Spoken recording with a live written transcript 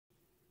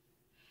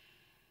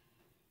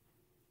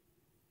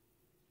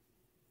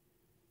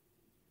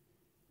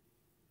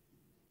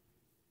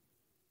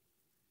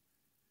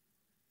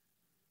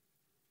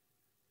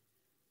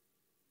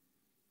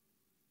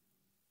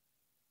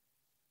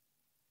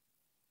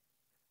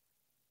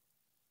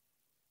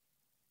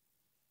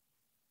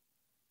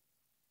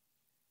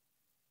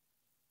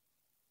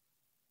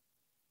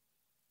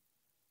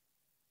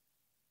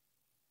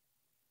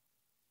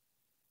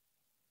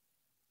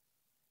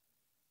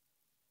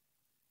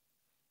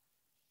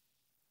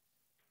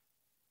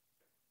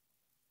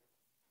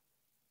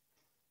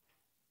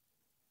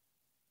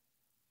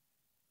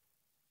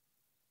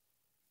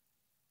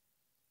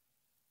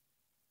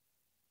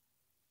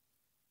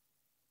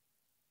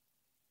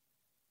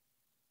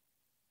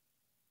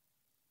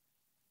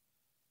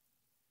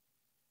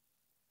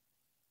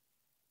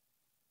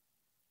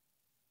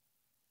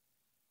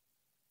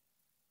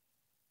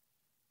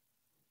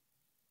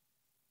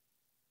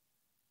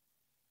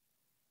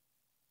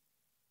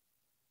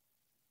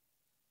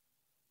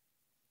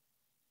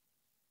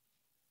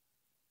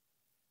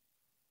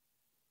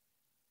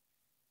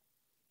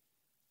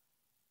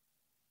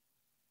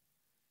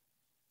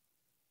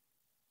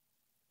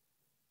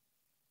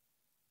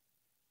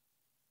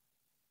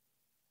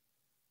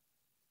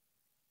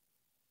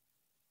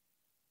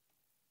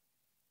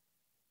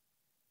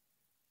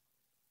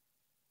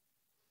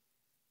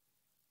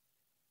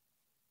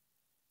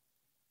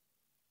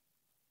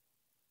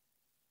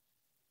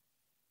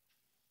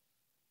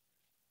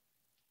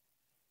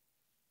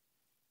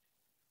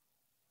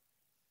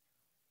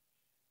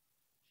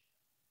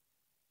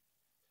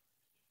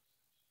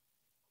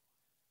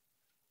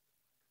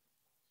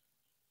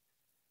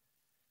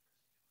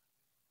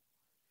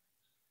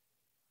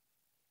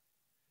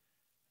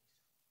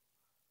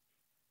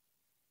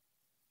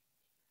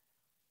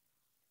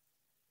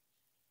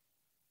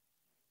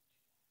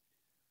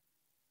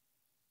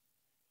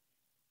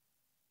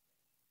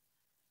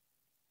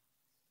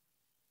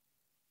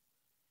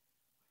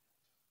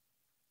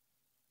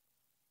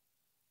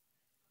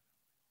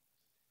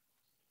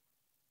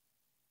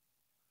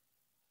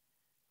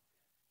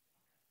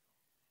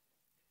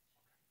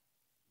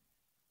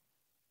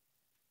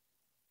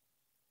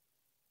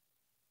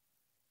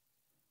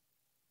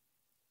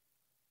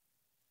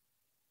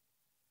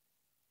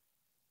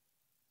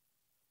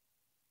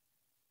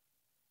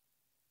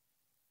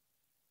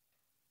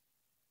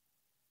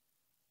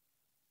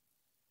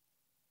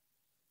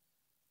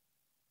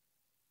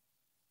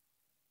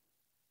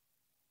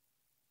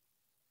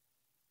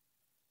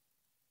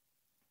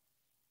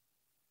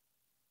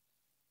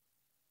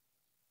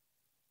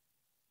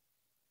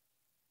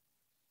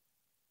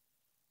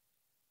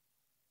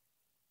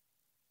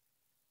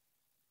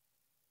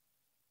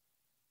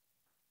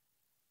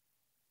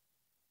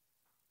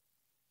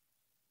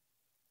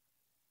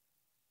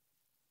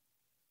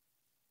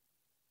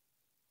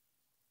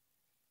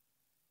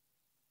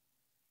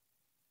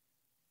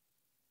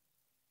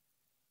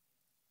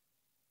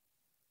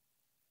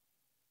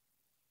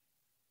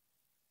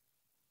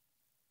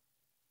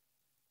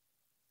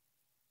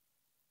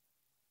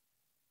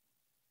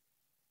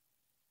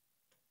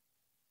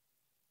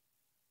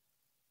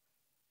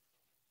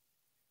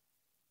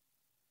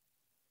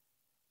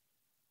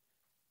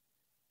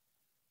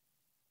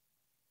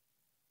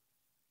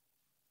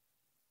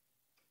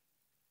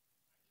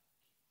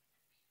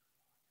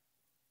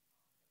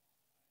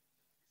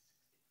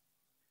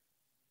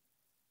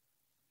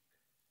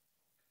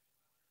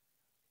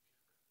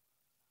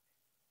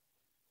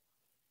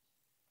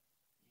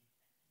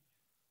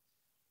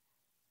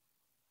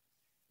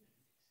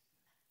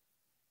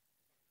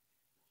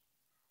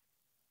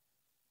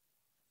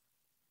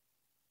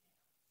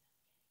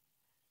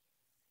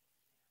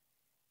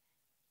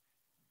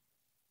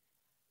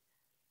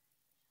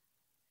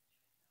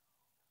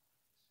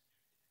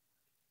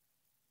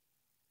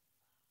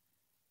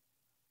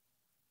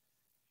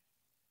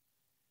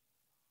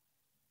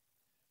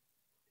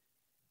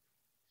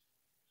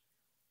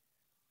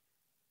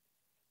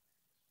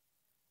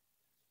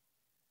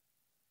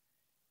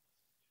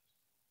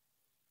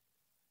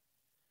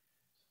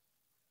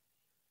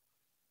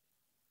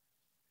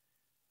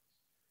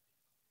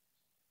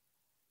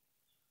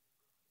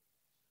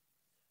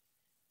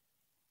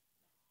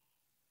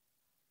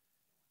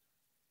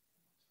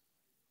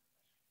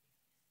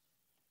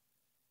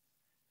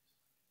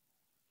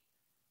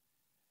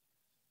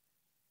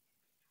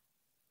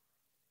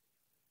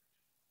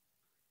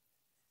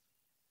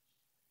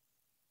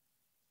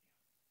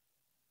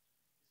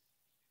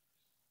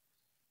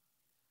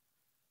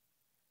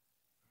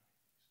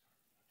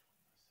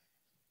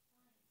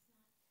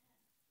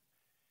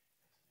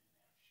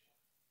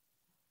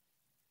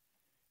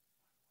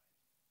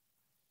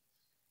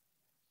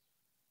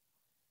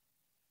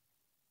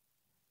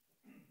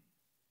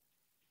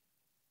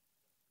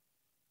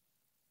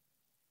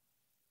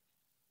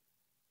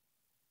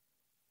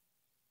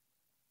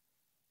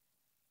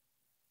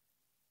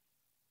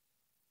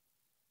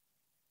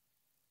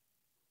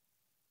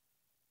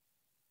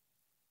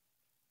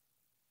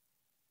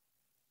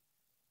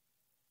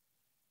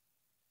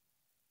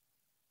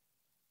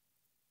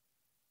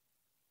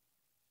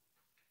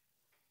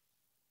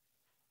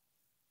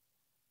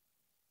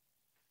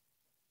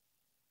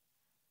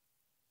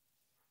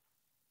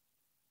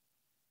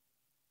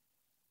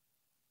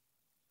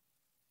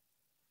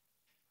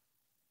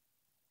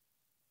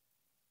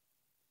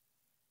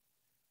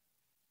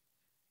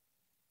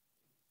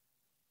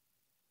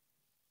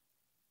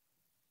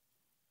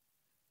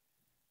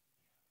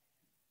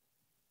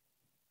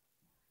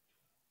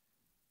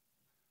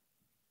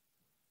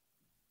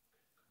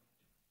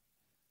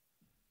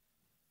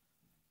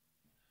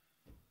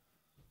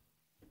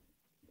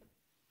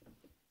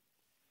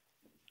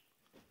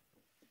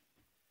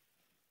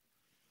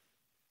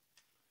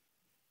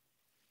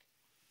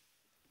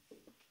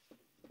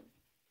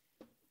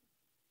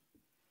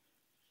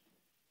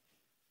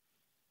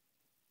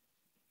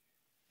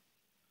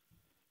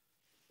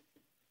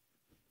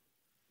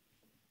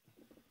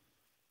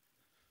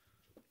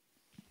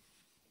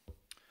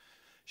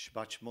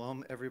Shabbat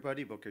Shalom,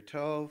 everybody. Boker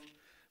Tov.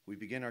 We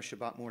begin our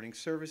Shabbat morning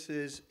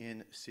services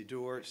in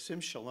Siddur Sim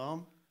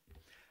Shalom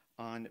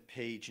on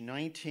page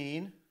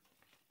 19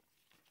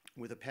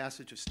 with a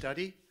passage of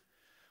study.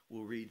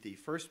 We'll read the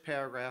first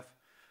paragraph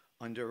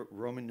under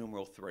Roman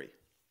numeral 3.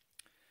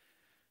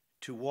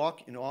 To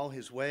walk in all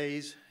his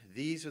ways,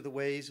 these are the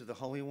ways of the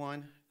Holy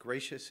One,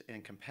 gracious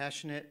and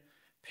compassionate,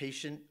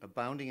 patient,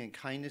 abounding in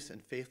kindness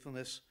and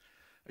faithfulness,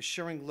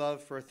 assuring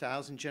love for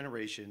 1,000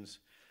 generations,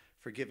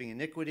 forgiving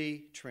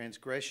iniquity,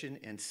 transgression,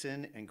 and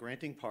sin, and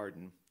granting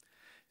pardon.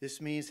 This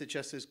means that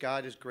just as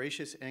God is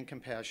gracious and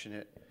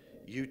compassionate,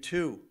 you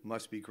too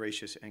must be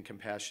gracious and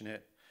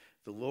compassionate.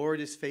 The Lord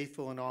is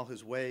faithful in all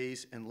his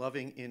ways and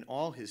loving in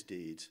all his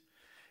deeds.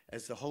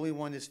 As the Holy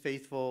One is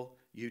faithful,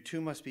 you too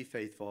must be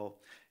faithful.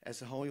 As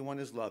the Holy One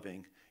is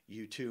loving,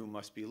 you too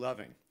must be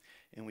loving.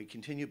 And we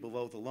continue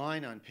below the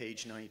line on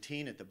page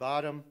 19 at the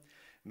bottom.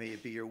 May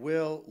it be your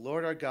will,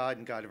 Lord our God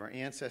and God of our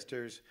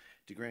ancestors,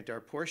 to grant our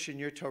portion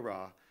your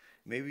Torah.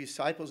 May we be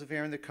disciples of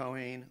Aaron the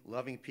Kohen,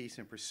 loving peace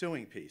and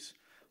pursuing peace,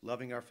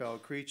 loving our fellow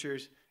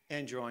creatures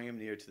and drawing them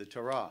near to the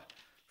Torah.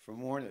 For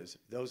mourners,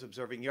 those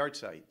observing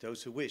Yartzeit,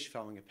 those who wish,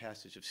 following a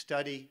passage of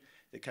study,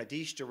 the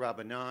Kaddish de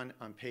Rabbanan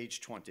on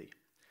page 20.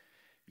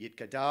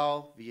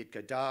 Yitgadal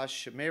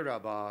v'yitgadash shemei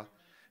rabbah,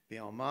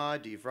 v'alma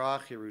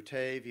divrach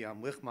hirutei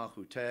v'yamlich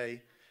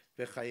malchutei,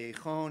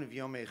 v'chayechon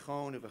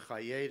v'yomechon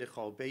v'chayei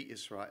dechol beit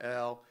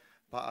Yisrael,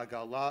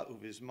 ba'agala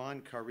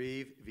uvizman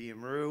kariv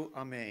v'yimru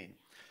amen.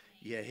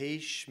 Yehi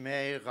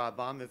shmei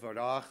rabbah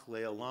mevarach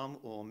le'olam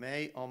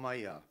u'omei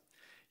omaya.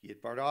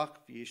 Yitbarach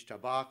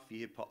v'yishtabach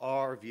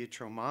v'yitpa'ar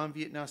v'yitromam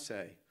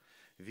v'yitnaseh.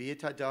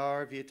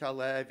 V'yitadar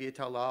v'yitaleh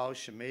v'yitalal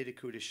shemei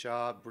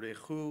dekudesha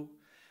brechu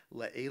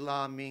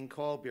le'ela min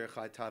kol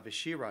birchata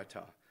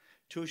v'shirata.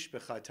 Tush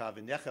b'chata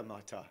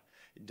v'nechemata.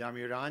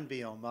 Damiran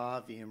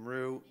v'yoma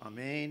v'yimru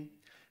amen.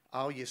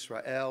 Al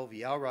Yisrael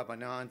v'yal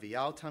Rabbanan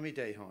v'yal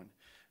Tamidehon.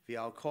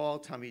 V'al kol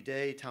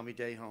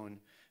Tamidehon,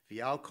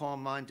 v'al kol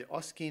man de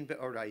oskin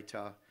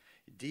be'oraita,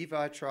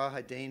 divatra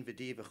hadain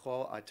v'di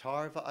v'chol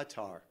atar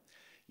v'atar,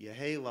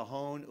 yehei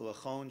lahon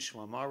u'lachon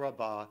shlama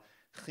rabah,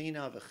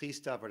 china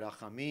v'chista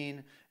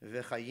v'rachamin,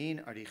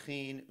 v'chayin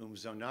arichin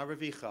umzona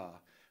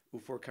revicha,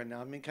 ufor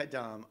kanam min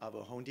kadam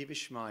avohondi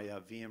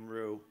v'shmaya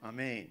v'yimru,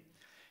 amen.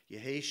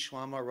 Yehei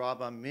shlama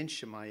rabah min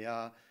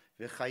shemaya,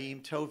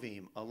 v'chayim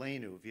tovim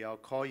aleinu, v'al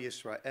kol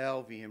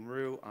Yisrael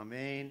v'yimru,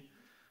 amen.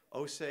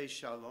 Osei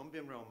shalom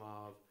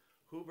bimromav,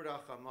 hu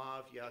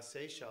barachamav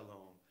yasei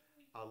shalom,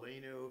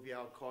 aleinu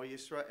v'al kol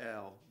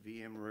Yisrael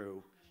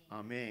v'yimru.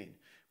 Amen.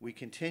 We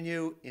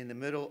continue in the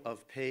middle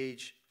of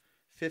page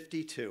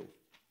 52.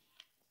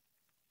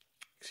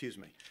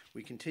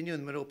 We continue in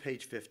the middle of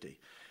page 50.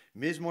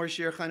 Mizmor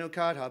shir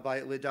chanukat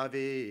habayit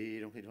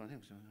leDavid.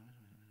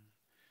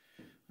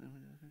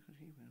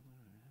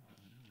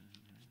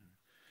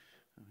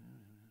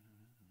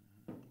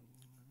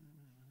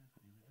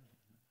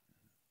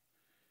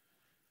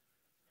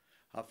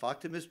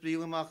 Hafaktim isbli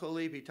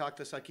l'macholi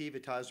b'takta saki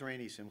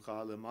v'tazreni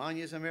simcha l'man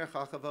yizamer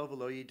chachavo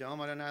v'lo yidom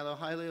adonai lo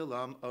hai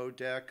le'olam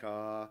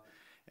odeka.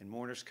 And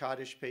Mourner's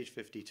Kaddish, page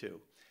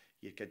 52.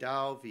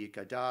 Yitgadal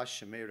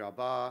v'yitgadash shemei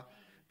rabbah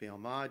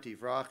v'alma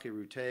divrach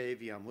hirutei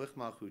v'yamlich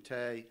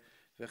malchutei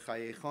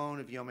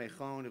v'chayechon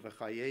v'yomechon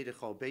v'chayei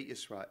dechol beit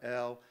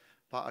Yisrael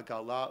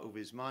ba'agala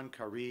uvizman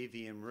kari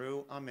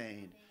v'yimru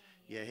amen.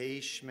 Yehi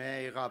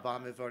shmei rabbah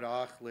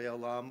mevarach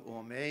le'olam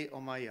u'omei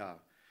omaya.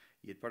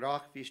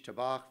 Yitbarach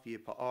v'yishtabach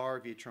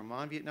v'yipa'ar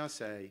v'yitraman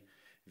v'yitnaseh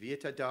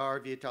v'yitadar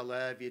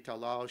v'yitaleh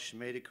v'yitalal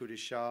shmei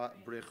dekudesha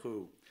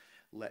brechu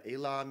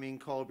le'ela min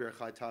kol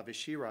birchata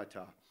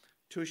v'shirata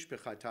tush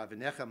b'chata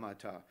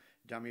v'nechemata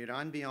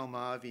damiran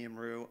b'yoma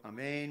v'yimru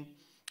amen.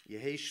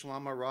 Yehei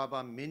shlama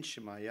rabba min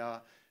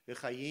shemaya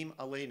v'chayim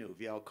aleinu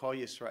v'al kol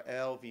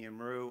Yisrael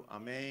v'yimru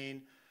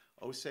amen.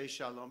 Osei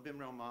shalom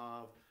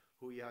bimromav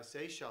hu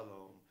yasei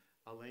shalom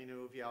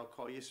aleinu v'al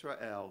kol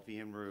Yisrael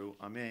v'yimru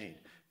amen.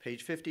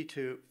 Page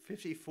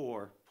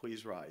 54,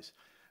 please rise.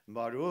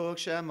 Baruch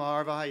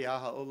Shemar v'haya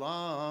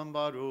ha'olam,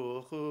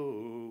 Baruch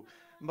Hu,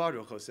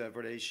 Baruch Hoseh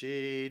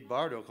v'reishit,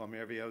 Baruch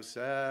Omer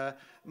v'yoseh,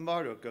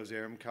 Baruch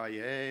Gozer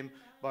m'kayem,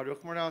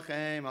 Baruch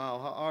merachem al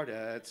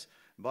ha'aretz,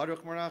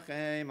 Baruch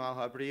merachem al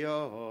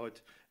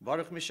ha'briot,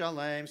 Baruch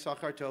mishalem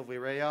sachar tov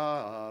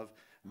l'reyav,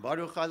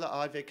 Baruch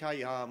hala'ad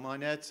v'kayam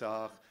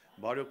ha'netzach,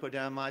 Baruch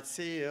podem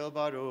matzil,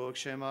 Baruch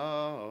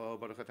Shemo,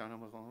 Baruch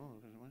atanu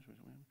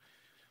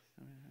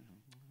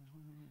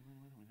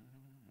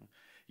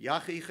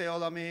Yachi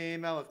Cheolami,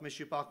 Melech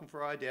Mishupakim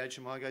for Adad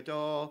Shema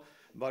Gadol,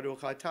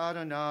 Baruch Atah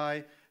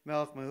Adonai,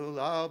 Melech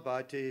Mehulal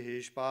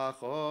Batish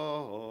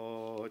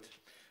Bachot.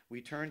 We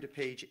turn to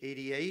page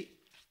 88.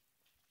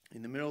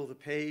 In the middle of the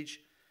page,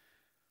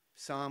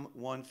 Psalm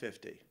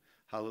 150.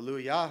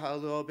 Hallelujah,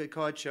 hallelujah,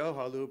 B'Kodsho,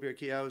 hallelujah,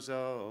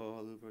 B'Kiyauzo,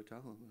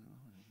 hallelujah,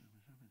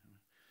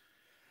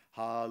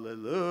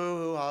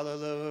 Hallelujah,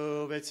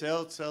 hallelujah,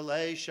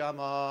 v'tziltzalei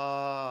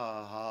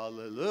shama.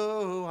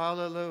 Hallelujah,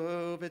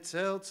 hallelujah,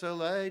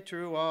 v'tziltzalei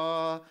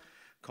truah.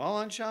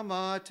 Kol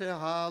shama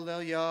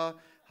tehallelujah.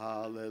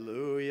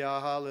 Hallelujah,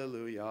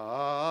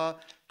 hallelujah.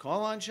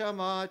 Kol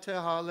anshama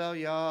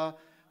tehallel.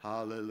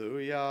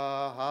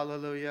 Hallelujah,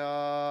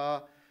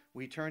 hallelujah.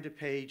 We turn to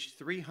page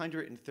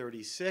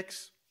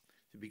 336,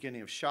 the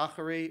beginning of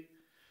Shachari,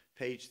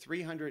 page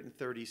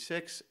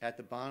 336 at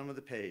the bottom of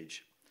the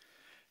page.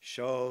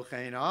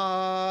 Shochen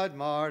ad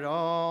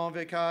maron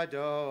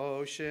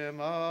v'kadosh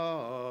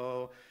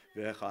shemo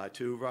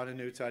v'chatu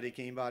rananu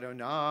tzadikim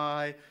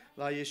b'Adonai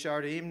la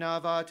yesharim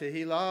nava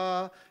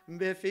tehila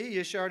b'fi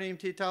yesharim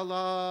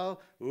titalal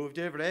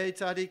uv'divrei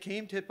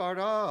tzadikim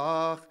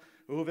titbarach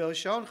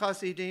uv'elshon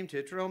chasidim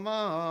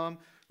titromam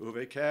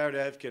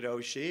uv'kerev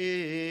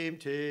kedoshim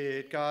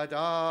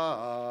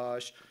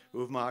titkadash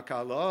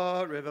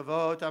uv'makalot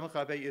revavot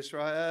amcha beit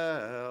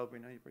Yisrael.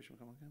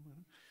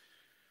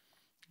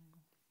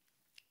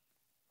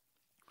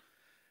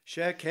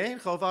 Sheken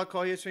chova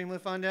kol yisrim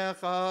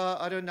lefanecha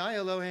Adonai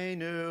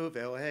Eloheinu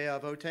ve'Elohei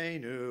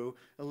avotenu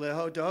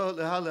lehodot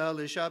lehalel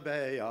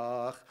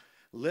lishabeach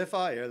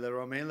lefayer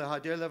leromein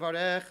lehadir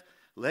levarech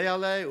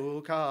le'alei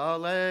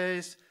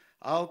u'ka'ales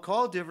al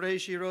kol divrei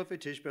shirot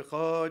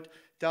v'tishbechot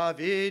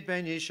David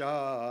ben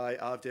Yishai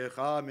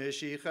avdecha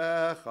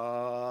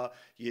mishichecha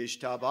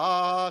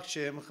yishtabach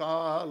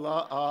shemcha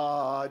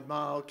la'ad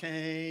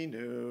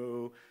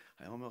malkeinu.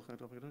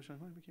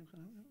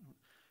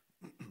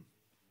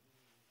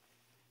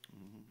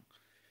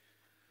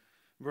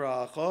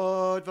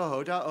 Brachot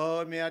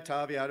v'hodaot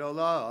mi'ata v'ad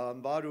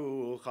olam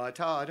baruch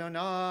atah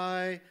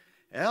Adonai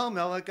el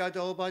melech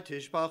gadol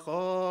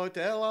batishbachot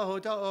el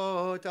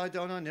ahodaot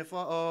Adonai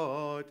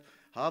niflaot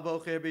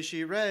habocher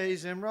b'shirei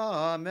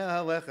zimra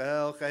melech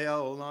el chei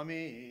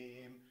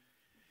olamim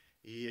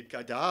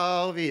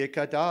yitgadal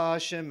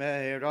v'yitgadash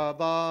shemei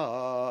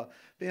rabbah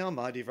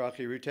v'yamad yivrach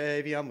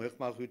yirutei v'yamlich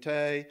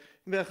malchutei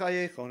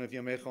v'chayechon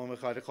v'yamechon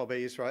v'chadechol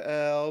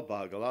be'Yisrael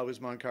b'gala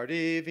uzman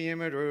kardiv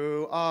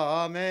v'yimeru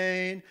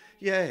amen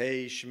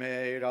yehi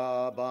shmei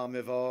rabbah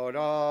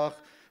mevorach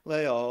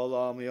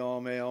le'olam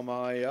yomei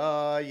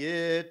omaya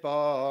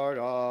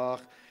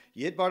yitbarach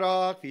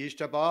Yitbarach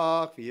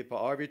v'yishtabach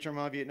v'yitpa'ar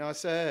v'yitramah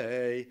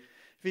v'yitnaseh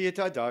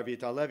v'yitadar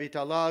v'yitaleh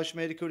v'yitalal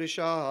shmei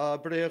dekudesha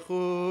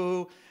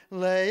brechu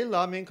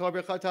leila min kol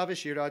brechata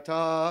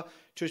v'shirata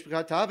tush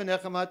brechata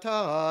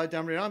v'nechamata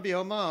damriram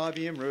b'yoma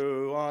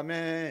v'yimru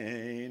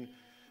amen.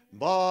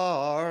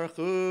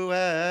 Baruchu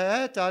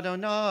et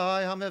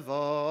Adonai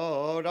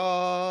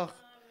hamevorach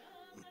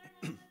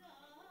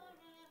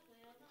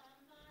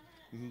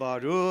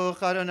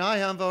Baruch Adonai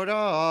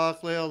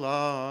hamevorach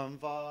le'olam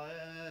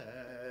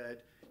va'ed.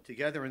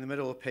 Together in the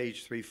middle of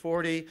page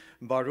 340,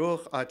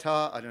 Baruch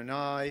Atah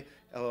Adonai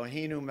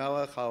Eloheinu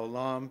Melech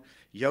HaOlam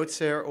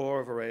Yotzer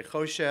Or V'rei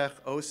Choshech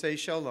Osei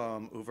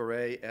Shalom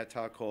U'V'rei Et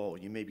HaKol.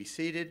 You may be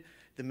seated.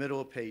 The middle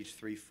of page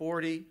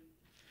 340.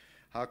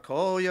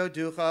 Hakol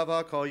Yoducha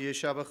V'Hakol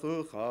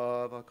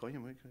Yishabachucha V'Hakol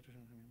Yom.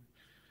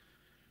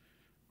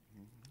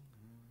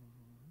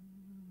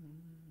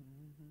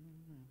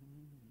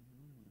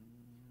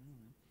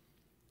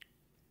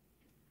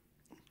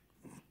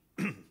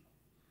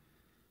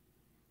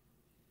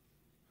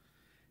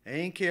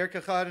 Ein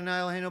kirkach Adonai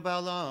Eloheinu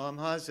ba'olam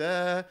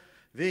hazeh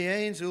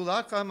v'ein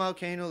zulaka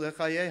malkeinu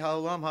l'chayei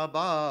ha'olam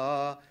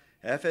haba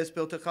efes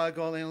biltecha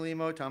golin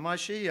limot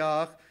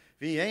hamashiach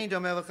v'ein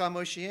domeh lecha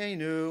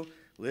moshienu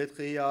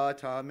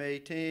l'tchiyat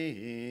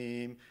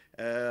hametim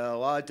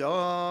el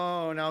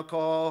Adon al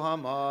kol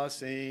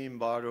hamasim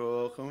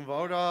baruch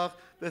u'mvorach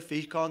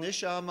b'fi kol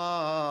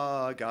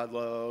nishama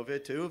gadlo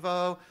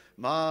v'tuvo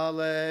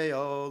Male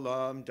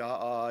olam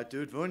da'at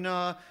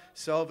udvuna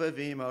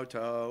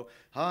sovavimoto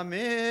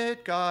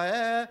hamid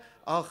gae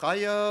al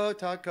chayot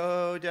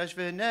hakodesh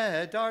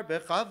v'nedar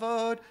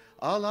bechavod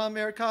al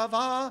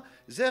hamerkava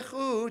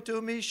zechut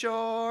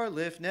umishor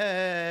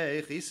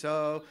lifnei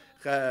chiso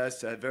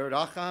chesed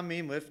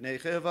v'rachamim lifnei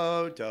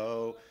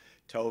chivodo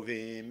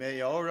tovim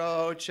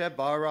meyorot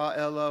shebara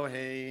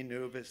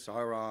Eloheinu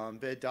v'saram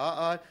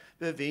v'da'at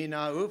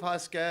v'vina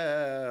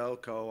uv'haskel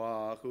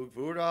koach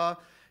ugvura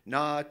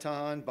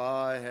Natan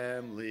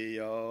bahem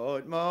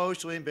liot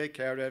moshlim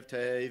bekerev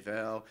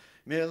tevel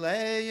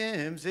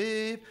mileim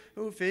ziv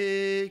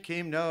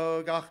ufikim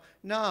nogach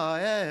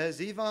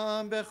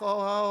naezivam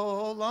bechol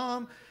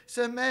haolam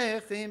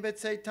semechim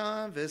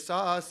betzeitam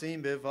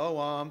v'sasim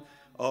bevoam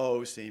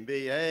osim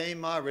b'yei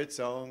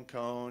maritzon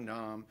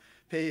konam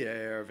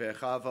Pierre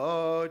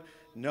v'chavod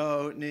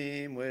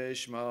notnim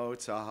lishmo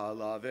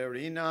tzahala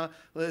verina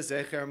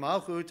lezecher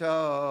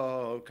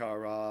malchuto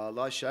kara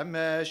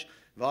lashemesh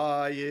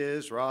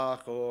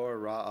Vayizrach or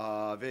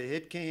Ra'a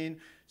v'hitkin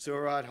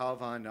Surat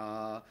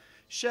Havana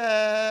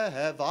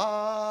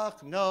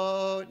Shevach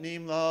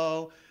notnim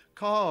lo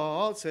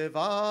Kol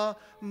Seva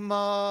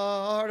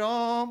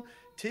Marom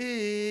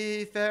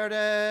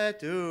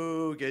Tiferet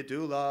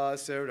Ugedula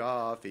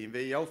Serafim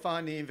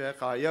V'yofanim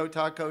V'chayot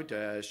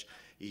HaKodesh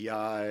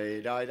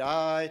Yai dai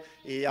dai,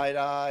 yai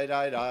dai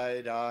dai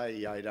dai dai,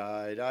 yai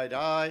dai dai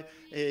dai,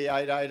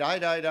 yai dai dai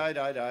dai dai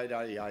dai dai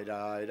dai, yai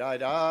dai dai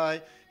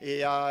dai,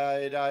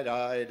 yai dai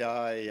dai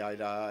dai, yai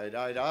dai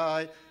dai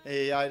dai,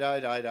 yai dai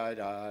dai dai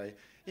dai,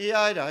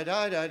 Yai da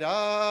da da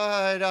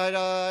da da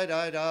da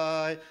da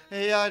da.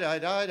 Yai da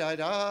da da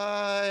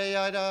da.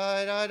 Yai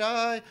da da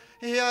da.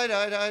 Yai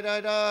da da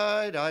da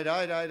da da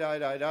da da da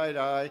da da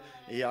da.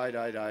 Yai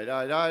da da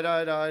da da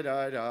da da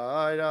da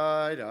da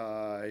da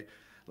da.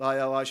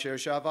 La'el asher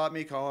shavat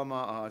mikol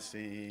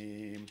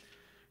ma'asim.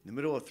 In the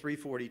middle of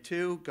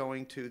 342,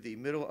 going to the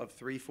middle of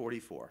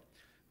 344.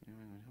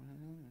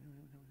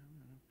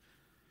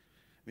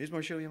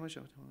 Mizmor Shel Yom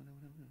HaShabbat.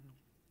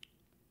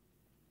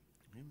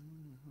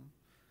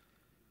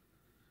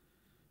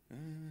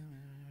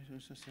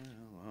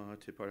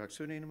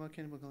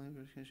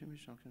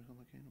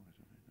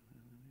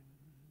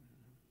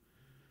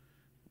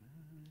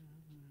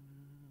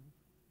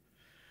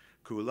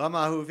 Kulam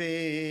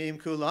ahuvim,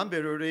 kulam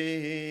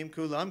birurim,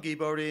 kulam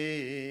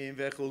giborim,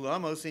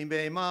 vechulam osim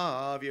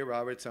beimav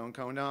yiraretzon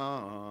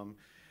konam,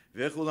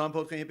 vechulam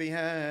potchim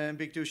bihem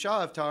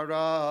bikdushav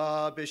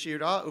tara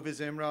b'shira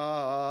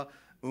ubezimra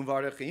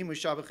umvarechim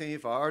ushabachim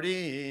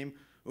farim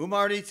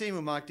umaritzim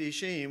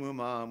umakdishim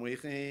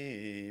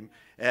umamlichim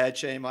et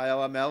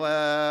shemael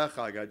hamelech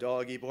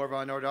hagadol gibor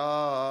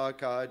v'anoda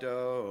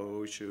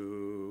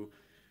kadoshu.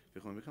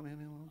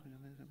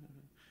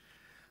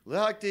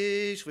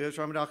 L'hakdish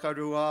v'yosram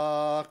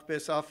ruach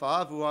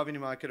b'safav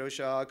u'avinim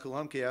ha'kedosha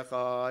kulam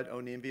ki'echad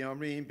onim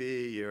v'yomrim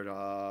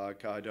b'yira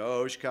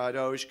kadosh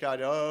kadosh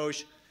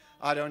kadosh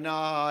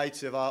Adonai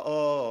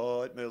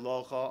tziva'ot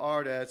meloch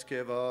ha'aretz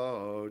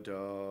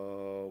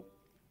kivodo.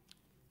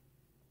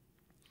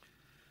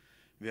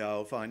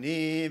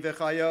 V'alfanim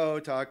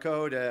v'chayot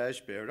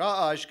ha'kodesh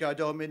b'ra'ash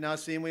gadol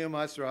midnasim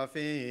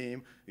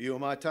v'yumasrafim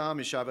yumatam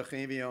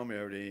mishavachim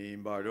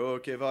v'yomerim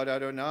baruch kivod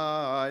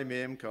Adonai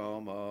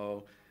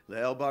mimkomo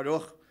le'el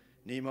baruch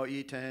nimo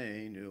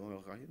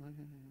iteinu.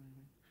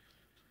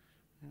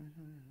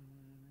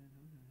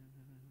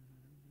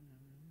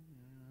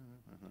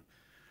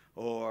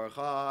 Or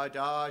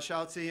chadash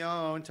al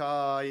Tzion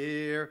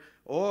ta'ir,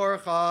 or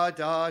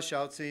chadash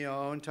al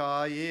Tzion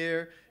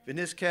ta'ir,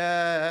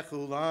 v'niskech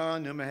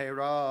ulanu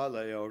mehera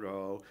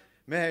le'oro,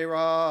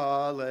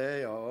 mehera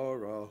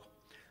le'oro.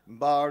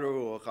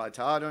 Baruch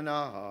atah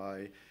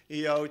Adonai,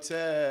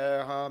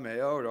 yotzer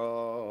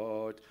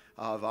ha'meorot,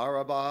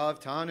 avarabav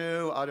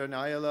tanu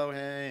Adonai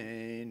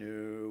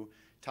Eloheinu.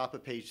 Top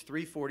of page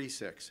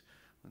 346.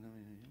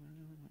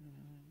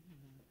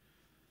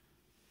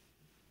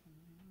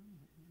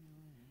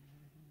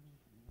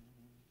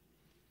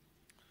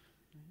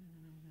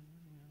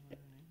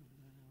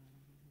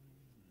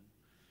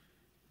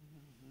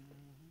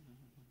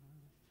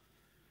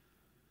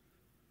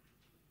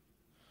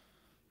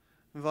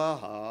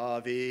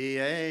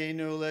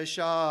 V'havienu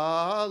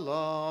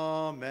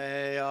l'shalom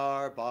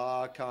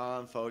me'arba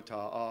kanfot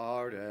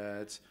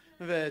ha'aretz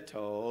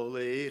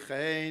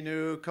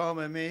v'tolichenu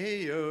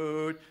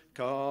komemiyut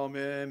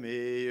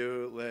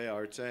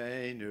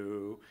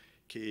le'artzenu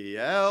ki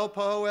el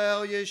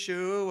poel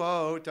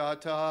yeshuot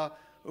ata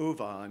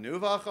uvanu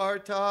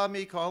v'acharta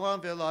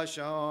mikolam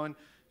v'lashon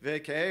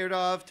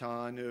v'kerav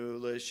tanu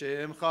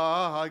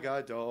l'shimcha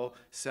hagadol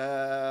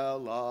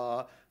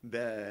selah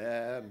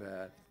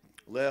be'emet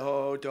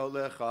lehodo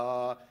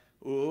lecha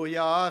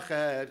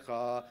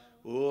uyachedcha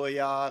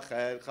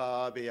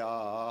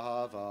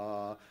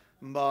b'yahava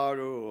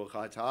baruch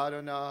atah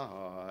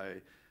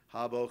Adonai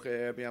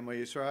habocher b'yamo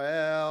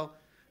Yisrael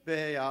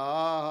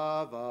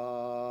b'yahava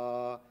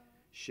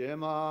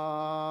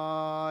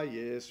Shema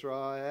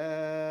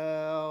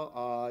Yisrael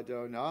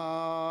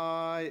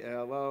Adonai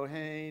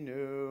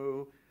Eloheinu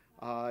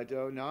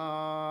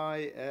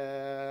Adonai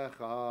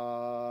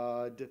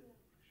echad.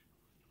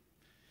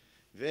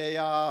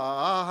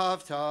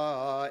 Ve'ahavta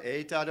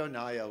et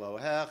Adonai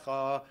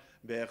Elohecha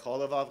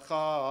bechol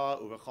levavcha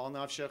ubechol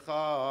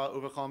nafshecha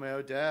ubechol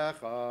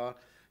meodecha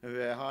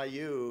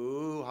ve'hayu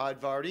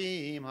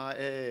hadvarim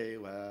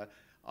ha'ele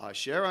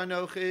asher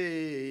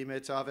anochi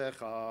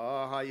mitzavecha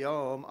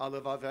hayom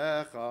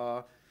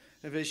alevavecha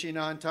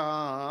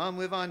v'shinantam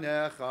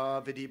livanecha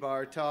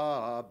v'dibarta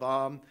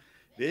bam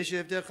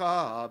v'shivtecha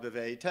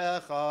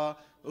b'veitecha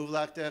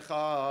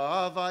uvlachtecha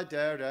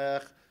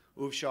v'derech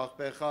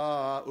Uvshachbecha,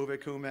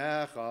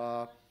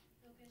 uvekumecha,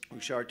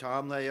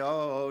 ushartam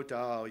leot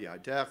al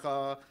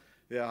yadecha,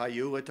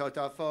 v'hayu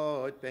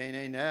letotafot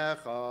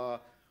beinenecha,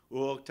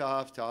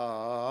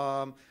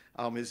 uktaftam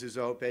al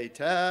mizuzot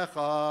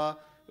beitecha,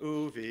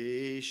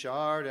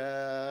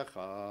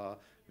 uvisharecha,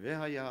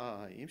 v'haya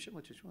im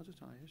shemot tishmot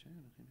atay.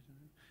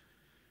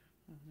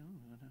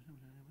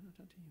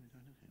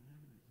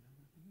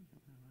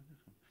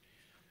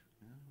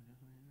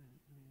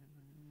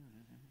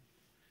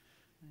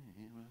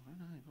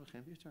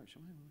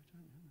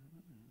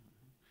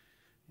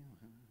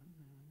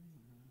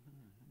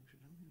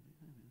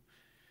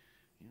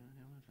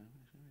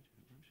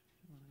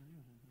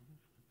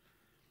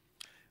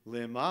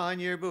 Liman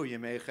yirbu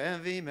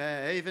yemechem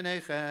v'imei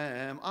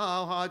v'nechem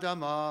al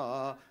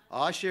hadama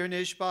asher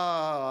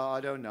nishba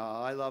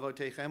Adonai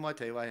lavotechem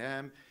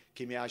vatelahem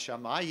Ki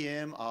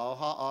me'ashamayim al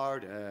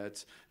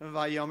ha'aretz.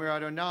 Vayomer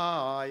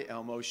Adonai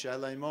el Moshe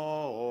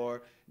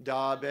lemor.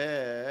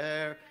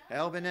 Daber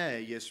el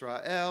b'nei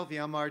Yisrael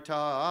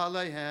v'yamarta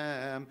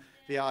alehem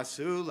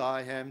v'yasu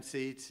lahem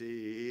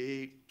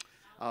tzitzit.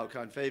 Al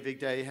kanfei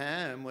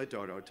vigdehem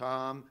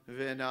l'dorotam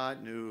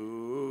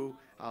v'natnu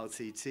al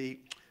tzitzit.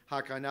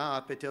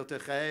 Hakana petil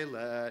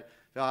techelet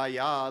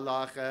v'aya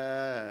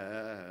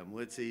lachem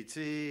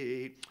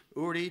l'tzitzit.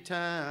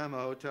 Uritem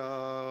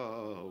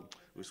oto.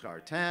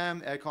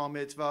 Uschartem ekol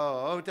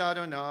mitzvot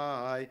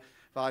Adonai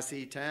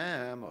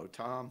v'asitem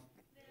otam.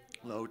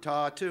 Lo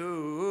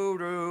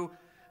taturu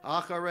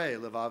acharei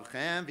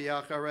levavchem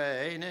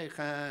v'acharei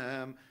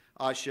nechem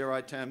asher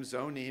atem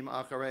zonim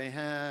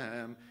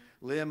achareihem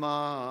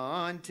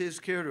liman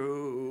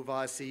tizkiru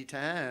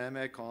v'asitem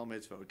ekol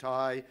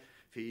mitzvotai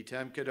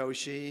v'tem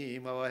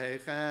kadoshim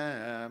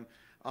Elohechem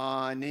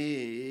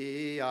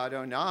ani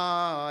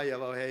Adonai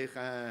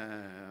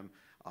Elohechem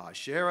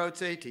asher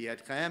hotzeti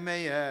etchem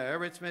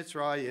me'eretz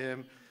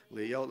Mitzrayim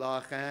liot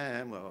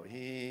lachem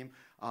Elohim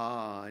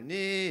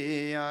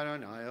Ani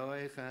Adonai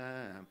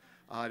Elohechem,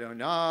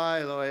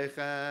 Adonai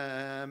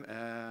Elohechem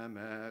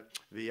emet.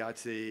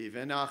 V'yatziv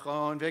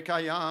v'nachon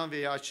v'kayam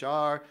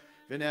v'yachar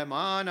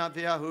v'ne'eman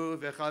v'yahu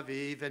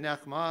v'chaviv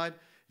v'nechmad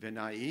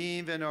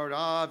v'na'im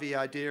v'nora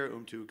v'yadir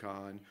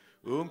umtukan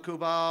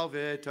umkubal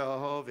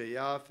v'toho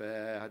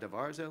v'yafeh.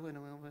 Hadavar zeh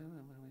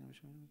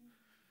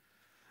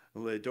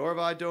L'dor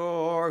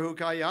v'ador hu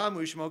kayam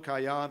u'shmo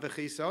kayam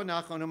v'chiso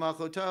nachon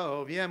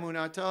u'machoto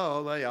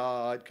v'yemunato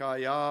le'ad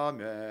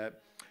kayamet.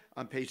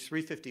 On page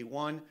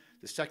 351,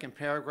 the second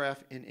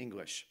paragraph in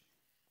English.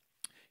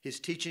 His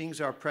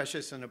teachings are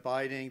precious and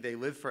abiding. They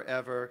live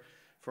forever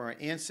for our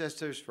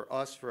ancestors, for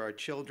us, for our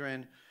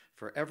children,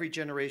 for every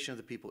generation of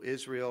the people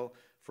Israel,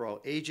 for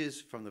all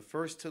ages, from the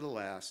first to the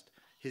last.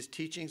 His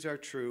teachings are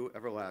true,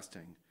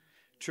 everlasting.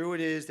 True it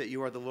is that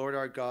you are the Lord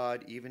our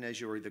God, even as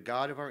you are the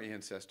God of our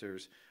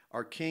ancestors,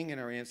 our King and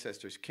our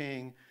ancestors'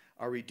 King,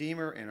 our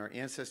Redeemer and our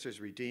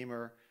ancestors'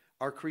 Redeemer,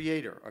 our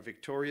Creator, our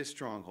victorious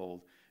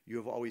stronghold. You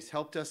have always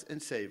helped us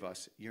and saved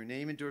us. Your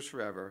name endures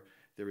forever.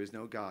 There is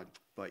no God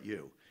but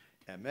you.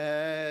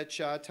 Emet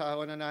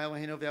shatah Adonai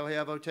Eloheinu v'Elokei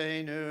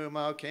avotenu,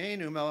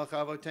 Malkeinu melech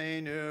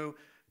avotenu,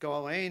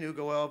 Goaleinu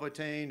goel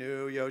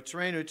avotenu,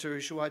 Yotzreinu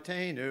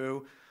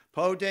tzurushuatenu,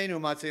 Podenu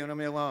matzeinu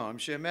milam,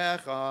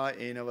 Shemecha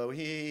in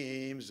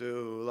Elohim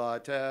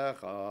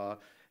zulatecha,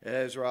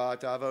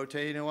 Ezrat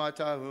avotenu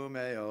atahu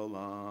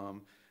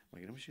me'olam.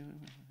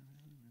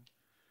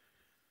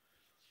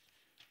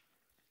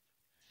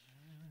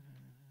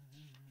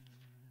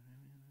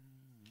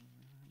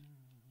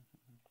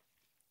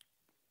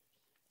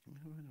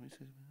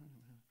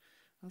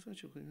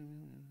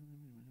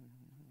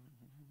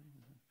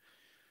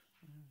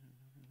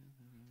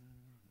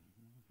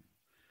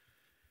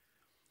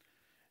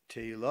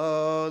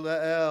 Tilo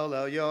le'el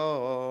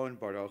elyon,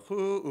 Baruch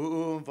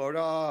hu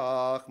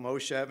v'orach,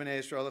 Moshe v'nei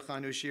Yisrael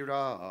l'chanu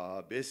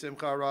shira,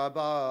 b'simcha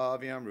rabba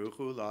v'yamru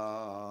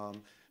chulam,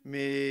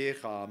 mi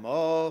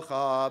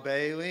chamocha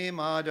be'elim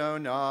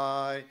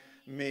Adonai,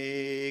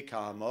 mi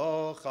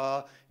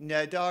kamocha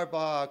nedar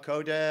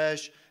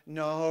ba'kodesh,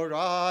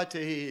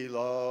 norati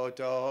lo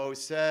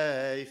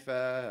tosefele.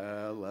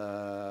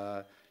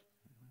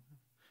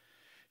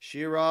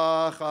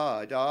 Shira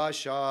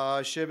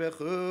chadasha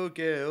shibechu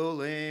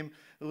geulim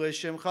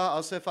l'shimcha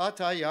al sefat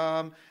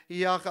hayam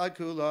yachad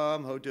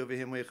kulam hodu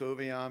v'him lichu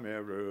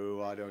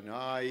v'yameru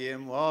Adonai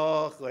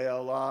yimloch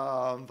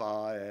le'olam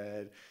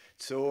va'ed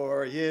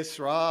tzur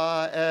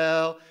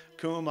Yisrael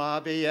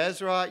kuma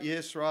b'Yezrat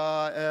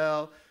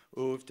Yisrael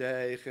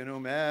uvteichenu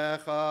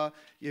mecha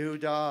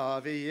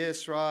Yehuda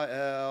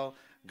v'Yisrael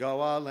go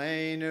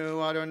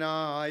aleinu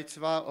Adonai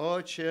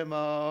tzvaot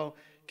shemo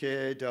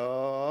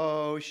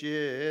Kedosh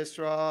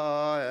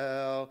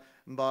Yisrael,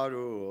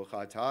 Baruch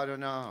atah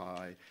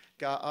Adonai,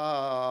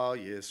 Ga'al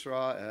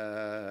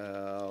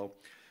Yisrael.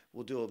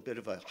 We'll do a bit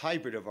of a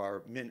hybrid of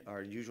our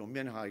usual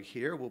minhag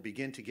here. We'll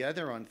begin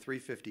together on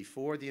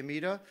 354, the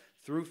Amida,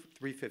 through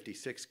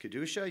 356,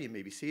 Kedusha. You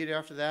may be seated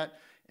after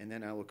that, and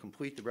then I will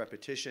complete the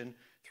repetition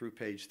through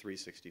page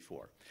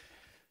 364.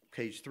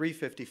 Page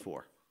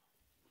 354.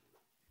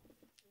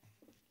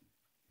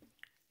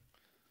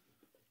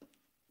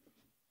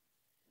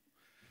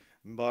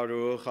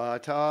 Baruch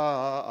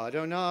atah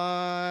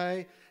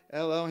Adonai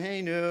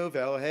Eloheinu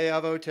v'Elohei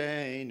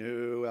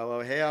avotenu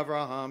Elohei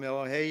Avraham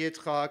Elohei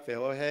Yitzchak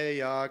v'Elohei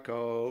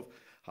Yaakov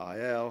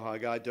Ha'el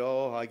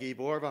Hagadol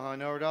Hagibor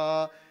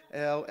v'Hanora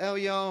El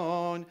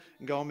Elyon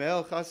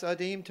Gomel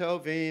Chasadim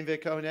Tovim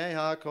v'Konei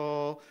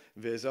Hakol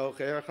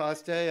v'Zocher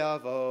Chastei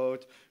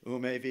Avot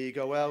Umevi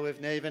Goel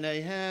Livnei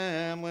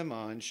V'neihem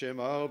L'man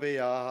Shemo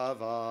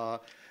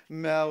B'Yahava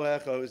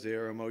Melech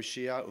Ozer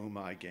Moshiach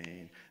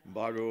U'Magen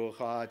Baruch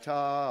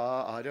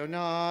atah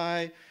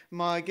Adonai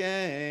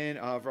Magen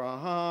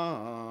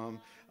Avraham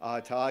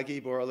Atah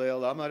Gibor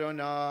Le'olam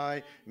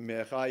Adonai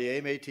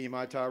Mechayei Metim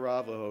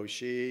Atarav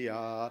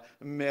L'Hoshia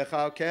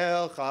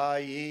Mechakel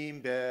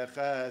Chayim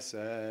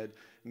Bechesed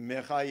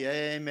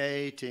Mechaye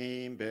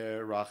Meitim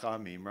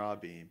Berachamim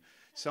Rabim.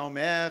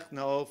 Somech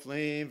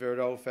Noflim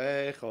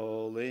V'Rofei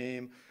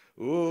Cholim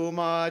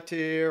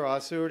Umatir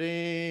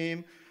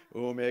Asurim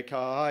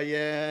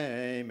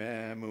Umekayem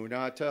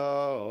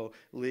Emunato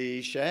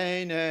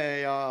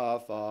Lishene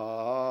Afar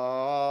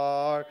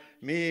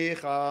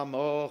Micha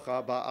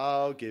Mocha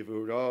Baal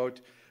Givurot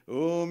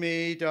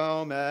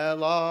Umido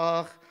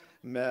Melach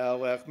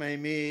Melech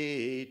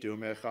Meimit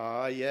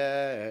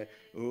Umechaye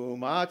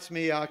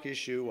Umatzmiach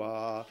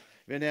Yeshua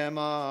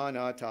V'neman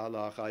ata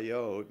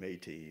lachayot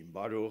meitim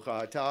Baruch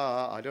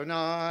ata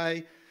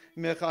Adonai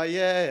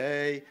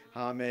Mechaye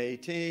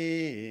HaMeitim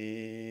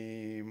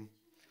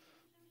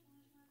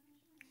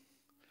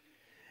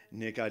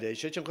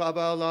Nikadesh et Shemcha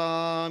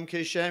ba'olam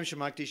Kishem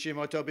shemakdishim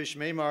oto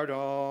b'shmei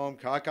marom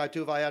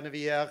Kakatu v'ayad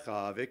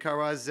neviecha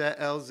V'kara ze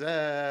el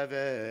ze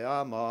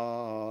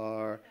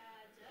ve'amar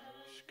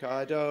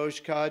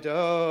Kadosh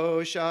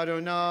Kadosh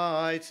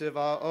Adonai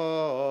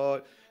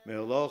Tzivaot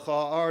Melocha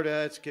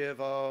Aretz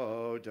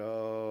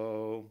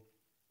Kivodo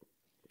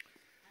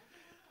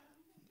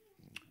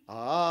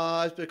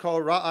Az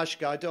B'kol Ra'ash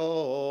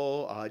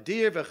Gadol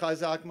Adir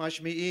V'chazak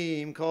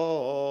Mashmi'im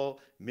Kol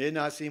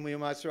Minasim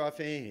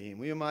V'yumatzrafim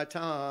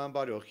V'yumatam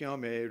Baruch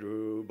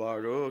Yomeru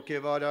Baruch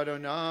Kivod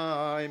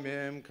Adonai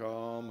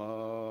Mimkomo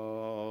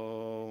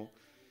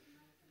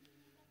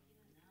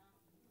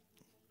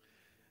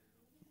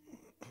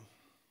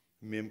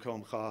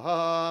Mimkom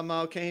chaha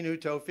malkeinu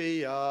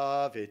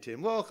tofia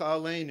v'timloch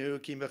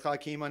aleinu kim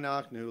v'chakim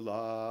anachnu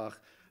lach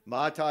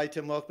matai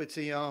timloch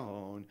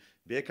b'tzion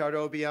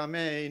b'karo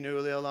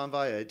b'yameinu le'olam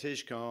v'ayed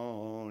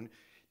tishkon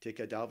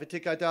tikadal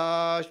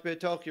v'tikadash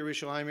b'toch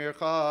Yerushalayim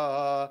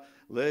ircha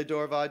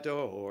ledor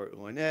v'ador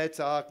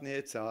u'netzach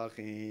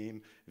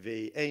netzachim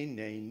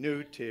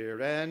v'eineinu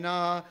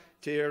tirena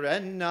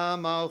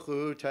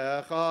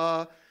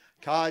malchutecha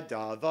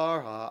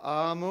Kadavar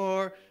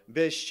ha'amur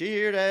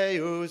b'shirei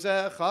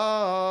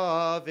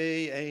uzecha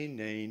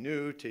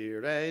v'einenu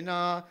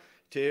tirena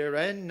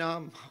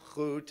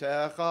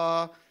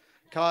malchutecha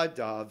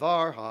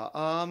Kadavar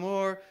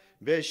ha'amur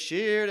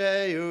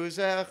b'shirei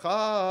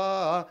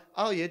uzecha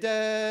al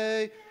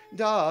yedei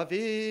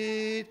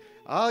David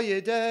al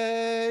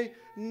yedei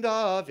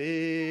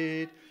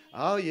David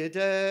al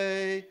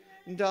yedei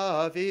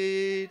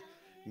David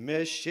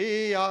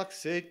Meshiach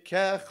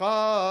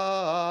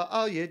Sidkecha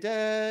al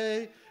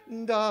yedei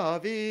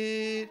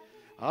David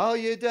al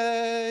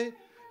yedei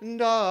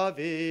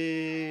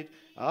David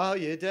al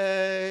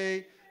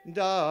yedei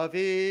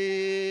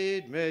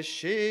David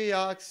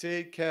Meshiach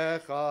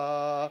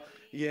Sidkecha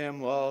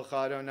Yimloch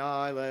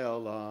Adonai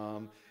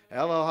le'olam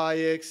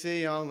Elohai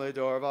Xion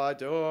ledor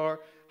vador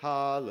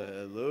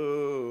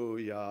Hallelujah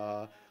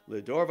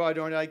Ledor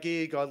vador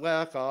nagi God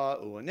lecha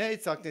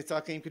u'netzach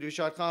netzachim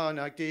kedushatcha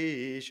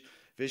nagdish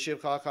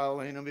V'shivcha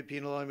Eloheinu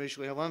b'pin Elohim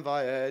v'shli Elam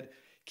v'ayed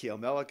Ki el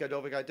melech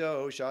gadol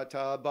v'kadosh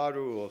ata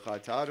baruch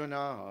ata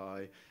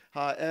Adonai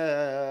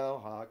ha'el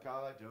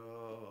ha'kadosh.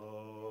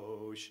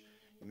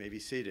 You may be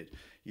seated.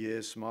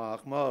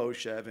 Yismach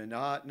Moshe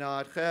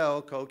v'nat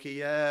chel kol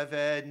ki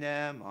eved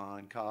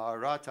neman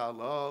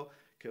karatalo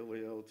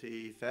Kilil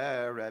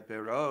tiferet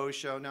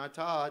berosho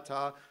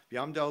natata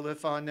B'yamdo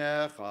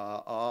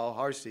lefanecha al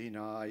har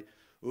Sinai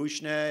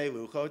Ushne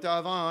luchot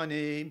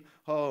avanim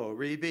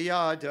hori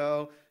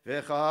biyado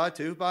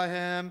V'chatu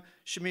bahem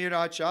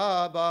shmirat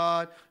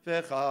Shabbat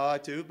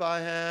V'chatu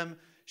bahem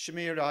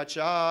shmirat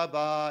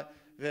Shabbat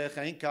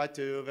V'chein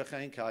katu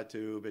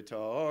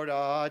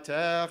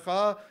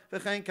b'toratecha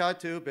V'chein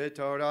katu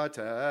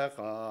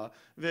b'toratecha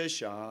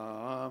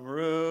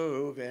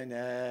V'shamru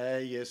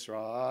v'nei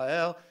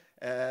Yisrael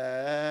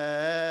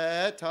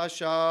et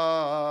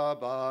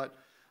ha-Shabbat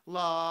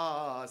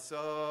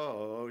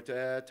Lasot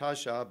et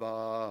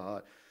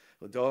ha-Shabbat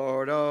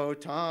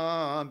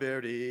L'dorotam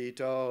berit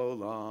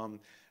olam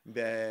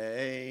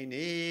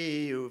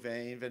Beini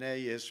uvein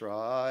v'nei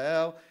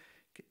Yisrael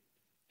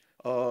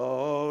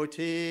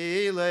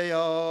Oti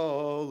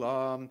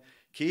le'olam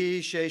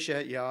Ki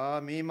sheshet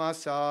yamim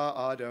asa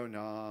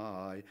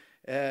Adonai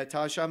Et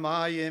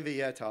ha-shamayim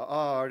v'et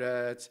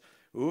ha'aretz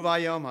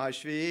Uvayom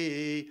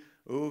hashvi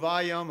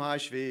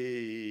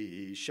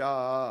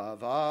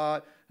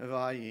Shavat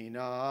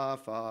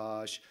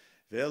v'yinafash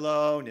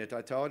V'lo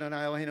nitato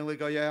Adonai Eloheinu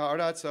ligoyei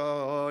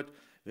haratzot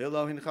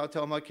V'lo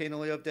hinchato makenu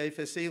li'ovdei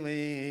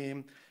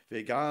fesilim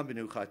V'gam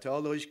b'nuchato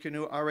lo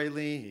yishkenu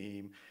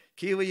arelim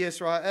Ki li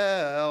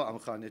Yisrael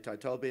amcha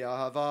nitato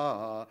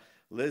b'ahava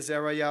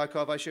Lizera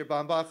Yaakov asher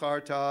bam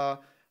bacharta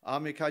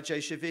Amikadshei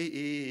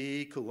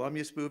shvi'i kulam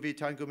yisbu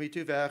v'tangu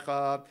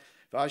mituvecha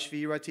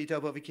V'ashvi ratita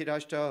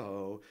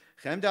v'vikidashto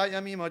Chemda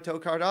yamim oto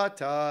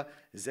karata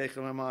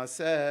Zecher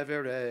l'maaseh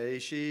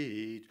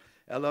v'reishit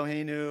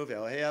Eloheinu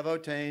v'Elhei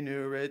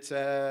avotenu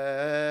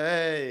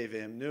ritzei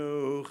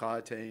v'imnu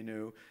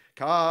chatenu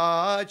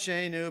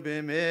kachenu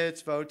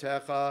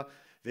b'mitzvotecha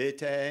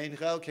v'tein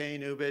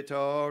chelkenu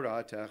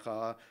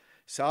b'toratecha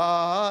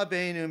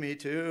sabenu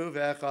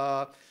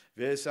mituvecha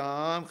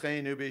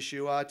v'samchenu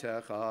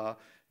b'shuatecha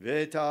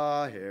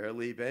v'taher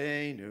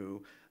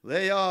libenu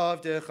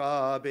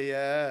le'avdecha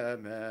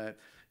b'yemet,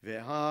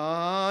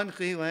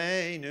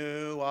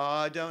 v'hanchilenu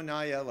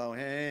Adonai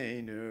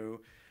Eloheinu,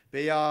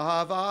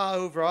 b'yahava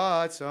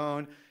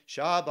uvratzon,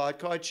 Shabbat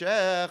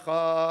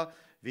kodshecha,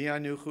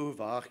 v'yanuchu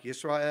vach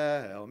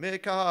Yisrael,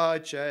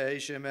 mikadshei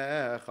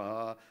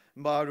shemecha,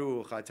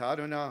 Baruch atah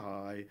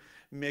Adonai,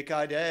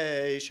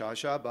 mikadesh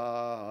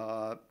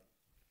HaShabbat.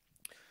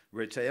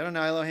 Ritzei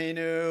Adonai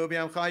Eloheinu,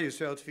 b'yamcha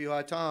Yisrael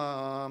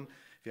tfilatam,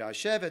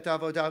 v'yashevet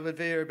avodah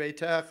l'dvir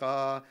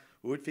beitecha,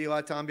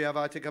 utfilatam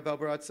b'avat tekabel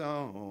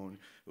b'ratzon,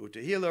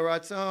 utehila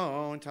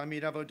ratzon,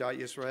 tamid avodat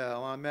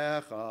Yisrael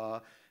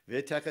amecha,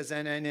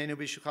 v'techazen einenu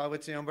b'shucha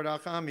v'tzion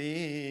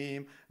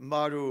b'rachamim,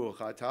 Baruch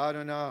atah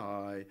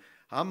Adonai,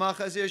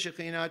 hamachazir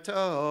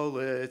shechinato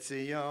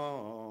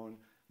l'tzion,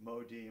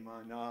 modim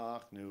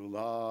anachnu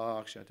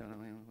lach.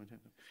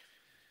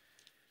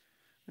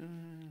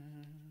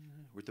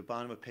 We're at the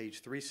bottom of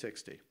page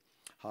 360.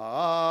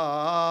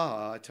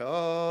 Ha-tov,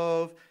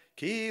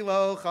 ki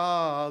lo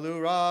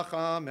chalu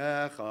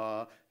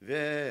rachamecha,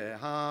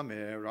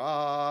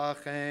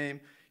 v'hamerachem,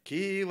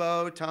 ki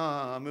lo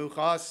tamu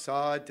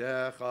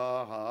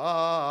chasadecha.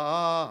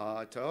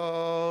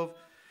 Ha-tov,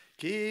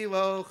 ki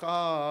lo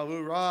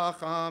chalu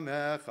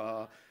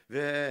rachamecha,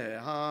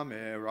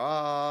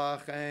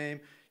 v'hamerachem,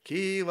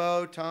 ki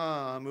lo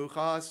tamu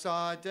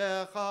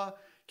chasadecha.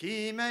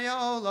 Ki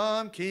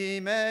me'olam, ki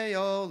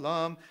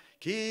me'olam,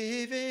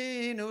 ki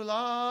hivinu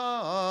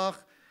lach.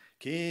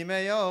 Ki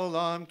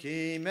me'olam,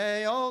 ki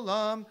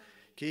me'olam,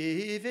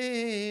 ki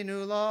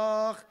hivinu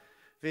lach.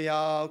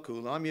 V'yal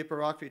kulam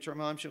yiparak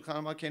v'yitramam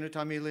shulchan makenu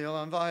tamid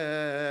li'olam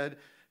va'ed.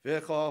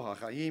 V'chol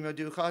ha'chayim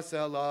yodu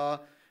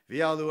chasela.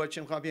 V'yalu et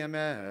shemcha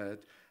b'yemet.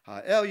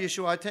 Ha'el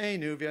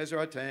yeshuatenu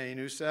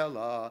v'ezratenu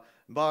sela.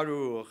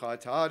 Baruch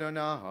atah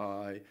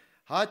Adonai.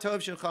 Hatov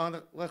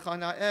shulchan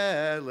lechana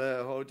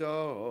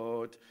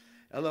lehodot,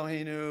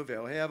 Eloheinu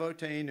ve'Elohei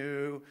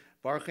avotenu,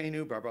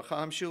 Barchenu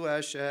barbacham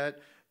shueshet,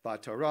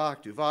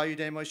 Batarak duva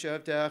yudei Moshe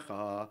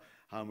avdecha,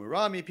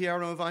 Hamurami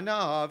piaron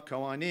vanav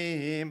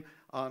kohanim,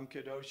 Am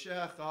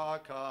kedoshecha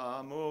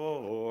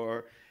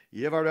kamor,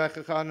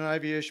 Yivarecha Adonai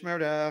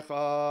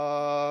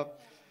v'yishmerecha,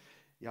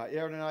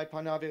 Ya'er Adonai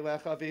panav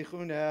elecha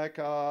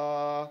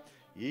v'chuneka,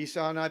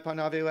 Yisanai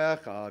panav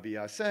elecha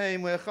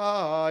v'yasem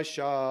lecha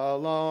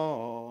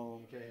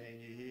shalom. Ken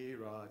yehi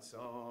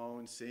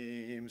ratzon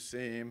sim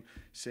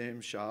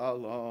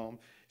shalom.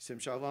 Sim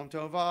shalom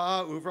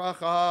tova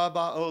uvracha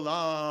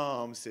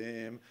ba'olam.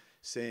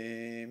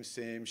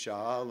 Sim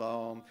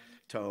shalom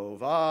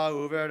tova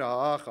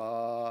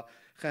uveracha.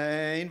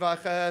 Chen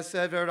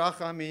v'chesed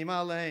v'rachamim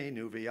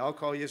aleinu v'yal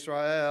kol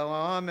Yisrael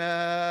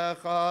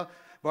amecha.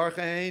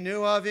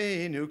 Barchenu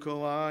avinu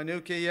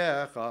kulanu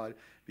kiyechad.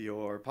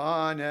 Bior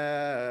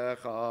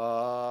panecha,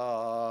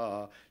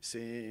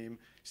 sim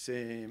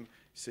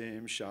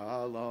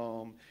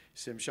shalom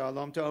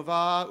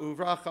tova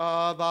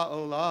uvracha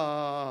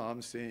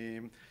ba'olam,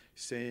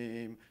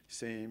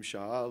 sim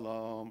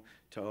shalom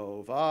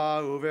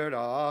tova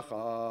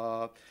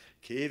uveracha,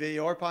 ki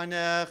bior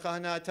panecha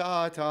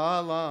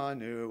natata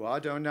lanu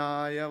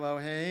Adonai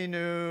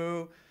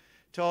Eloheinu,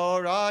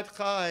 Torat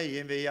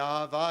chayim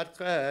v'yavat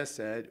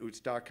chesed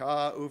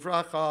utzdaka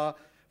uvracha,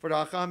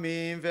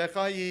 V'rachamim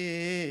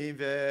v'chayim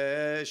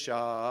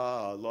v'shalom.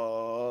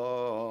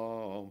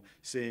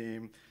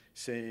 Sim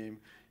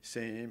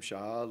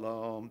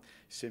shalom.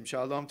 Sim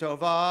shalom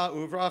tova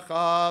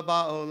uvracha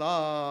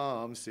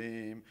ba'olam.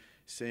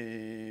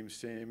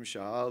 Sim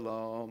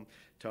shalom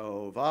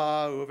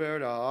tova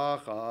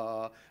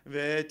uveracha.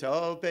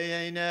 V'tov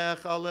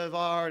be'einecha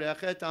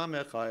levarech et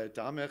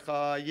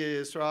amecha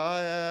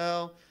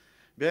Yisrael.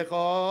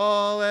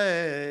 B'chol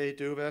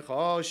eit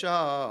u'b'chol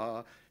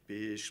shah.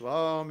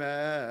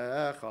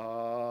 Bishlomecha,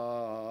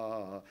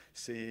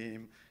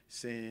 sim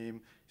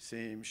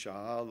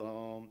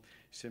shalom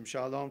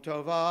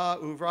tova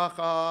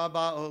uvracha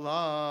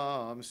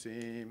ba'olam,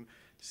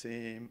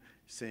 sim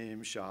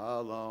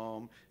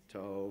shalom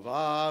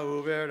tova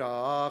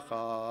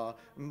uveracha,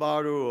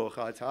 Baruch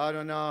atah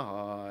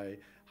Adonai,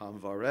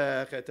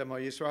 hamvarech et emo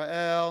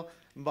Yisrael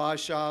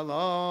b'shalom.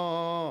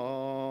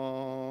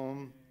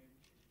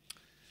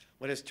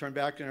 Let us turn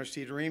back in our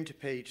Sidurim to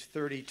page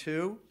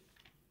 32.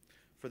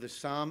 For the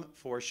Psalm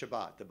for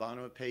Shabbat, the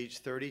bottom of page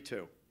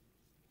 32.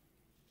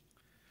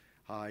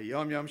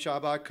 Hayom Yom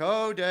Shabbat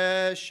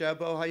Kodesh,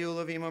 Shebo Hayu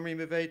Levim Omrim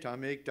B'Beit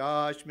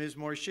HaMikdash,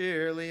 Mizmor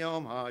Shir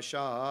Liyom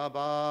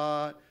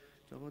HaShabbat.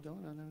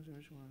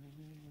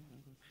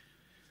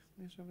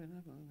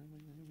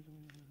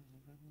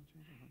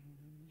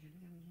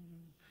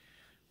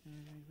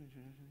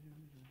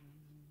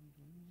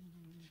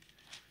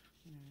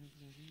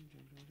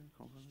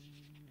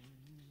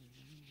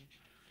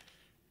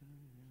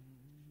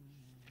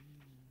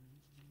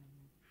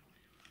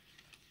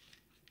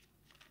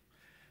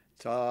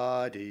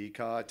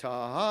 Tzadika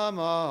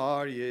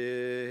tamar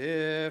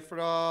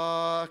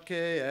yifra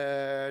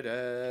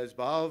ke'erez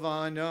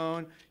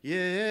balvanon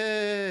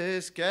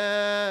yiske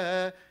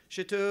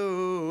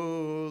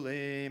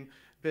shetulim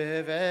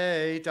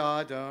beveit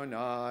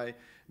Adonai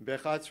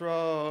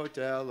Bechatzrot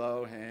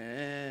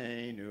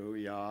Eloheinu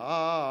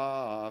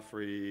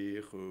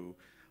Yafrichu.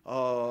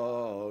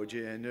 O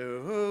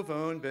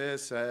Jenuvun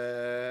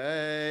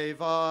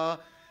Beseva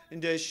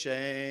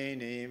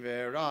Deshenim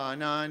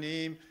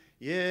Verananim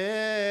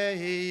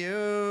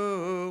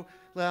Yehiyu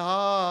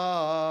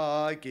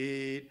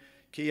Lehagid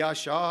Ki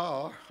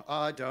Ashar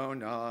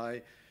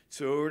Adonai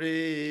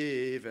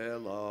Tzuri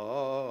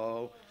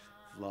Velo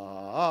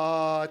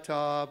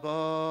Vlatabo.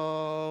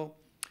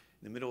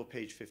 In the middle of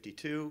page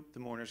 52, the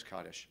Mourner's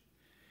Kaddish.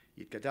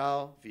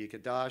 Yitgadal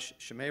v'yikadash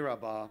Shemei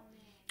Rabbah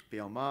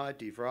v'yomad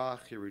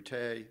divrach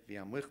hirutei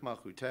v'yamlich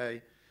malchutei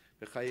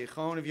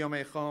v'chayichon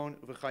v'yomeichon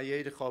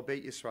v'chayei d'chol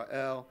Beit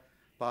Yisrael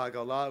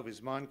ba'agala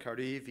v'zman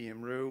kariv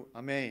v'yimru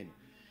Amen.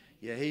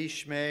 Yehi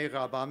Shmei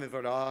Rabbah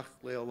mivarach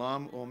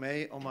le'olam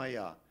umei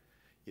omaya.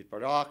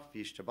 Yitbarach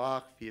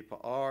v'yishtabach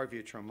v'yipa'ar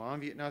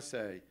v'yitraman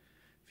v'yitnasei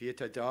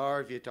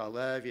v'yitadar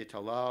v'yitaleh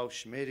v'yitalal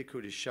Shmei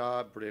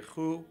d'kudishah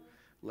brechu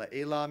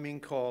La'ela min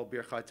kol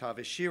birchata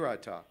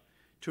v'shirata,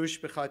 tush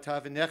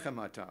b'chata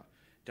v'nechemata,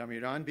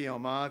 damiran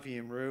b'yoma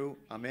v'yimru,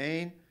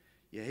 amen,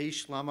 yehi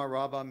shlama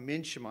rabba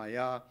min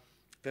shemaya,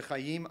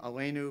 v'chayim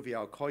aleinu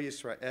v'al kol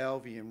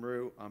Yisrael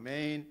v'yimru,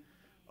 amen,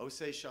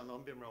 osei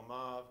shalom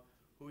b'mromav,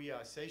 hu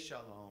yasei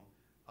shalom,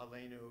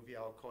 aleinu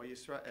v'al kol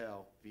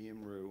Yisrael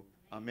v'yimru,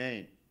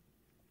 amen.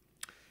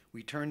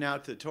 We turn now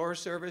to the Torah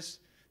service,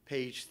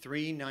 page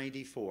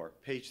 394,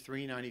 page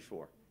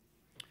 394.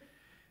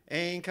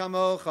 Ein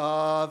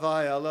kamocha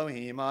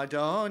v'Elohim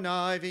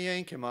Adonai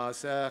v'yein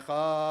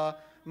kemasecha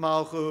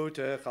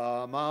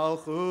malchutecha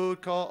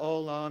malchut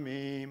kol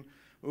olamim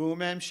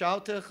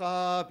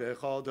umemshaltecha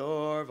b'chol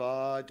dor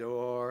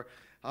v'dor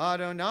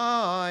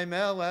Adonai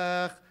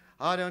melech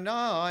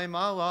Adonai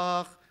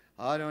malach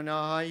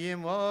Adonai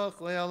yimloch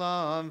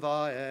le'olam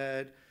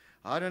va'ed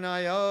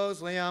Adonai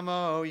oz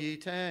le'amo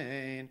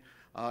yitain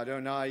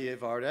Adonai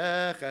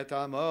yivarech et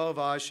amo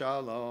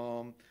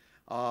v'shalom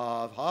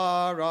Av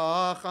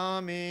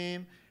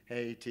harachamim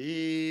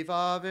heitiv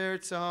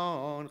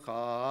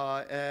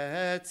avirtzoncha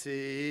et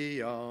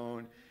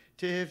Zion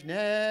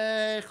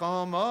tivnei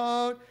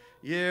chomot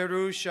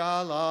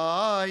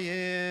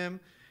Yerushalayim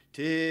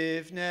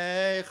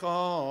tivnei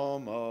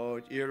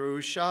chomot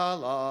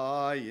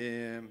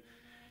Yerushalayim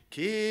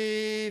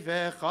ki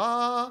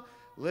vecha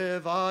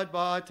levad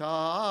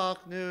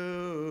batachnu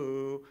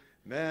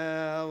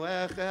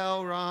melech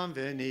el ram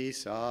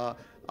v'nisa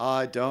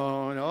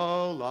Adon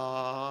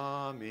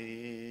Olamim.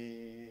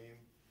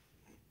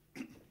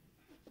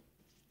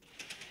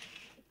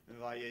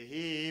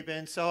 Vayehi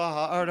ben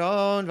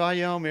Saharon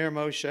vayomer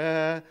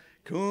Moshe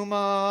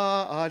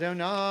Kuma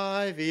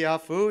Adonai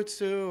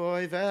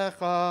v'yafutzu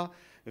oivecha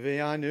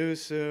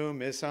v'yanusu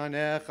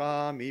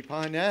misanecha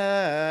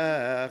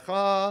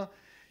mipanecha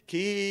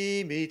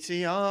ki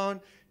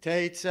mitzion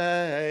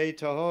teitzei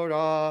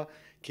Torah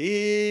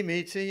ki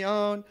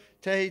mitzion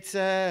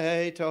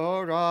teitzei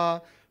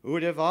Torah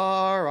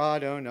Udevar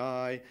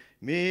Adonai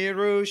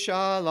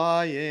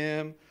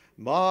Mirushalayim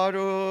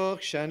Baruch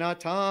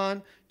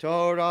Shenatan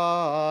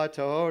Torah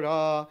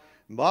Torah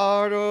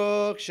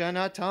Baruch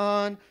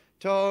Shenatan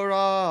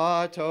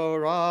Torah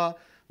Torah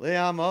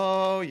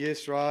Le'amo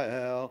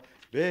Yisrael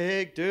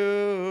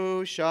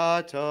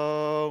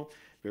B'Kdushato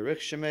Baruch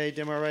Shemei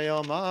Dimarei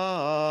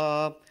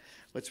Alma.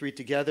 Let's read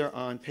together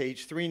on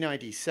page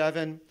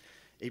 397,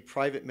 a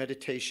private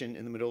meditation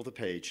in the middle of the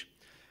page.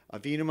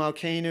 Avinu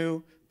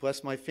Malkeinu,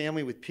 bless my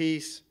family with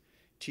peace.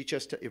 Teach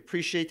us to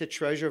appreciate the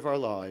treasure of our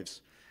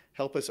lives.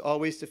 Help us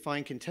always to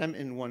find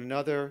contentment in one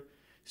another.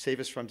 Save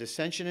us from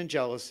dissension and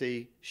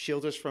jealousy.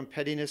 Shield us from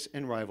pettiness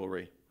and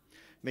rivalry.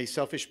 May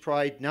selfish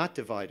pride not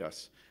divide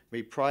us.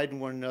 May pride in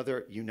one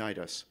another unite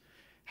us.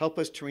 Help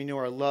us to renew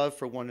our love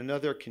for one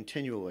another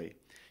continually.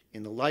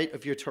 In the light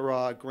of your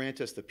Torah,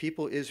 grant us, the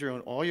people of Israel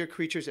and all your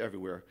creatures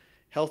everywhere,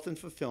 health and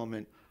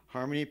fulfillment,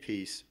 harmony,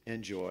 peace,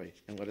 and joy.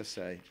 And let us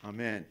say,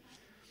 Amen.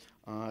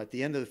 At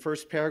the end of the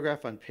first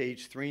paragraph on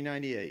page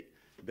 398,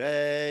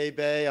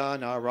 Be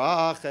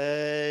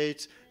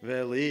anarachetz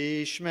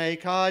velishmei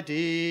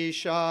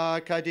kadisha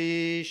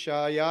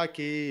kadisha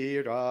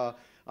yakira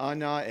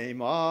ana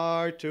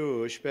emar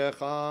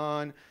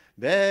tushbechan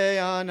Be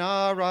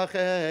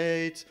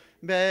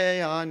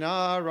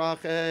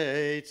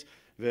anarachetz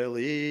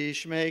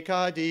velishmei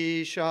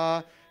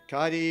kadisha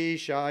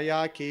kadisha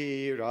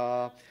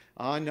yakira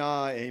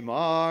ana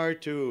emar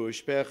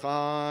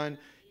tushbechan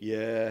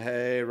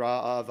Yehe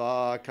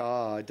ra'ava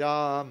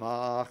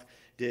kadamach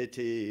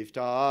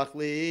ditiftach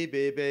li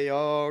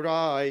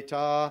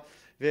bibeoraita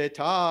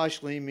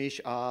v'tashli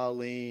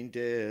mish'alin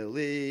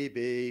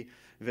delibi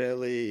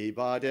v'li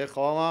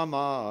badechol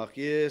amach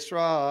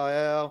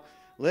Yisrael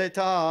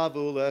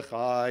letavu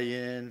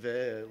lechayin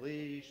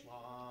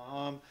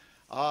v'lishlam.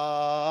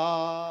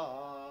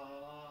 Amen.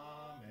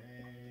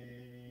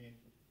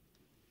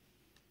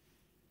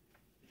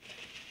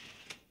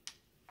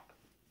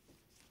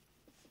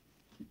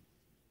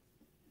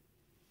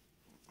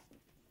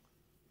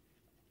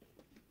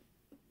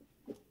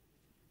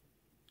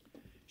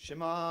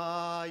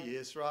 Shema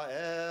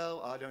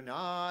Yisrael,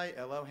 Adonai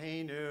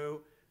Eloheinu,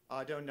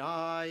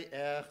 Adonai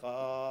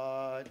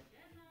Echad.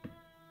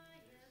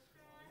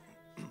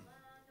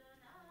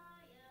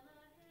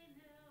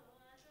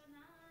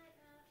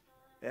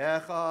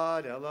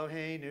 Echad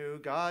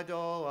Eloheinu,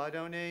 Gadol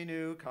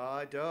Adonenu,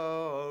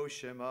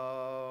 Kadosh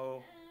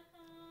Shemo.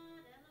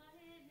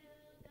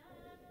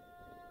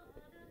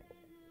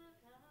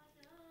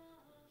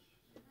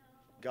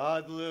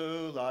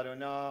 Gadlu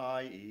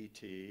Ladonai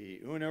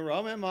iti,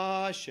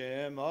 Unaromema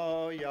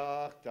Shemo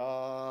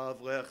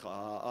Yachtav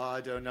Lecha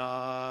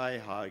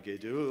Adonai,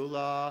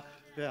 Hagedula,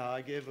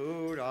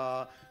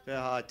 V'Hagevura,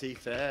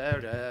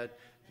 V'Hatiferet,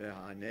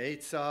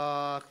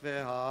 V'Hanetzach,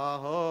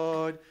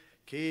 V'Hahod,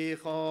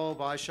 Kicho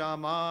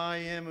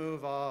Bashamayim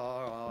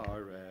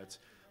Uvaretz,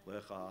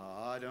 Lecha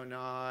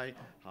Adonai,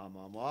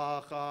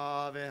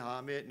 Hamamacha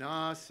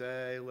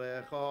v'hamitnaseh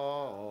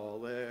lecho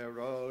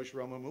lerosh.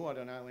 Romamu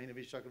Adonai Eloheinu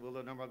v'shtakavul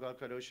l'namar God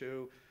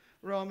kadoshu.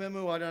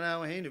 Romamu Adonai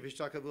Eloheinu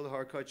v'shtakavul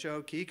l'har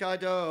kadsho ki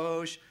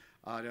kadosh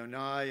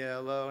Adonai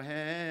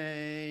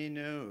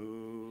Eloheinu.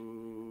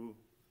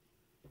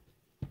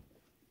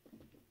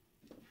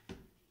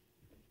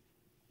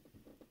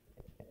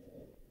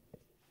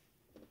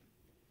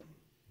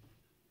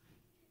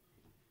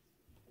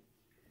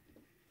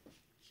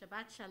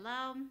 Shabbat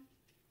Shalom.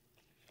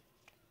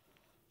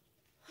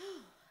 A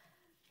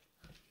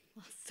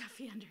little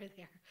stuffy under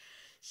there.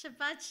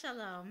 Shabbat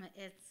Shalom.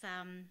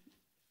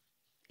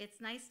 It's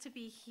nice to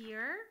be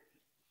here.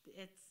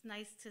 It's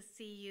nice to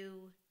see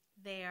you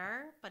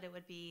there, but it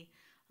would be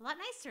a lot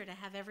nicer to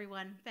have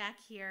everyone back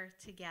here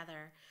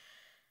together.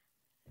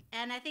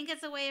 And I think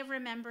it's a way of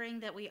remembering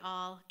that we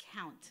all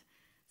count.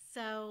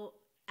 So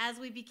as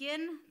we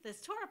begin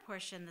this Torah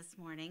portion this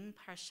morning,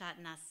 Parshat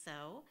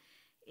Naso,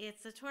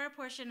 it's a Torah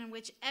portion in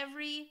which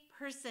every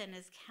person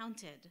is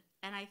counted.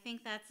 And I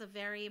think that's a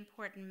very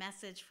important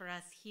message for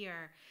us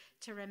here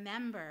to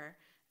remember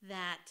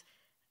that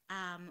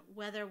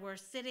whether we're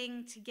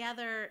sitting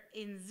together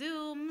in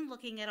Zoom,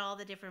 looking at all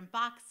the different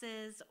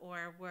boxes,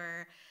 or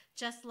we're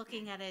just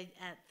looking at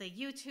the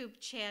YouTube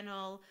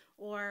channel,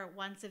 or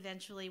once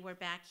eventually we're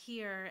back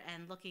here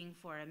and looking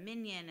for a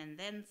minyan and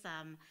then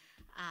some,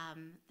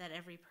 that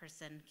every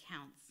person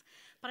counts.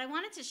 But I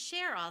wanted to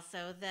share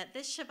also that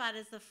this Shabbat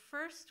is the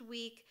first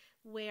week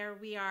where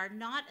we are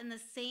not in the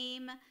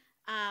same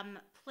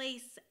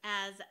place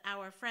as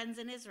our friends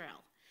in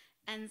Israel.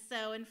 And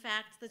so, in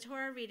fact, the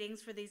Torah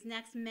readings for these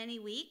next many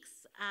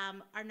weeks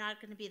are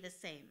not going to be the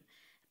same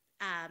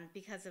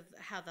because of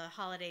how the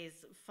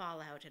holidays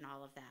fall out and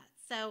all of that.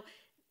 So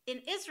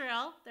in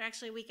Israel, they're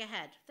actually a week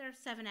ahead. They're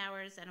 7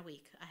 hours and a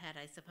week ahead,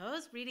 I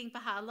suppose, reading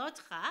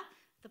B'Ha'alotcha,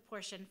 the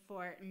portion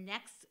for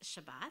next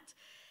Shabbat.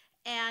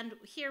 And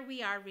here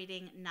we are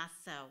reading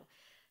Naso.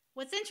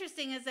 What's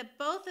interesting is that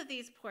both of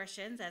these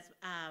portions, as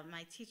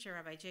my teacher,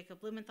 Rabbi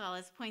Jacob Blumenthal,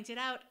 has pointed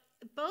out,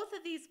 both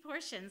of these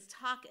portions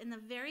talk in the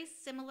very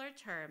similar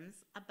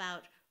terms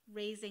about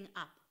raising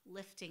up,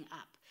 lifting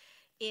up.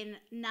 In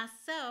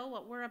Naso,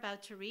 what we're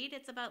about to read,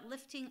 it's about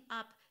lifting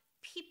up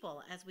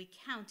people as we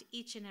count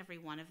each and every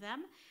one of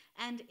them.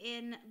 And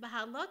in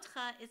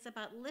B'Ha'alotcha, it's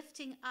about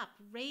lifting up,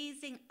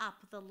 raising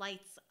up the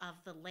lights of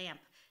the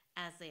lamp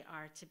as they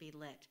are to be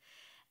lit.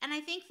 And I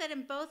think that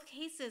in both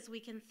cases, we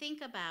can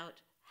think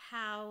about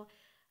how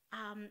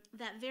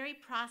that very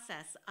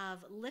process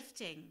of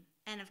lifting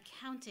and of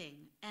counting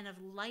and of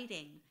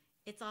lighting,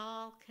 it's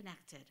all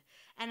connected.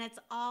 And it's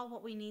all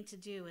what we need to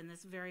do in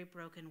this very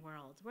broken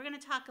world. We're going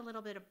to talk a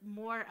little bit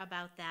more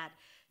about that,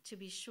 to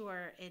be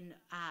sure, in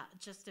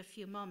just a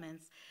few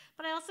moments.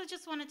 But I also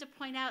just wanted to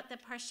point out that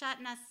Parshat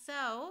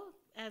Naso,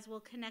 as we'll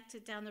connect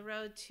it down the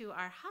road to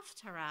our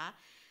Haftarah,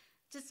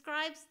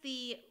 describes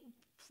the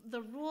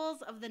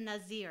rules of the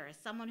Nazir,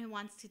 someone who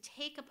wants to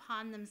take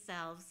upon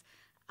themselves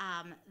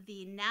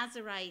the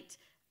Nazirite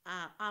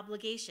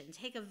obligation,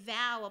 take a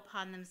vow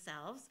upon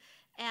themselves.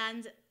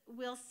 And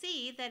we'll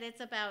see that it's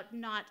about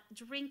not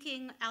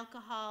drinking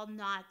alcohol,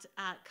 not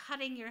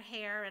cutting your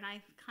hair. And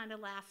I kind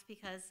of laugh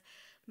because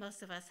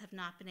most of us have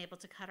not been able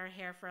to cut our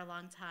hair for a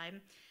long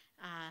time.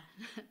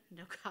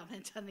 No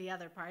comment on the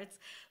other parts,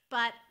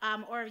 but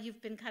or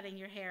you've been cutting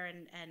your hair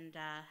and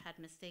had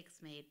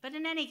mistakes made. But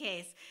in any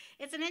case,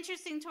 it's an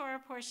interesting Torah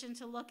portion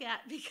to look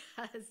at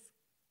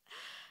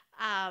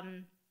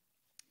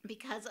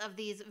because of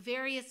these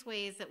various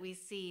ways that we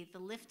see the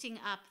lifting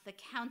up, the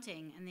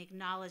counting, and the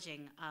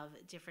acknowledging of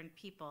different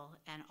people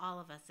and all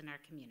of us in our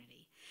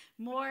community.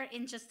 More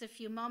in just a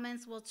few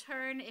moments. We'll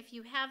turn, if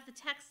you have the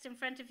text in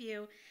front of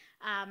you,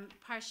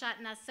 Parshat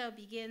Naso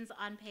begins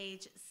on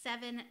page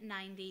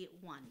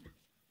 791.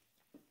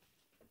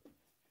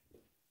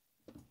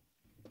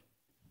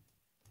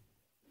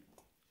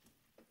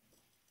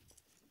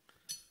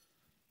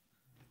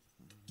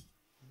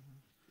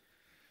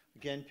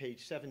 Again,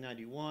 page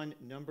 791,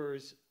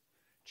 Numbers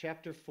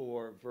chapter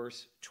 4,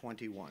 verse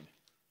 21.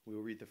 We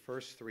will read the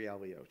first three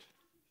aliyot.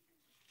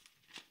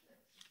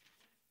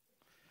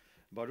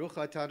 Baruch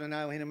atah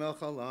Adonai Eloheinu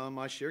melech haolam,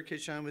 asher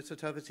kidshanu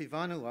mitzvotav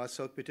v'tzivanu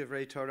la'asok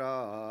b'divrei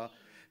Torah,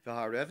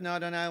 V'harevna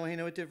Adonai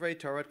Eloheinu et divrei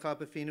Toratcha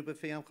b'finu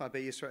b'fiyamcha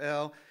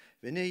beYisrael.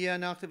 V'niyeh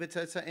nachta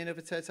v'tzetzaenu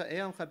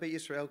v'tzetzaeamcha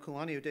beYisrael.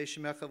 Kulani yudei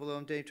shemecha v'lo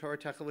yudei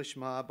Toratecha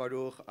l'shma.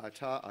 Baruch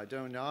ata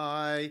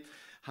Adonai.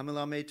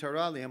 Hamilamei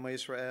Torah li'amo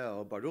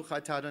Yisrael. Baruch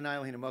ata Adonai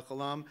Eloheinu melech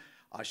haolam.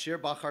 Asher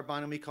bachar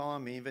banu mikol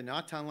amin.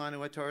 V'natan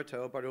lanu et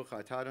Torato. Baruch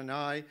ata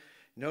Adonai.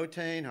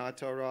 Notein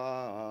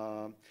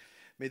haTorah.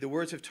 May the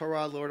words of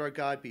Torah, Lord our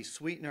God, be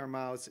sweet in our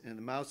mouths and in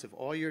the mouths of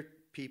all your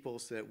people,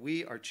 so that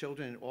we, our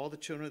children, and all the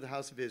children of the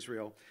house of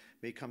Israel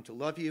may come to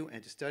love you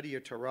and to study your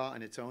Torah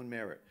on its own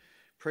merit.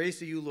 Praise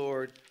to you,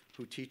 Lord,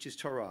 who teaches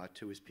Torah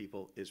to his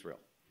people Israel.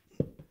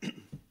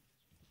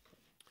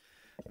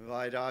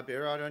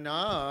 Vaydaber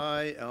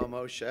Adonai el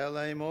Moshe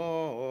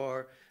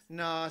lemor,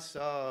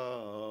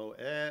 naso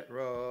et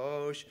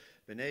rosh,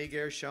 b'nei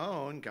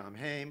Gershon gam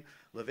heim,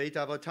 leveit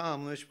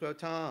avotam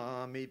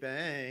lishpotam, mi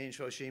ben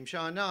shoshim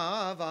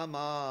shana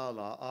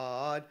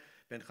v'malad,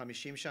 ben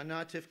chamishim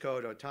shana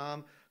tifkod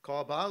otam,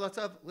 kol ba'al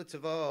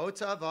litzavot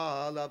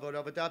tzava, lavod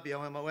avodat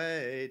b'yom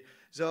ha'moed,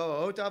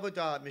 zot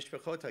avodat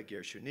mishpachot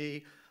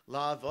ha'gershuni,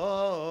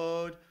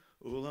 lavod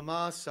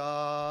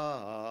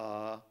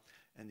ulamasa.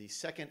 And the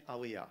second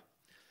aliyah.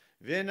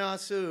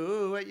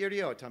 V'nasu et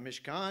yeriot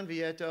hamishkan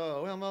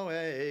v'yeto el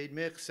moed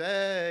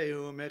michsei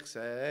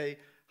u'michsei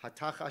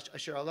hatachash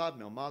asher alav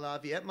milmala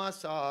v'yet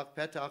masach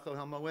petach el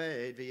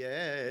moed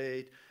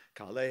v'yet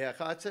kalei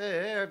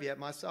hechatzer v'yet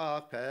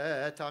masach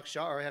petach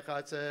shar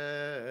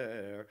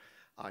hechatzer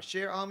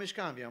asher al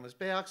mishkan v'yom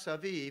mizbeach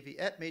savi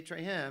v'yet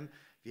meitrehem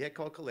v'yet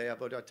kol kalei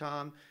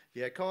avodatam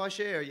v'yet kol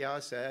asher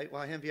yaseh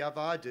lahem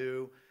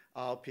v'yavadu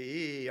al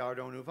pi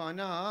ardonu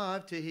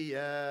vanav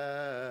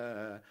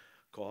tihiyeh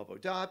kol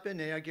avodat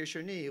b'nei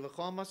ha'gershoni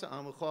l'chol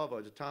masa'am l'chol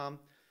avodatam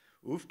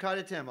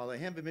ufkadetem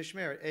alehem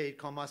b'mishmeret eid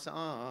kol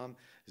masa'am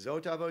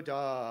zot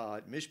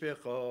avodat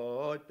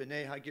mishpechot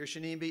b'nei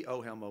ha'gershonim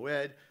b'ohel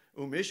moed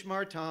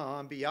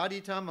u'mishmartam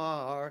b'yadi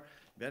tamar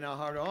ben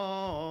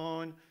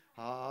aharon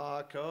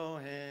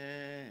ha'kohen.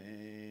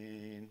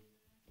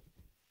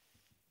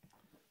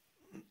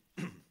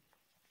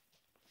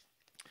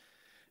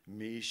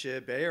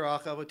 Mishe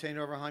be'erach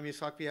avoteinu Avraham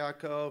Yitzchak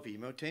v'Yaakov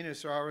v'imoteinu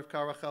Sarah Rivka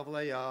Rachel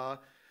v'Leah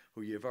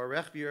hu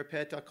yivarech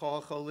v'yirpet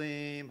hakol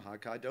cholim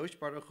hakadosh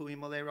baruch hu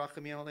imalei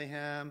rachamim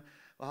aleihem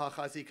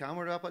v'hachazikam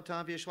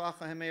v'rapatam v'yishlach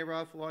lahem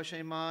eirav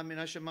v'ashema min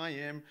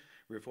hashemayim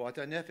refuat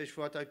ha'nefesh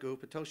v'fuat ha'guf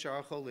b'tol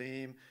shar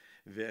cholim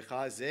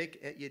v'chazek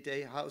et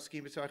yedei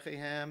ha'oskim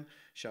b'tzarcheihem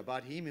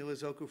shabbat hi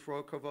milazoku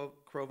fro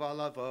krova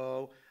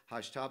lavo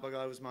hashtab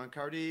b'galav zman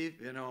kariv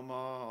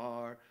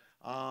v'nomar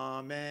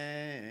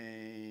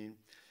Amen.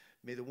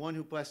 May the one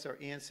who blessed our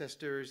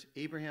ancestors,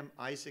 Abraham,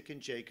 Isaac, and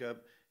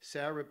Jacob,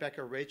 Sarah,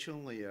 Rebekah, Rachel,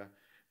 and Leah,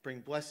 bring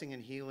blessing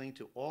and healing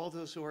to all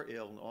those who are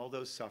ill and all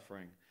those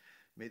suffering.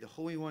 May the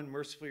Holy One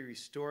mercifully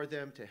restore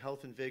them to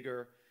health and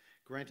vigor,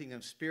 granting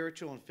them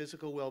spiritual and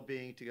physical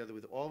well-being together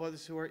with all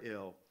others who are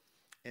ill.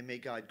 And may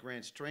God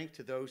grant strength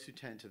to those who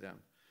tend to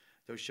them.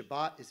 Though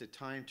Shabbat is a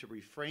time to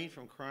refrain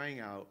from crying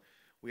out,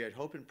 we had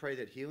hope and pray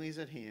that healing is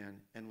at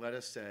hand, and let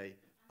us say,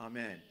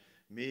 Amen.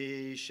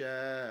 Mishe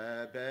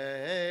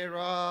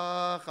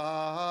be'erach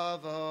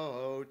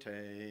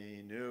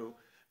avoteinu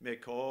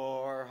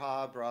mikor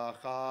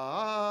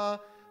habracha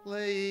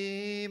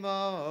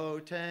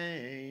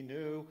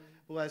le'imotenu.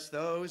 Bless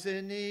those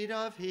in need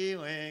of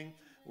healing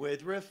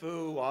with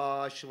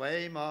refuah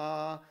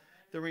shlema,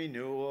 the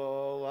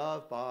renewal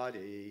of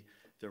body,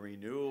 the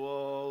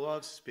renewal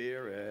of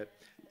spirit,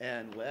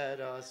 and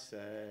let us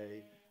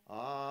say,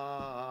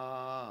 Amen.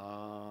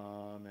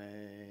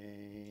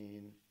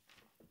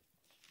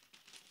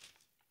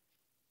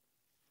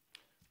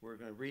 We're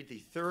going to read the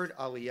third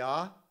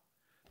aliyah,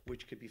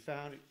 which could be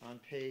found on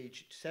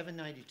page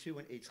 792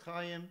 in Eitz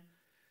Chaim,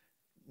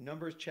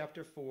 Numbers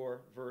chapter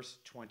 4, verse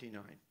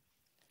 29.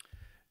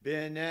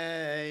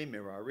 B'nei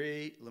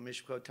Merari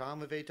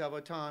l'mishkotam v'veit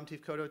avotam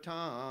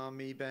tifkodotam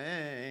mi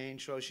ben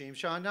shoshim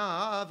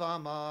shana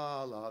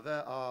v'amala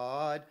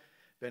ve'ad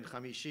ben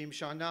chamishim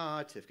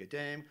shana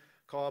tifkedem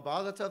kol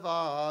ba'al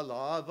tava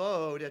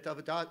la'avod et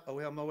avodat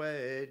ohel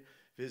moed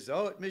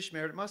v'zot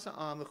mishmeret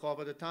masa'am l'chol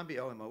avodatam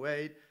b'ohel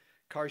moed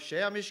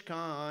Karshei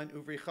Mishkan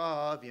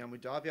uvricha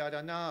v'yamudav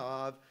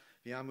yadanav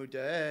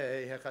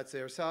v'yamudei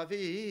hechatzer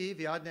savi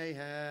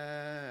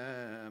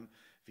v'yadnehem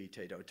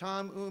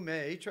v'tedotam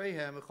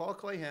u'meitrehem u'chol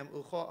kleihem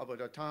u'chol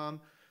avodatam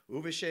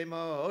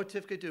uv'shemo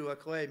tifkedu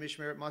aklei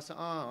mishmeret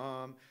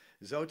masa'am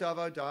zot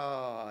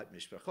avodat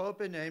mishpachot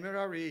b'nei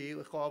Merari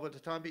l'chol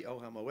avodatam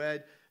b'ohel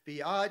moed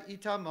b'yad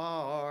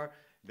Itamar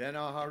ben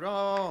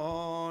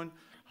Aharon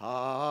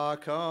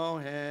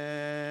ha'kohen.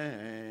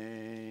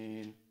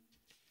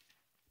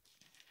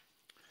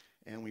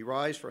 And we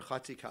rise for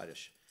Chatzi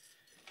Kaddish.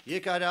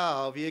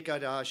 Yikadav,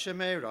 Yikadav,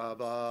 Shemei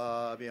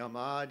Rabba,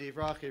 V'yamad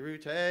Yivrach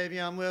Yerutei,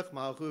 V'yamlich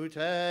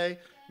Malchutei,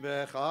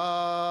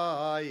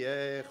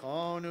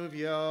 V'chayechon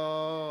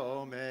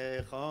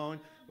Uv'yomechon,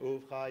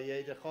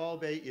 Uv'chayei Dechol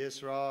Beit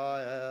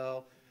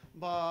Yisrael,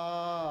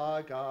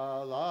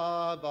 Bagala,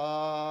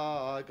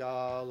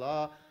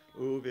 Bagala,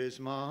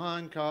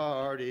 Uv'izman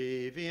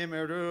Kari,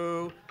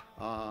 V'yimeru,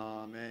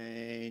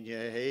 Amen.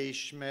 Yehi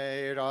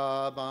Shmei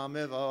Rabba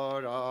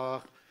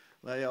Mevorach.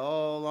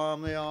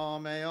 Leolam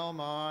leomei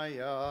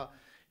omaya.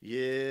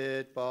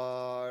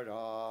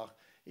 Yitbarach.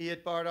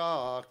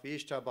 Yitbarach.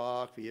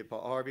 Vishtabach.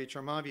 V'yitbar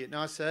b'trama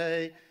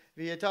v'yitnaseh.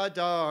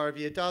 V'yitadar.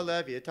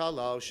 V'yitalev.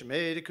 V'yitalau.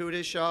 Shmei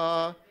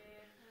dekudisha.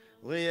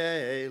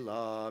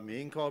 Liela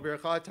min kol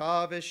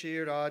birchata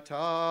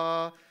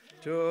v'shirata.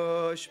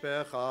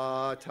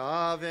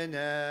 Tushbechata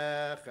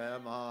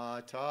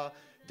v'nechemata.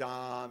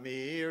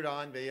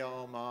 Damiran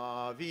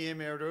v'yoma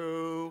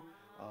v'yimiru.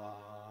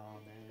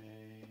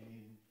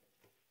 Amen.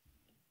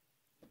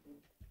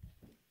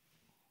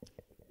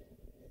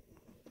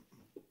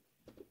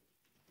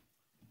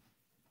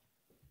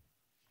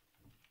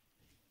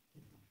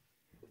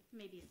 You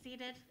may be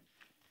seated.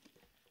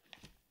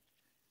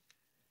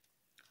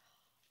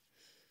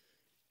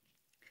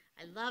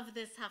 I love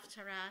this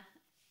Haftarah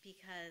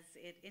because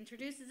it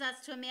introduces us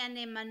to a man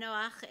named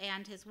Manoach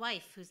and his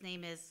wife, whose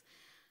name is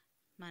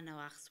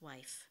Manoach's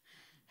wife.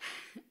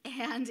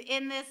 And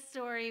in this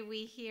story,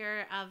 we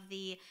hear of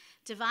the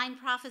divine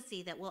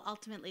prophecy that will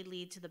ultimately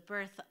lead to the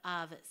birth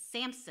of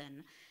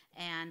Samson.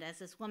 And as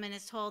this woman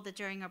is told that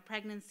during her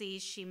pregnancy,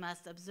 she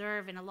must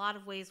observe in a lot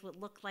of ways what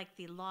look like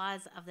the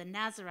laws of the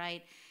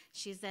Nazarite,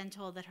 she's then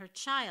told that her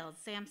child,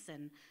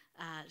 Samson,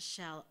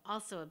 shall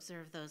also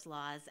observe those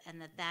laws,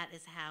 and that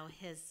is how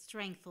his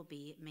strength will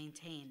be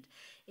maintained.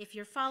 If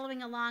you're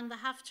following along, the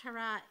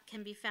Haftarah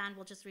can be found,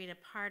 we'll just read a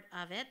part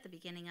of it, the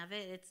beginning of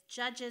it. It's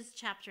Judges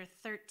chapter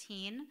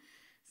 13,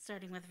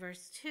 starting with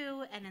verse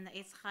 2, and in the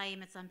Eitz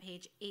Chaim, it's on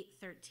page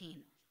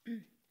 813.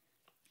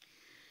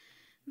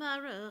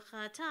 Baruch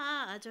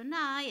atah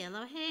Adonai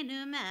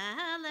Eloheinu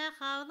melech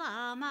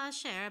haolam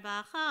asher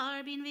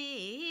bachar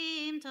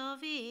b'nviim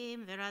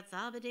tovim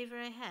v'ratzah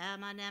b'divreihem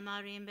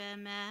hanemarim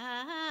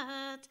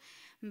be'emet.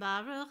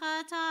 Baruch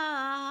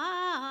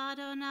atah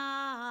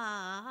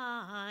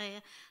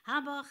Adonai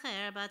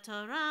habocher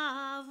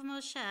b'torah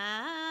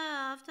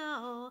u'moshavto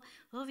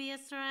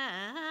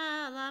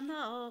u'v'Yisrael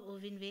amo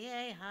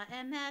u'v'nviei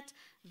ha'emet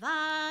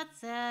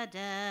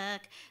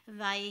v'tzedek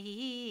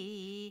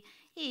v'yihi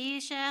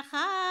איש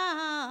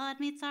אחד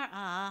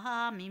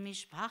מצרעה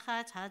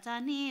ממשפחת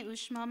הדני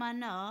ושמו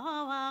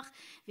מנוח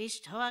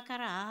ואשתו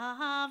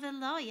עקרה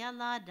ולא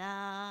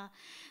ילדה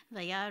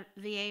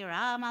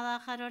וירא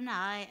מלאך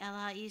אדוני אל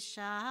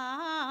האישה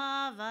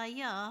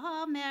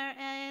ויאמר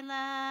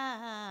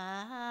אליה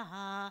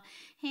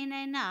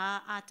הנה נא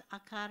את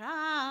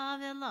עקרה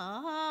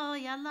ולא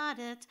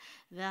ילדת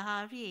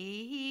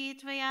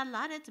והרית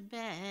וילדת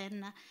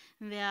בן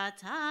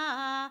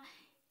ועתה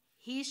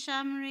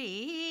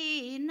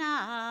הישמרי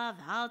נא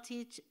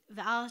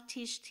ואל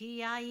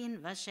תשתי יין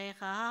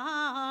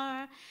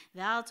ושכר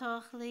ואל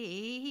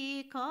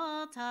תאכלי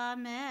כל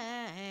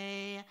טמא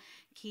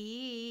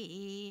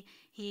כי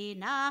היא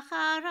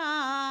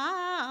נחרה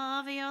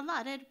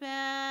ויולדת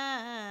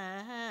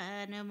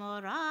בן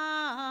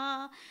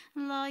ומורה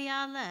לא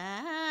יעלה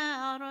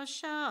על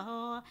ראשו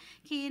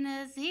כי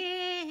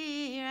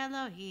נזיר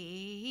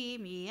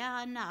אלוהים יהיה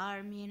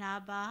הנער מן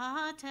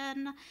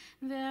הבטן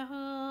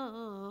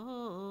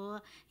והוא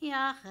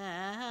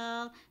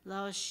יחל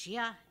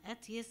להושיע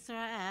את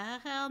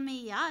ישראל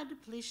מיד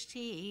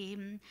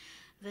פלישתים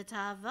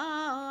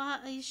ותבוא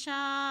האישה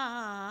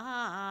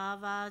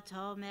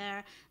ותאמר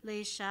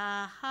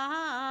לאישה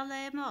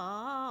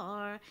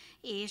לאמור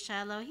איש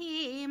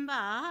אלוהים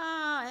בא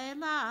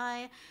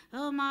אלי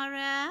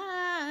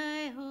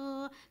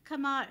ומראהו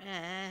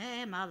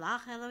כמראה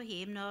מלאך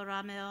אלוהים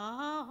נורא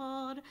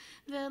מאוד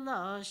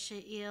ולא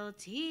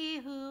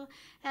שאלתיהו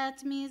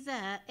את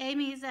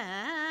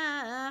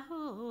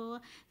מזהו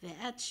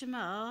ואת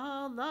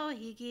שמו לא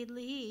הגיד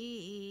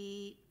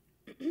לי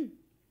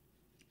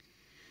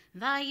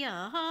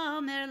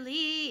ויאמר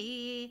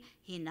לי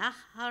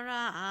הנך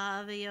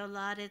הרה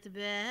ויולדת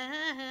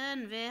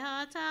בן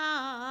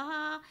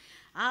ועתה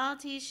אל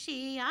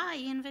תשתי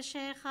יין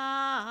ושכר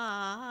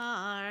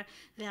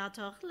ואל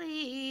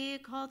תאכלי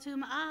כל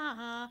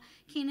טומאה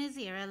כי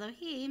נזיר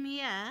אלוהים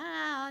יהיה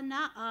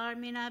נער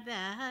מן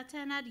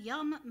הבטן עד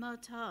יום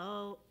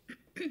מותו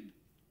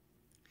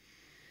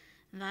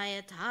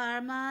ויתר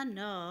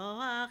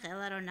מנוח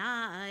אל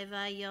אדוני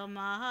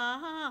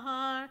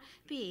ויאמר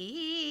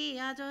בי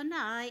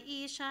אדוני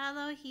איש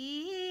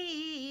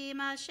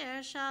אלוהים אשר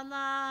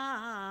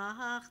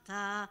שלחת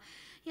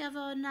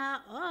יבוא נא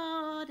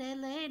עוד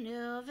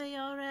אלינו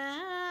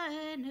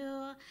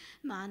ויורנו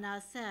מה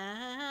נעשה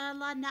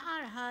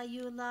לנער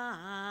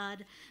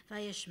היולד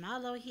וישמע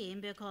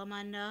אלוהים בקול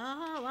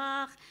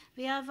מנוח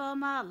ויבוא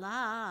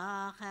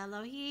מלאך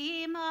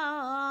אלוהים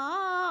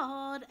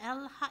עוד אל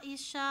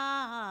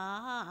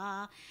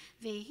האישה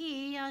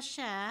והיא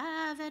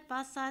יושבת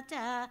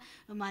בשדה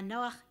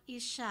ומנוח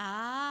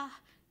אישה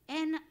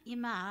אין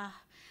עמה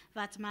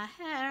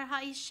ותמהר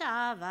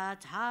האישה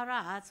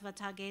ותרץ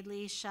ותגיד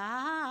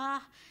לאישה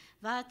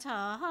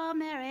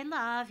ותאמר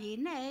אליו,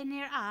 הנה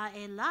נראה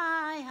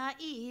אלי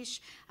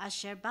האיש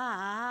אשר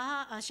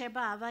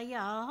בא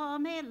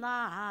ויום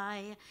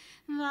אלי.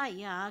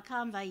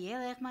 ויקם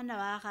וילך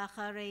מנוח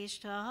אחרי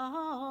אשתו,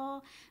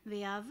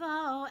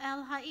 ויבוא אל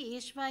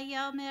האיש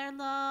ויאמר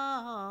לו,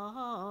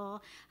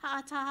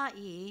 האתה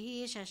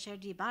האיש אשר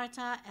דיברת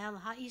אל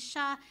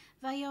האישה?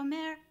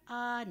 ויאמר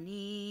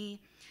אני.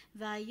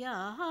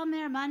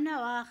 ויאמר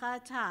מנוח,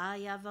 עתה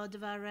יבוא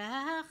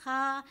דבריך,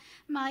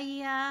 מה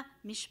יהיה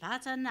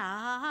משפט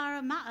הנער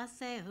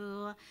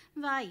מעשהו?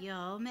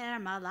 ויאמר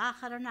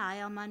מלאך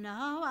אדוני אל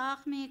מנוח,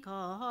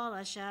 מכל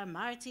אשר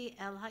אמרתי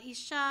אל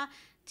האישה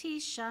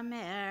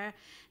תשמר,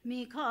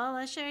 מכל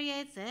אשר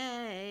יצא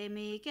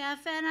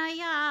מגפן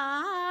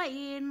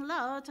היין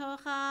לא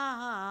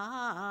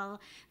תאכל,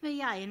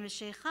 ויין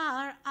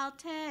ושיכר אל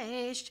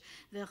תשת,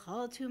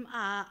 וכל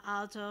טומאה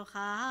אל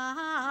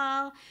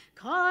תאכל,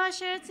 כל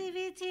אשר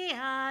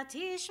ציוויתיה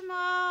תשמור.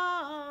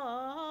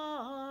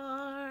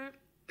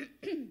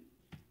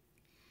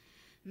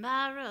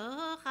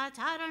 ברוך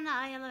אתה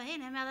אדוני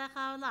אלוהינו מלך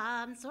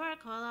העולם, צור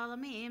כל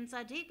העולמים,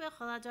 צדיק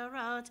בכל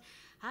הדורות,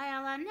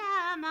 היה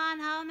לנאמן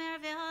האומר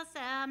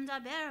והעושה,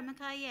 מדבר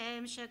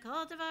ומקיים,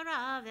 שכל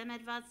דבריו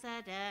אמת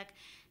וצדק.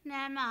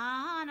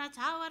 נאמן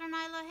אתה אדוני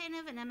אלוהינו,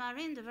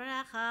 ונאמרים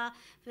דבריך,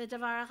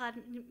 ודבר אחד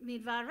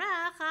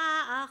מדבריך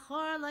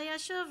אחור לא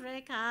ישוב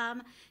ריקם,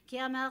 כי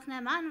המלך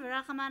נאמן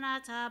ורחמן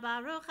אתה.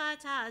 ברוך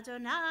אתה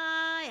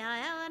אדוני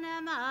האל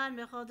הנאמן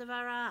בכל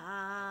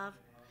דבריו.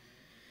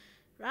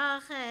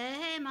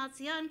 רחם על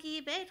ציון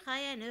כי בית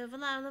חיינו,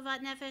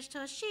 ולעלובת נפש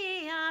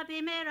תושיע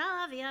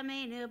במהרה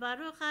בימינו.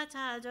 ברוך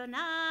אתה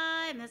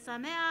אדוני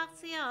משמח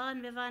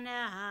ציון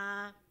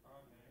בבניה.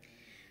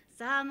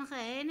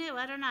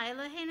 שמחנו אדוני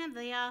אלוהינו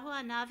ביהו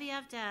הנביא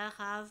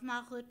עבדך,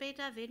 ובמלכות בית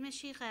דוד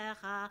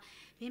משיחך.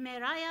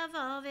 במהרה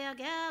יבוא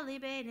ויגל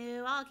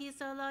ליבנו, על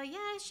כיסאו לא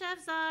ישב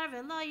זר,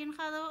 ולא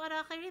ינחלו עוד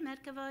אחרים את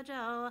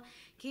כבודו.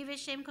 כי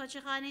בשם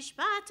קודשך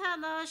נשבעת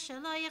לו,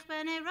 שלא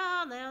יכבה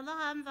נרו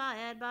לעולם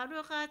ועד.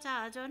 ברוך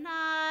אתה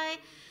אדוני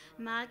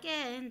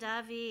מגן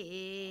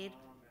דוד.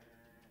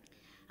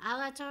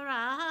 על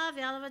התורה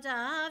ועל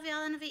עבודה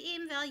ועל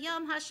הנביאים ועל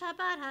יום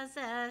השבת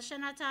הזה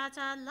שנתת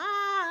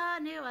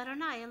לנו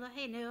אדוני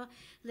אלוהינו,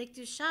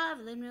 לקדושה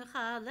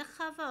ולמנוחה,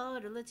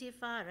 לכבוד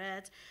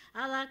ולתפארת.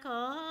 על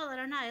הכל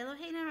אדוני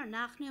אלוהינו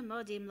אנחנו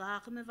מודים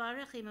לך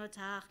ומברכים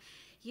אותך.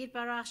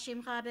 יתברך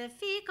שמך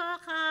בפי כל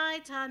חי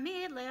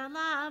תמיד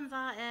לעולם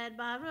ועד.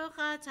 ברוך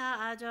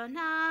אתה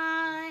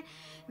אדוני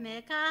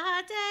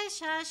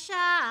מקדש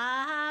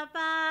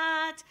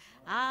השבת.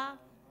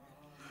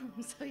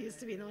 I'm so used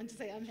to being the one to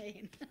say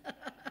amen.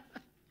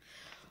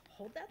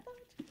 Hold that thought.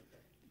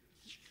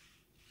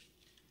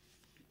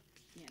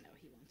 Yeah, no,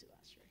 he won't do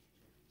ushery.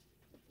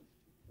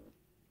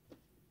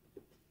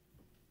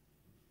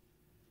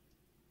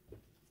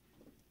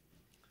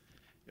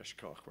 Yesh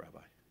koach,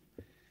 Rabbi.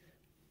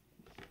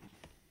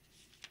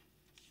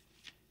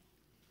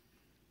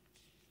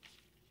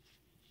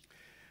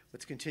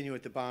 Let's continue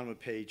at the bottom of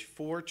page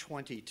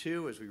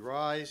 422 as we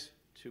rise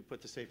to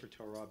put the Sefer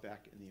Torah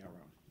back in the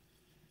Aron.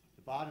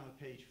 The bottom of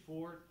page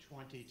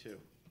 422.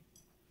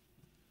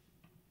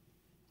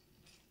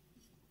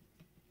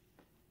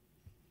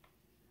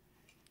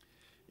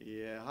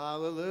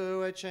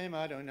 Yehalelu et Shem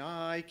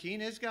Adonai, ki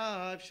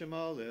nizgav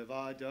shemo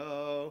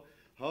levado,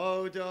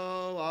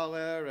 hodo al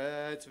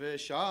eretz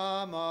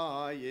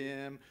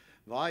v'shamayim,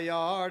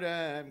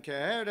 vayardem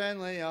keren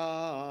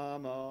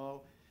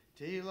liamo,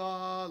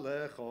 tila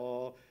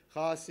lecho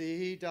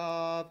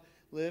chasidav,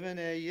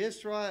 livnei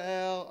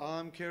Yisrael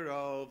am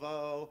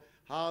kirovo.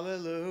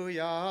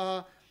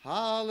 Hallelujah,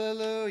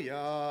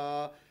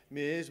 hallelujah.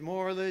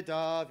 Mizmor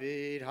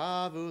LeDavid,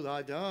 havu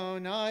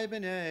l'Adonai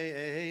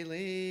b'nei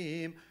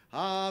Elim,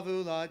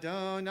 havu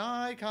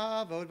l'Adonai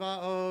kavod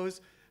va'oz,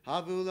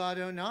 havu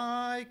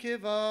l'Adonai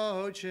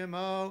kivod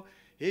shemo,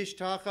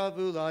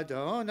 ishtachavu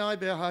l'Adonai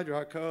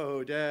behadra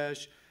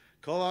kodesh,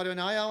 kol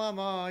Adonai al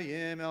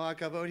hamayim el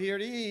hakavod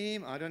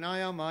hirim,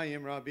 Adonai al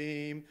mayim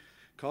rabim,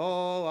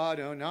 kol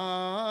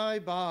Adonai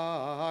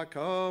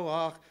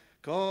ba'koach,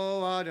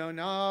 Kol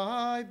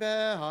Adonai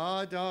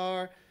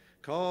behadar,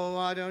 Kol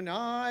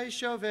Adonai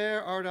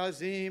shover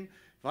arazim,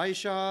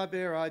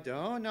 Vaishaber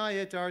Adonai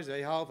et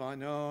arzei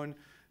halvanon,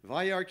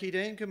 Vayar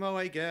kiden kemo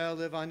egel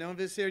levanon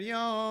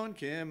v'siryon,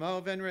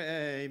 kemo ven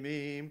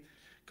re'emim,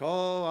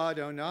 Kol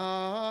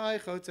Adonai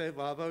chotzev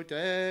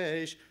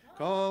lavotesh,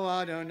 Kol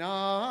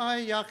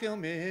Adonai yachil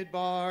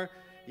midbar,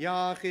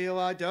 Yachil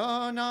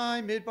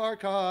Adonai midbar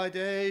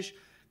kadesh,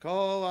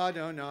 Kol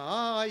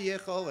Adonai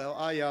yichol el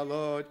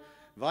ayalot,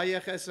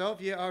 Vayechesof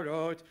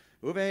ye'arot,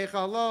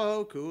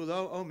 uveichalo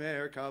kulo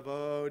omer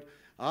kavod,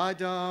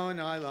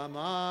 Adonai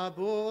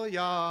lamabu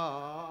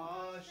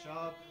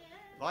yashab,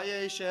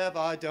 Vayeshev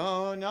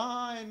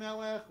Adonai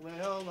melech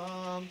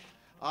leolam,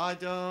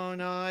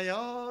 Adonai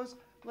oz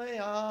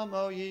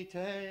le'amo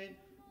yitein,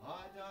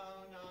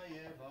 Adonai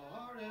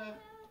yevarech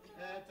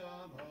et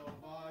amo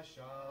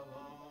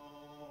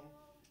v'shalom.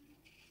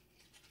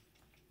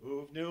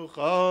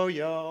 Uvnucho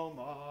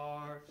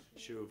yomar,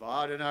 Shuv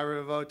Adonai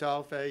Revot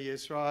Alfei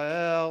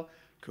Yisrael.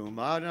 Kum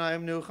Adonai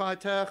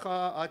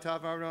Mnuchatecha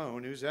Atav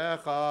Aron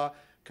Uzecha.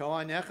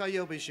 Kohanecha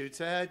Yilbishu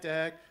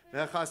Tzedek.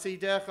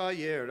 V'chasidecha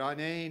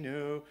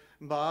Yiranenu.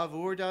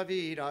 Bavur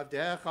David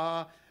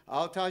Avdecha.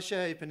 Al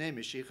Tashe Pnei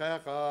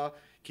Mishichecha.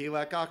 Ki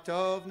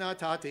Lekachtov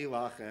Natati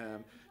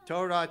Lachem.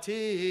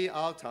 Torati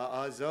Al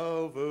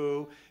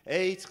Ta'azovu.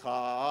 Eitz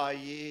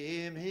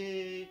Chayim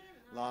Hi.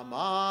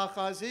 Lama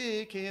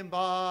Chazikim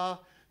Ba.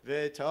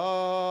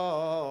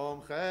 V'tomcheha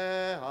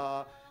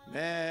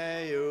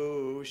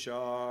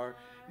meushar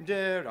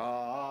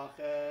deracheha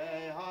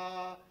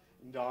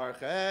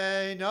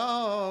darchei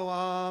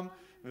noam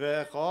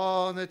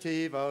v'chol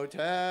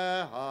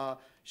netivoteha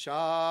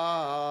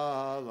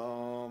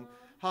shalom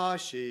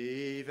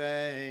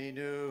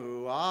hashivenu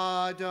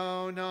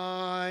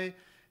Adonai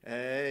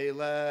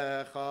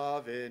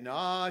elecha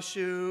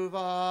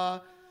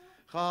v'nashuva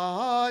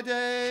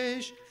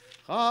chadesh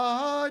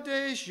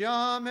Chadesh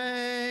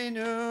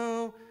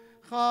Yameinu,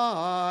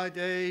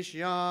 Chadesh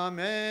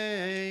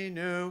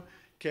Yameinu,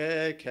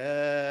 Kekedem.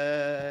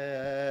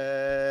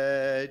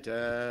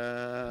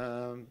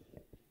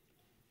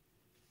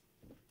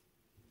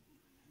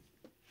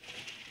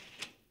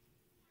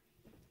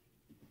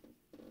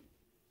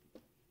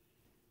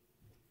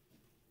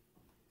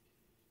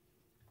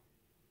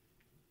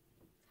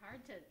 It's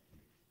hard to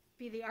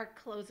be the art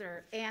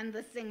closer and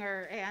the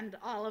singer and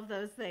all of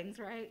those things,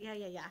 right?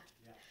 Yeah.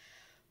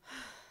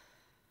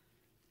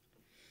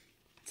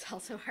 It's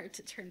also hard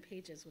to turn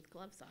pages with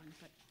gloves on,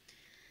 but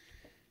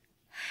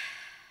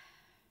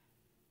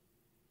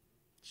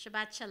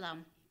Shabbat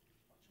Shalom.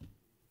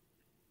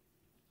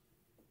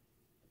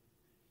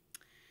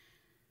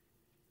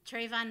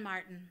 Trayvon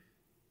Martin,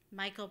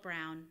 Michael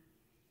Brown,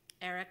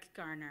 Eric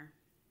Garner,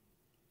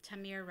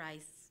 Tamir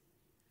Rice,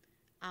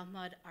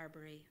 Ahmaud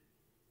Arbery,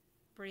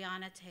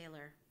 Breonna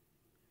Taylor,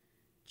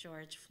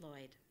 George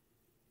Floyd,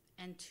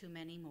 and too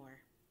many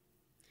more.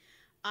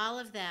 All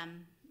of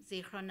them,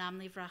 Zichronam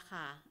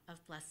Livracha,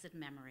 of blessed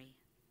memory.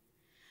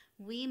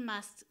 We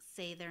must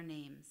say their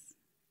names.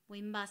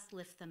 We must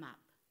lift them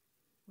up.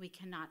 We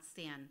cannot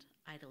stand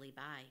idly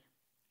by.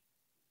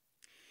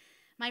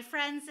 My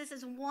friends, this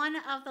is one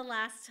of the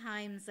last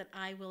times that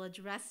I will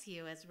address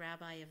you as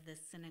rabbi of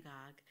this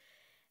synagogue.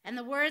 And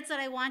the words that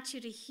I want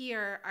you to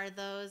hear are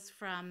those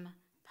from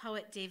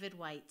poet David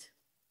White.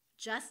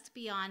 Just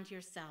beyond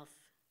yourself,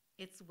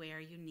 it's where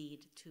you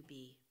need to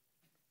be.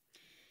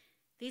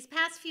 These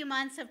past few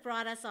months have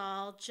brought us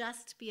all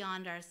just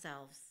beyond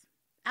ourselves,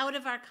 out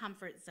of our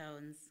comfort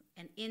zones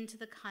and into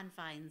the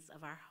confines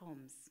of our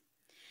homes.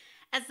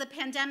 As the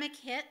pandemic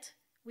hit,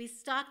 we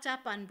stocked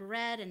up on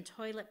bread and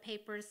toilet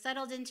paper,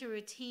 settled into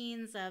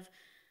routines of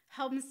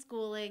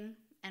homeschooling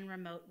and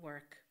remote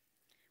work.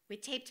 We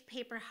taped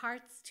paper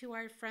hearts to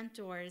our front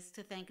doors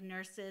to thank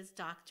nurses,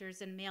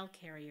 doctors, and mail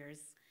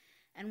carriers,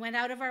 and went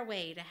out of our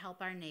way to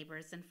help our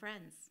neighbors and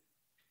friends.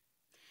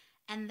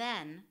 And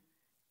then,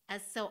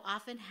 as so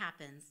often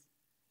happens,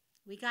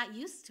 we got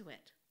used to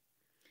it.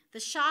 The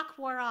shock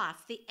wore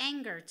off, the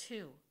anger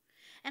too,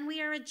 and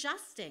we are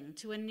adjusting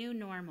to a new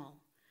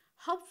normal,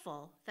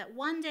 hopeful that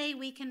one day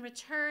we can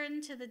return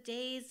to the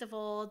days of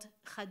old,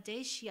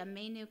 Chadesh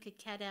Yameinu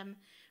Kekedem,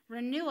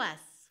 renew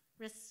us,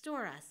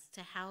 restore us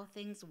to how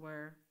things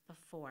were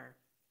before.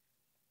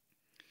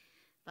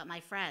 But my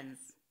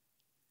friends,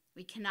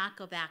 we cannot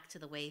go back to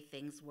the way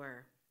things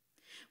were.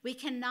 We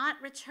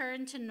cannot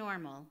return to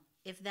normal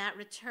if that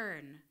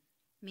return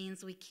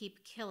means we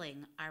keep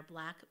killing our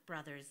Black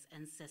brothers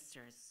and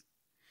sisters.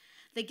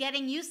 The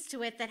getting used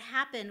to it that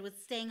happened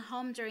with staying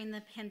home during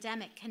the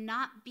pandemic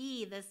cannot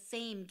be the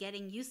same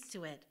getting used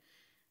to it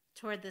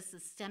toward the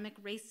systemic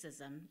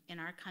racism in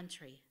our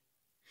country.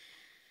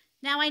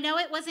 Now, I know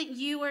it wasn't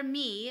you or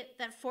me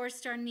that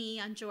forced our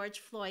knee on George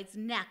Floyd's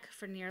neck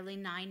for nearly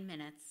 9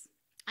 minutes.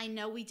 I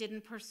know we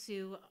didn't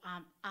pursue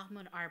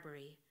Ahmaud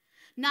Arbery.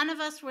 None of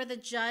us were the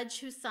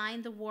judge who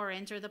signed the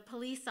warrant or the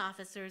police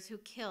officers who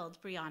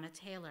killed Breonna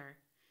Taylor.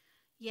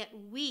 Yet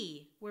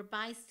we were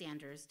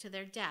bystanders to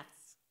their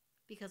deaths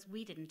because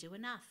we didn't do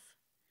enough.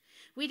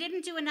 We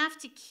didn't do enough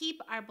to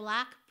keep our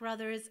Black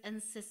brothers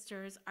and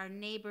sisters, our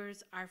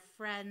neighbors, our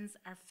friends,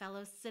 our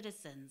fellow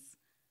citizens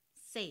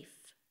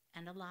safe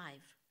and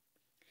alive.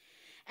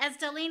 As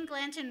Darlene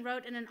Glanton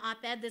wrote in an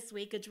op-ed this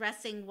week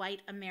addressing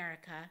white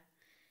America,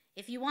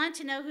 if you want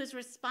to know who's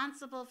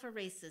responsible for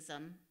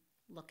racism,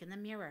 look in the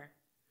mirror.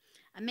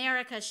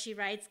 America, she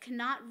writes,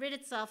 cannot rid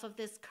itself of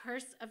this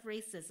curse of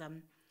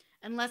racism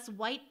unless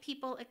white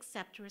people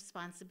accept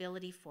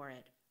responsibility for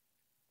it.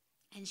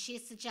 And she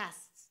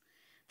suggests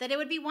that it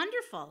would be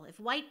wonderful if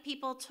white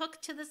people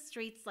took to the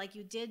streets like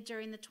you did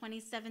during the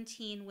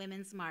 2017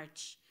 Women's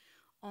March,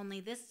 only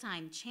this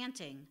time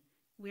chanting,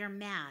 "We're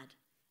mad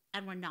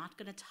and we're not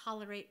going to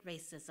tolerate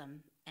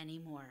racism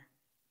anymore."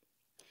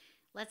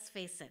 Let's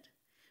face it,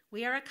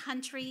 we are a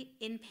country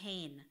in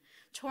pain,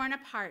 torn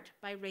apart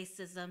by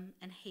racism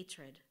and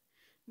hatred,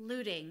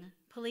 looting,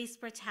 police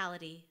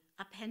brutality,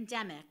 a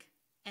pandemic,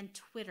 and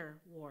Twitter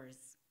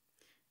wars.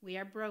 We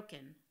are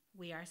broken.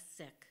 We are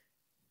sick.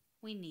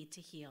 we need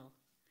to heal.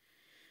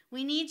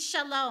 We need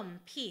shalom,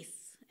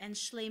 peace, and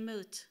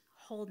shlemut,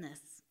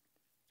 wholeness,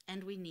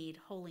 and we need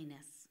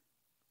holiness.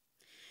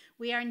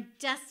 We are in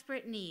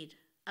desperate need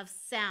of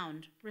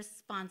sound,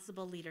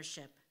 responsible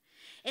leadership.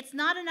 It's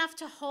not enough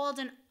to hold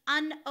an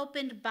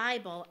unopened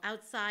Bible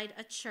outside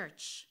a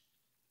church.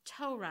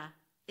 Torah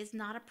is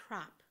not a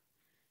prop.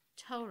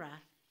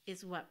 Torah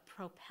is what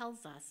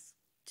propels us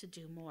to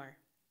do more.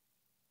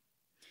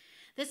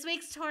 This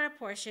week's Torah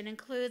portion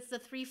includes the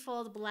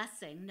threefold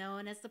blessing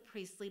known as the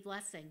priestly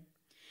blessing.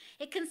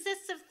 It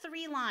consists of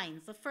 3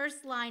 lines. The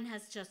first line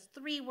has just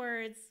 3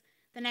 words,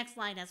 the next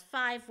line has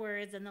 5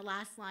 words, and the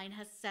last line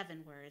has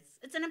 7 words.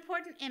 It's an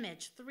important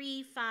image,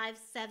 3, 5,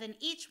 7,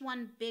 each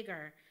one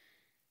bigger.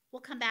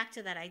 We'll come back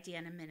to that idea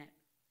in a minute.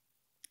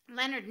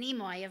 Leonard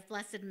Nimoy of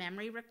blessed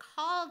memory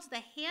recalled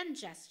the hand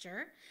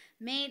gesture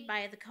made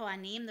by the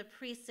Kohanim, the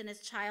priests in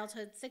his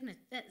childhood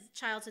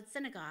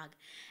synagogue.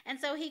 And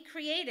so he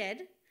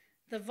created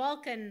the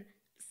Vulcan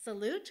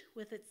salute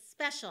with its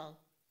special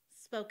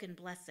spoken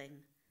blessing,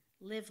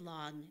 live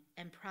long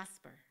and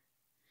prosper.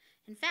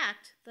 In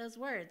fact, those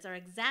words are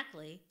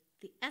exactly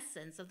the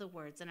essence of the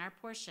words in our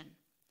portion.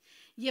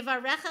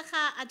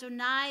 Yivarechecha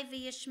Adonai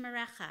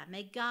v'yishmerecha.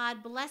 May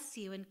God bless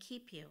you and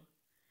keep you.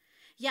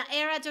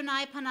 Ya'er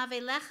Adonai panav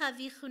elecha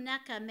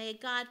v'chuneka. May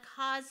God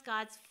cause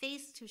God's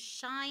face to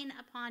shine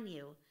upon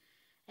you,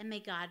 and may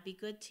God be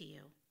good to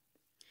you.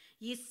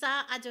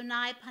 Yisa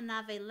Adonai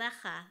panav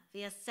elecha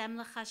v'yasem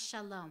lecha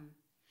shalom.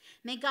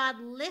 May God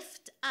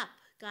lift up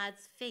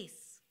God's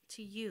face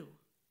to you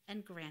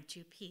and grant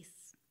you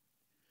peace.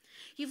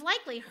 You've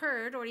likely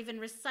heard or even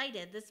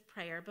recited this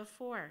prayer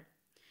before.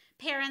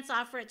 Parents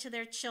offer it to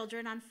their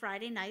children on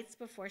Friday nights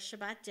before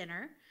Shabbat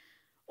dinner,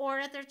 or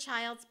at their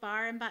child's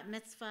bar and bat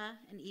mitzvah,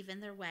 and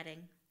even their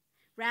wedding.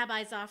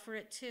 Rabbis offer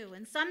it too,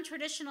 and some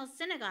traditional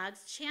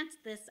synagogues chant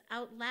this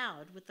out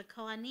loud with the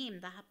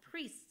Kohanim, the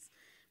priests,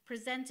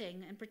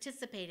 presenting and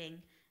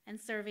participating and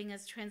serving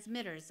as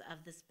transmitters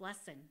of this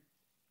blessing.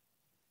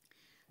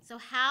 So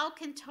how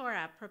can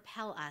Torah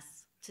propel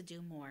us to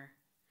do more?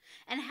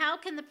 And how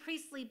can the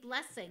priestly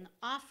blessing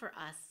offer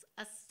us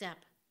a step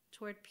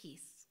toward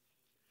peace?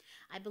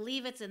 I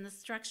believe it's in the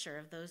structure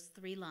of those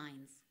 3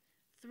 lines,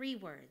 3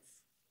 words,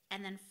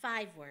 and then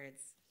 5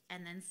 words,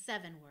 and then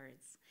 7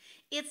 words.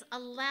 It's a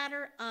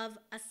ladder of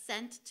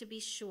ascent, to be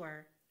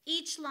sure,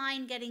 each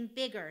line getting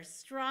bigger,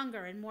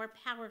 stronger, and more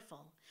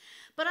powerful.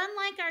 But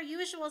unlike our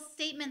usual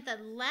statement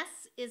that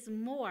less is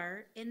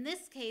more, in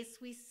this case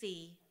we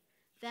see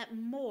that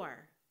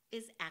more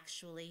is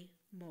actually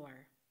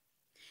more.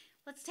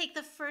 Let's take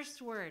the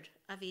first word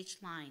of each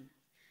line.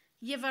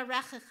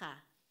 Yivarechecha,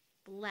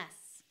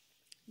 bless.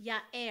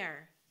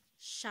 Ya'er,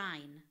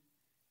 shine.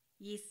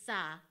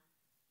 Yisa,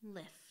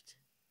 lift.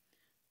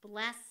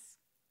 Bless,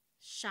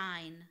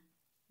 shine,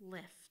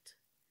 lift.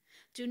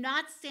 Do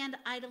not stand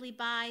idly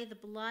by the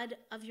blood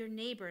of your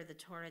neighbor, the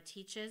Torah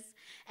teaches.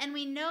 And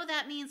we know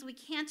that means we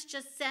can't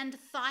just send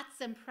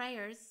thoughts and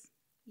prayers.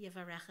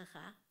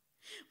 Yivarechecha.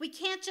 We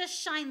can't just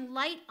shine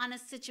light on a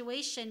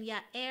situation,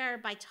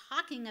 ya'er, by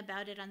talking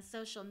about it on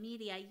social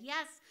media.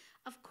 Yes,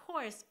 of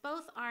course,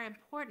 both are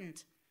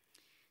important.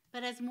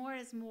 But as more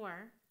is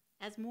more,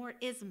 as more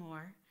is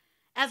more,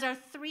 as our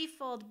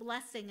threefold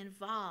blessing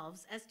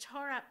involves, as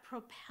Torah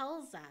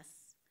propels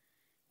us,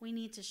 we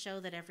need to show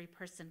that every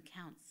person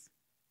counts.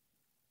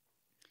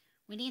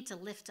 We need to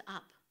lift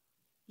up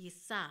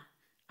Yisa,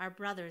 our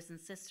brothers and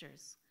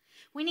sisters.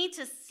 We need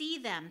to see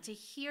them, to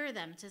hear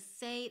them, to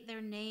say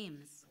their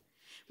names.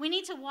 We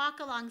need to walk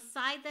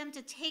alongside them,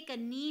 to take a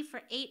knee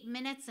for 8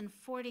 minutes and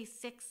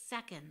 46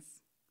 seconds.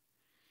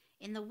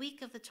 In the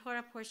week of the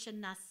Torah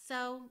portion,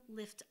 Naso,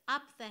 lift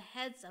up the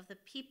heads of the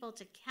people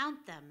to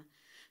count them,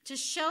 to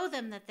show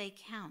them that they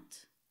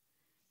count.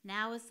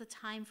 Now is the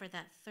time for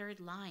that 3rd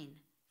line,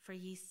 for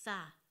Yisa,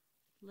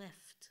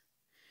 lift.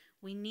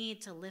 We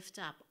need to lift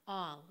up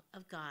all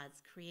of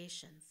God's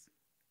creations.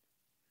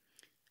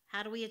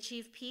 How do we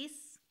achieve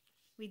peace?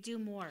 We do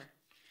more.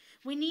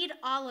 We need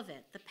all of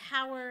it, the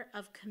power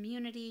of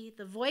community,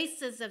 the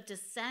voices of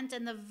dissent,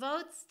 and the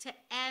votes to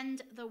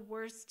end the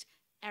worst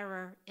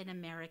error in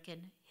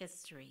American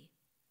history.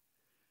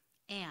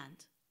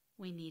 And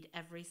we need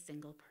every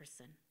single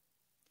person.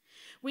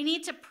 We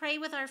need to pray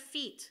with our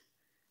feet,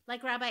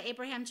 like Rabbi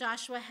Abraham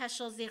Joshua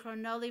Heschel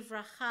Zichrono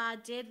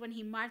Livracha did when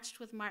he marched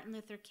with Martin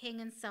Luther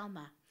King in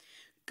Selma.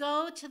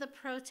 Go to the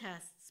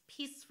protests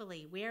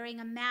peacefully,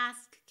 wearing a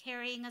mask,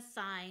 carrying a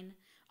sign,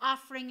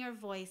 offering your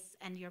voice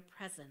and your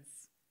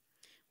presence.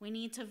 We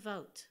need to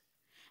vote.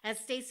 As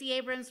Stacey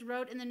Abrams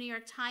wrote in the New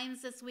York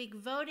Times this week,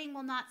 voting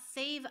will not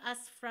save us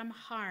from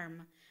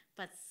harm,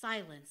 but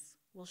silence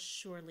will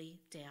surely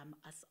damn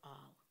us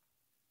all.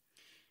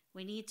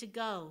 We need to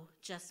go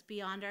just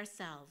beyond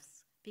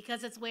ourselves,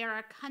 because it's where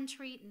our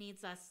country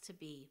needs us to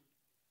be.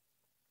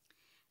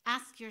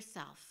 Ask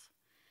yourself,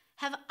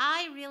 have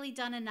I really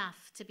done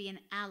enough to be an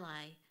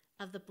ally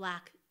of the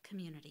Black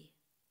community?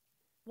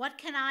 What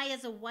can I,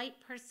 as a white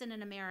person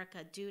in America,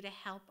 do to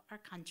help our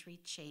country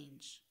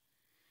change?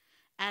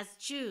 As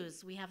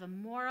Jews, we have a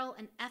moral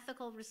and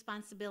ethical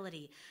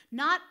responsibility,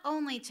 not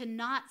only to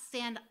not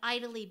stand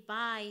idly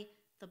by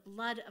the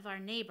blood of our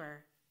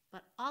neighbor,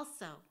 but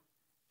also,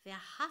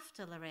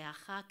 ve'ahavta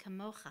l'reacha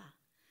kamocha,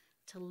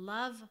 to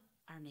love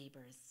our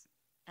neighbors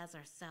as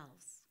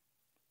ourselves.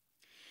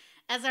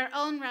 As our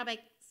own Rabbi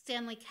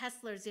Stanley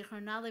Kessler,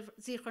 Zichrono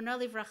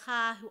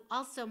Livracha, who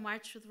also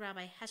marched with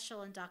Rabbi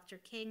Heschel and Dr.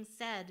 King,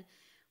 said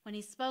when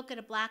he spoke at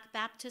a Black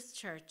Baptist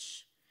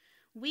church,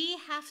 we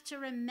have to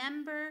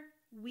remember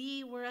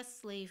we were a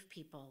slave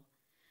people,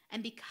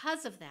 and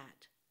because of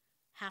that,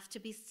 have to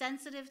be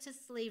sensitive to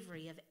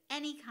slavery of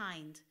any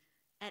kind,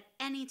 at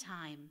any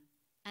time,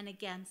 and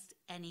against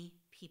any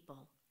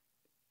people.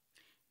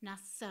 Now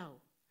so,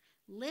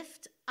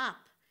 lift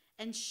up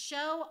and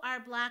show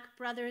our Black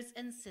brothers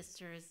and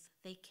sisters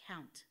they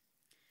count.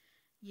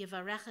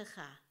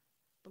 Yivarechecha,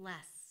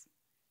 bless.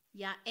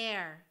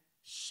 Ya'er,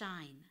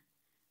 shine.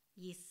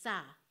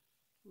 Yisa,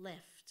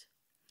 lift.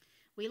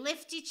 We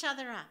lift each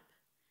other up.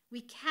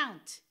 We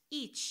count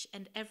each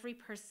and every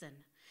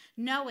person,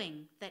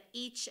 knowing that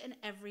each and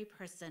every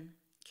person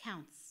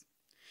counts.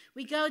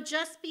 We go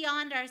just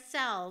beyond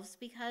ourselves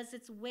because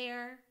it's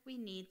where we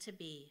need to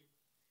be.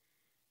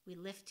 We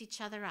lift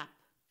each other up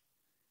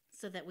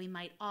so that we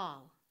might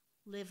all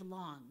live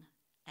long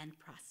and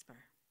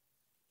prosper.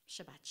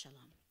 Shabbat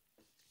Shalom.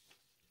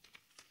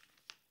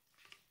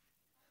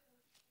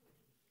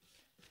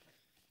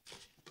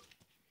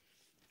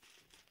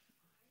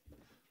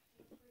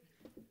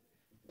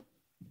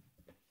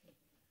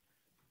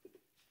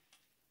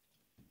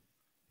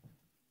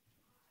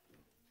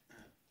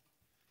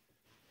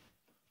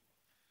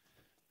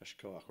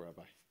 Yashkoach,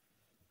 Rabbi.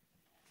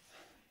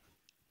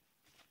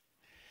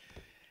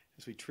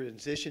 As we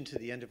transition to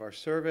the end of our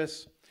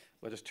service,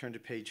 let us turn to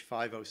page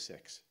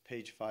 506.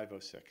 Page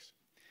 506.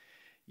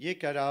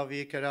 Yikara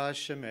v'yikara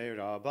shemei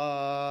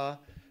rabba,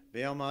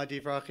 ve'alma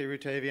divrach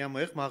yirutei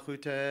v'yamlich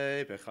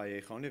malchutei,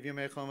 b'chayechon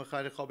v'yamechon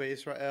v'chayechol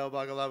be'Yisrael,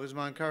 b'agalav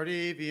uzman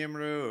kari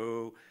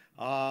v'yimru.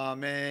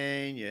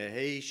 Amen.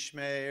 Yehi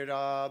shmei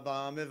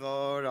rabba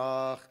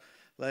mevorach,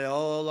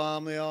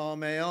 le'olam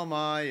le'omei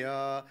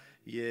omaya.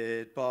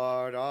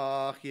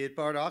 Yitbarach,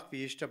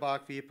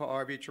 v'yishtabach,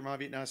 v'yipar, v'yitrama,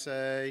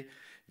 v'yitnasei,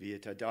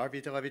 v'yitadar,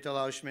 v'yitala,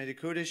 v'yitala, u'shmei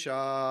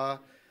d'kudesha,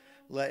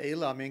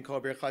 le'ela min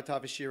kol birchata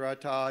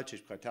v'shirata,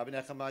 tishprata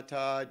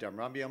v'nechamata,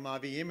 damram b'yoma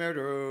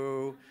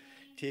v'yimeru,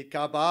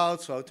 titkabal,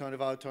 tzvoton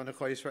v'alton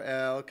echo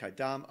Yisrael,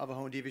 kadam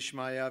avahon di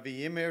v'shmaya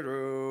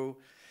v'yimeru,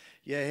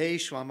 yehi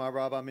shwama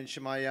rabba min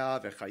shemaya,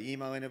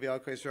 v'chayim alenu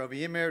v'yalko Yisrael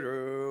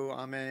v'yimeru,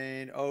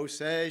 amen. O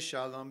say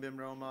shalom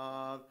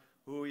b'mromav,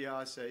 hu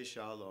yaseh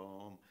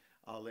shalom.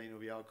 Aleinu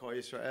v'yal kol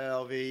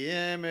Yisrael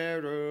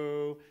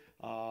v'yimeru.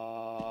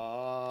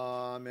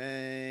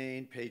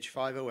 Amen. Page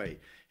 508.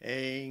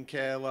 Ein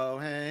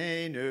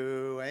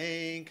keloheinu,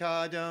 ein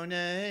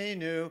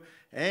kadonenu,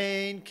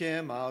 ein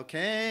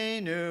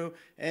kemalkeinu,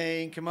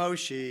 ein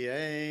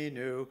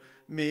kemoshienu,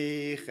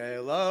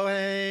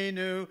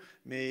 micheloheinu,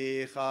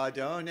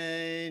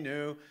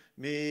 michadonenu,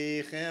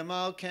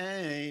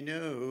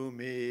 michemalkeinu,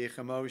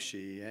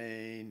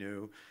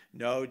 michemoshienu.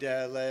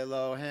 Nodel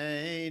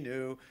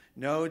Eloheinu,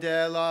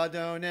 Nodel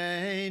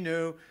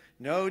Adonenu,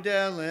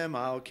 Nodel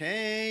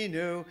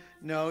Malkeinu,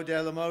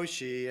 Nodel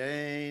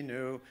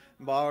Moshienu,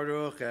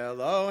 Baruch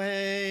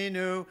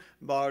Eloheinu,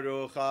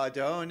 Baruch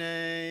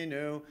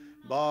Adonenu,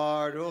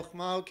 Baruch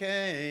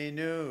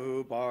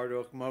Malkeinu,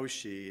 Baruch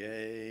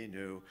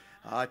Moshienu.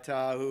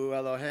 Atahu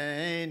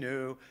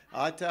Eloheinu,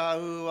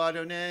 Atahu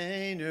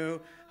Adonenu,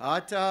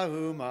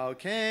 Atahu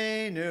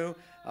Malkeinu,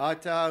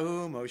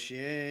 Atahu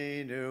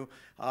Moshienu,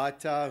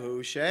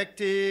 Atahu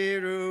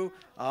Shektiru,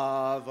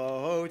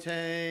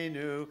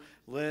 Avotenu,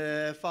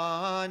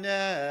 Lifanecha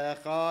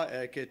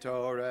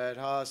Ekitoret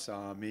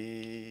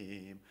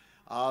Hasamim.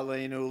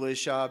 Aleinu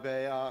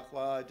Lishabeach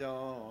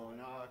Ladon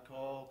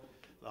Akol,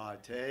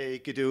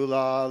 Late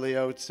Gedula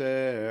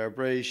Liotzer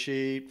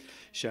Breshit,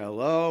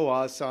 Shelo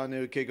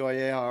Asanu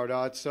Kigoye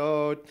Hardat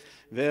Sod,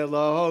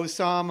 Velo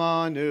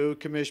Samanu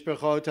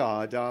Kamishbechot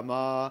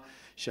Adama,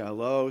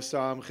 Shelo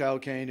Sam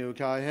Chelkenu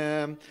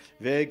Kahem,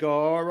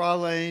 Vigor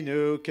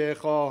Aleinu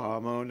Kecho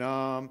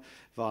Hamonam,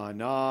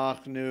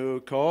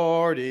 Vanachnu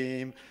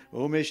Kordim,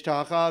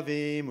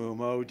 Umishtachavim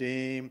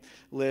Umodim,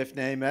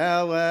 Lifnei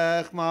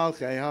Melech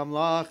Malchei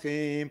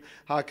Hamlachim,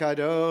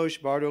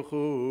 Hakadosh Baruch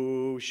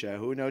Hu,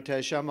 Shehu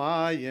Noteh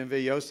Shamayim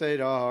V'Yosei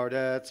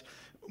Haaretz,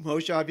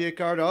 Moshav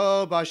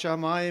Yikaro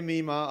Bashamayim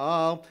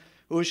Ima'al,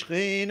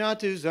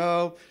 Ushchinatu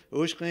zo,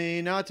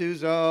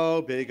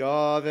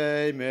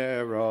 Bigave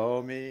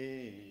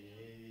Meromim,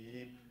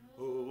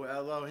 Hu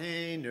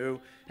Eloheinu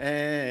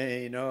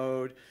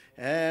Einod,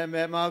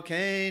 Emet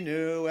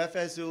Malkeinu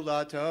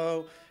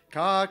Efezulato,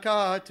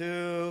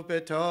 Kakatu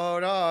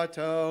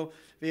Betorato,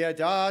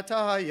 Viadata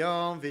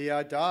Hayom,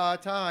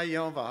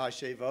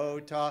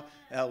 Vahashevota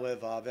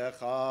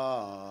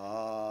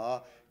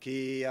Elevavecha,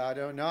 Ki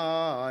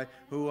Adonai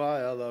Hua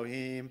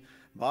Elohim,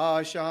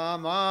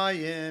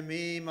 Bashamayim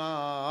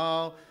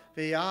Imal,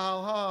 V'al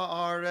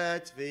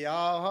haaretz,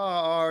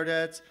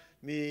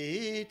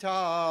 mitachat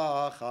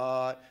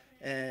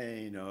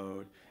ein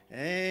od.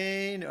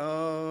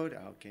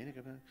 Okay,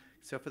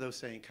 except for those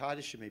saying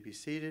Kaddish, you may be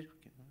seated.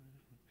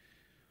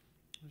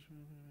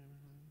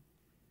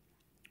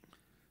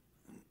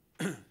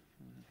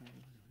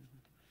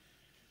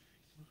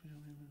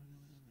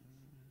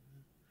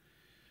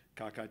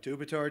 Kakatu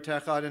b'tor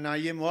techad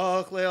anayim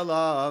loch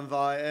le'olam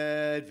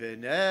va'ed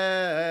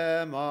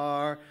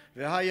v'nemar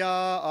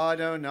v'haya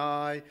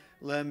Adonai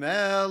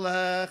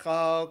lemelech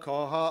al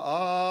kol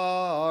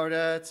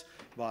ha'aretz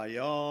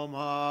v'yom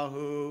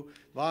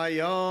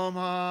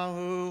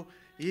hahu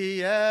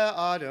yeh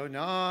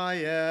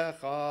Adonai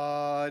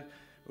echad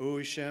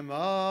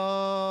u'shemo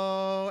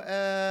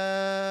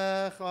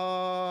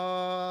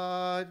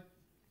echad.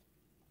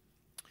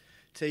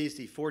 Today is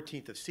the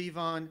 14th of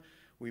Sivan.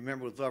 We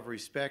remember with love and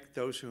respect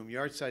those whom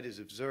yahrzeit is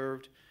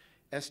observed: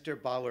 Esther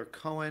Baller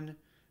Cohen,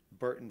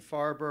 Burton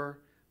Farber,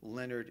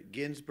 Leonard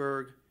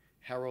Ginsberg,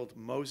 Harold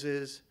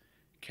Moses,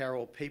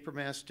 Carol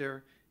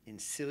Papermaster, and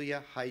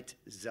Celia Height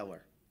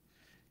Zeller.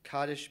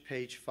 Kaddish,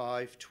 page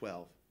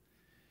 512.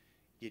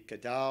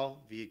 Yitgadal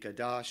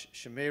v'yitgadash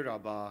Shemei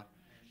Rabbah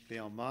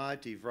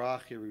v'yalmad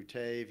divrach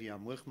yerutei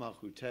v'yamlich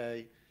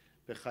malchutei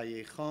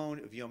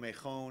b'chayechon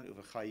v'yomechon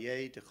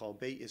uv'chayei dechol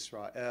beit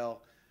Yisrael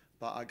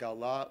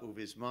ba'agala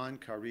uvizman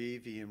kari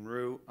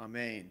v'yimru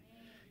amen.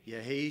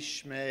 Yehi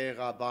shmei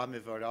Rabbah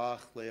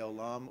mivarach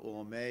le'olam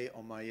u'omei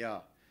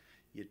omaya.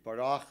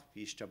 Yitbarach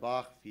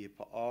v'yishtabach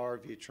v'yipa'ar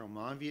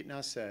v'yitroman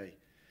v'yitnaseh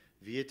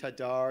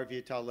v'yitadar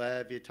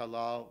v'yitalev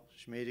v'yitalal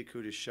shmei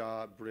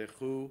dekudesha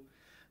brechu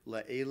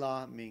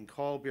le'ela min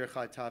kol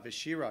birchata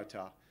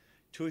v'shirata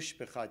tush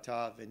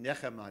b'chata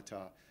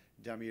v'nechemata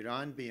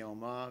damiran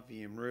b'yoma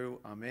v'yimru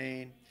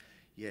amen.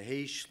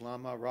 Yehi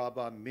shlama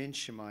Rabbah min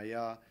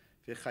shemaya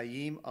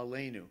v'chayim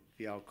aleinu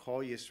v'al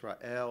kol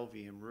Yisrael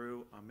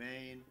v'yimru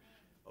amen.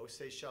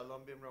 Osei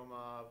shalom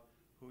b'mromav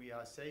hu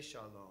yaseh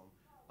shalom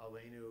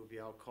aleinu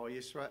v'al kol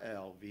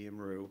Yisrael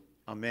v'yimru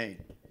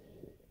amen.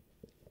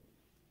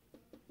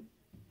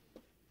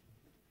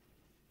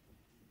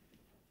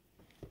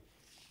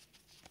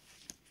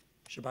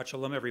 Shabbat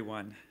Shalom,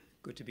 everyone.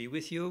 Good to be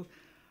with you.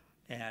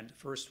 And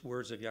first,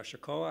 words of Yasher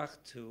Koach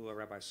to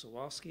Rabbi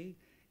Sawalski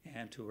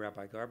and to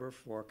Rabbi Garber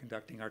for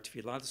conducting our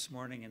tefillah this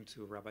morning, and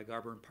to Rabbi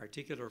Garber in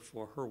particular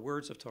for her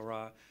words of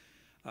Torah,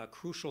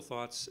 crucial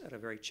thoughts at a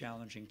very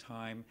challenging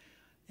time,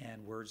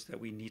 and words that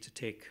we need to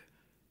take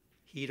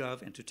heed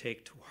of and to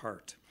take to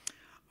heart.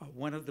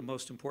 One of the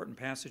most important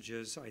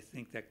passages I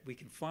think that we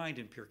can find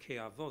in Pirkei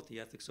Avot, the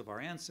ethics of our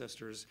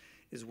ancestors,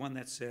 is one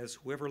that says,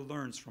 whoever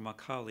learns from a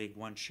colleague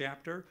one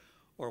chapter,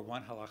 or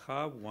one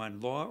halacha, one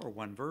law, or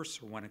one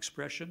verse, or one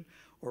expression,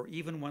 or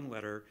even one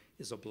letter,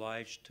 is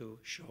obliged to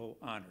show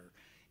honor.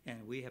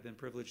 And we have been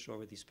privileged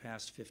over these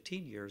past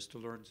 15 years to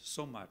learn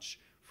so much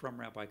from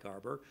Rabbi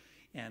Garber,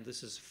 and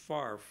this is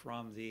far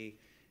from the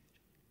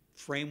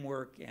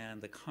framework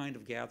and the kind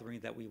of gathering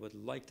that we would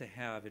like to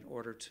have in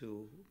order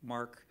to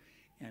mark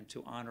and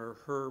to honor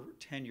her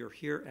tenure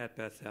here at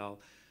Bethel.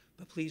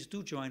 But please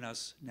do join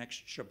us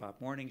next Shabbat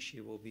morning.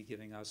 She will be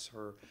giving us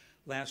her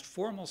last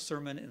formal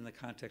sermon in the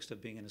context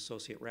of being an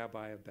associate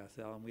rabbi of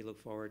Bethel, and we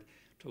look forward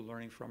to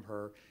learning from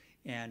her.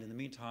 And in the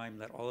meantime,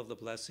 let all of the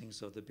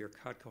blessings of the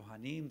Birkat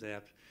Kohanim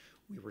that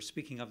we were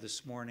speaking of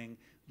this morning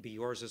be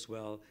yours as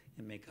well,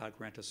 and may God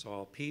grant us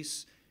all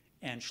peace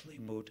and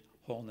shleimut,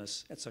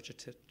 wholeness, at such a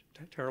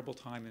terrible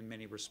time in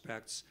many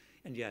respects,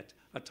 and yet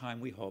a time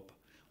we hope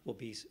will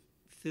be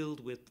filled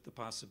with the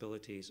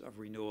possibilities of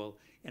renewal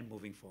and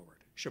moving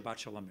forward. Shabbat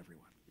Shalom,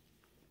 everyone.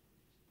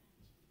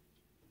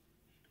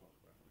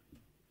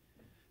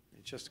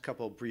 Just a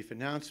couple of brief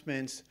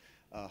announcements.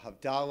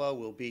 Havdalah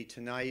will be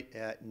tonight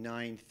at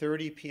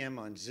 9:30 p.m.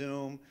 on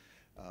Zoom.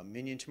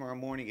 Minyan tomorrow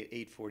morning at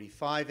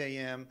 8:45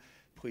 a.m.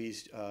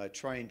 Please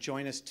try and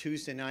join us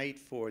Tuesday night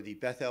for the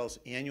Bethel's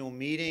annual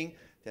meeting.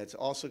 That's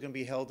also going to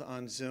be held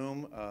on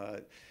Zoom.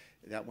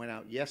 That went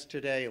out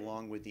yesterday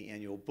along with the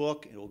annual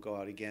book. It will go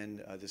out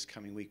again this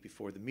coming week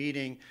before the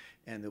meeting,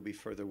 and there'll be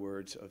further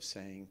words of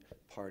saying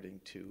parting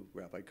to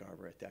Rabbi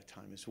Garber at that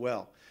time as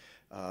well.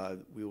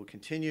 We will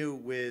continue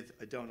with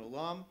Adon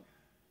Olam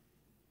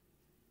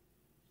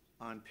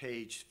on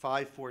page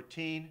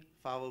 514,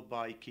 followed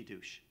by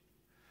Kiddush.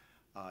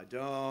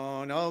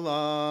 Adon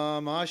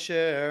Olam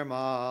asher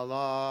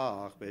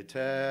malach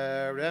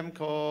b'terem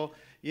kol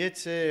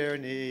yitzir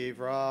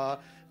nivra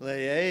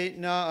le'et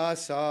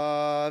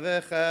na'asa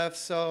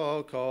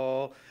v'chefso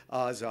kol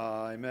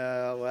azai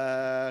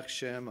melech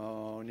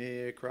shemo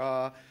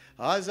nikra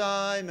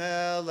azai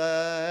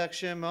melech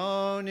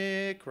shemo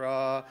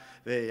nikra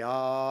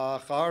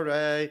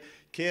ve'acharei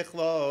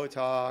kichlot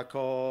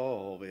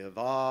hakol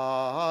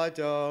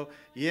v'vado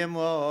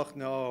yimloch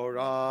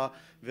nora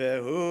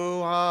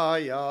vehu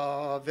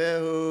haya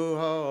vehu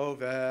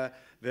hoveh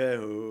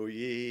vehu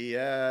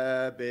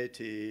yiyeh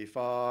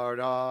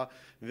b'tifara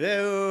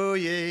vehu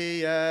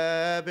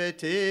yiyeh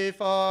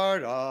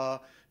b'tifara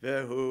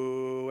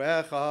vehu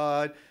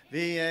echad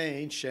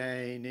v'yein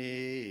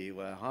sheni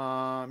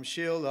leham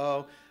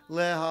shilo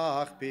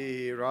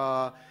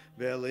lehachbira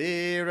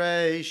Bili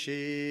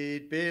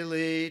Reshit,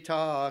 Bili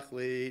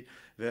Tachlit,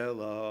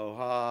 Velo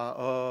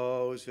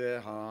Ha'oz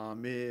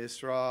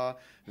V'Hamisra,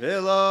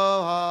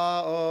 Velo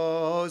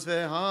Ha'oz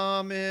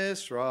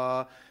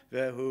V'Hamisra,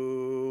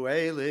 Vehu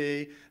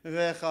Eli,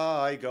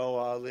 Vechai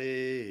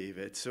Goali,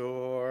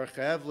 Vitzur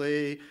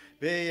Chevli,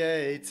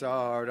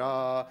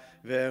 B'Yetzara,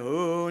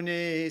 Vehu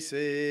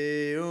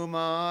Nisi,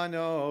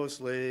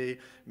 Umanosli,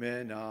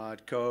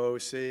 Minat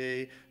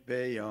Kosi,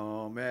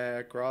 B'Yom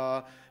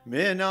Ekra,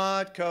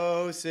 Minat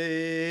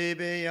Kosi,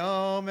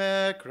 B'Yom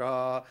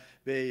Ekra,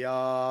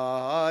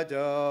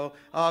 B'Yado,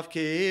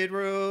 Afkid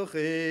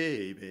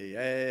Ruchi,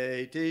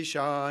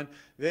 B'Yetishan,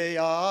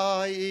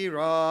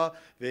 V'Yaira,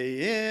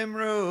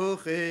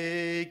 V'Imruchi,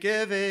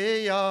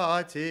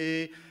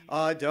 Giveyati,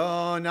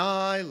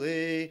 Adonai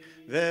li,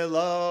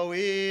 V'lo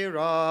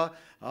ira,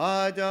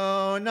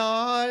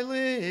 Adonai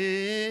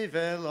li,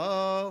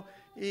 V'lo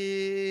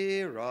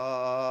ira.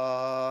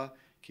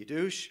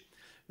 Kiddush.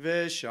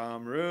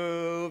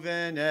 V'shamru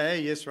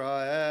v'nei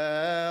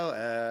Yisrael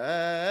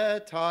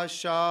et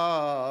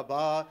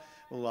ha-shabbat,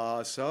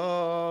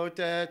 Lasot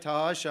et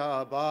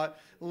ha-shabbat,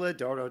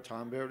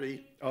 L'dorotam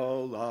b'ri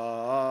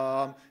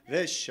olam.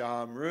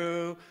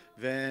 V'shamru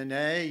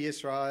v'nei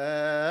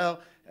Yisrael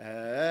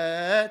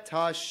et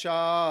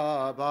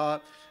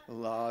ha-shabbat,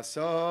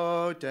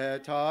 Lasot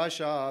et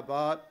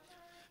ha-shabbat,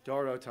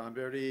 Dorotam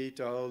berit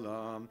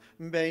olam.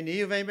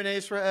 Beini uvein b'nei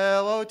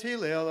Yisrael, oti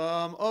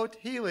le'olam,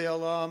 oti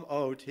le'olam,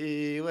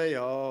 oti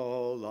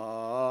le'olam.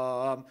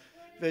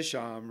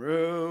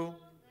 V'shamru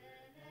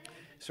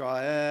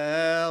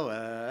Israel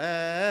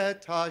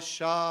et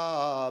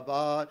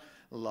ha-shabbat,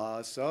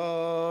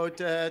 lasot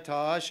et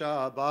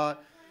ha-shabbat,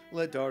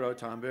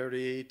 l'dorotam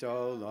berit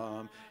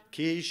olam.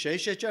 Ki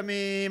sheshet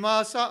yamim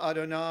asa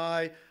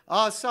Adonai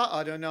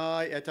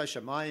et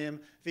ha-shamayim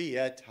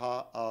v'et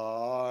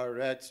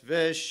ha'aretz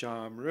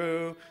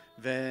v'shamru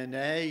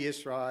v'nei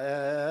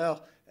Yisrael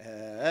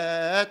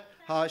et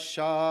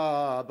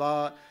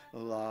ha-shabbat,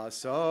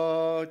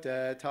 lasot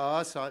et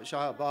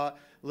ha-shabbat,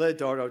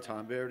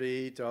 l'dorotam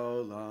berit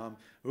olam.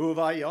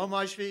 Uvayom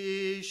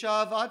hashvi'i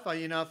shavat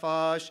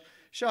vayinafash,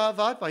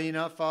 shavat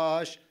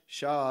vayinafash,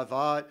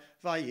 shavat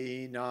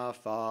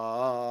vayinafash,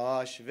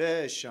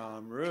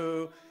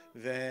 v'shamru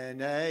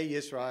v'nei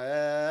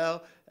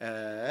Yisrael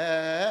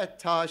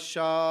et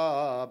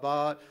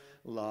ha-shabbat,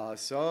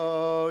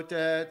 lasot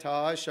et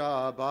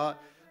ha-shabbat,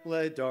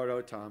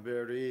 l'dorotam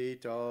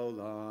berit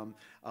olam.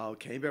 Al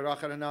kein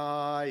berach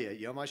Adonai et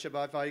yom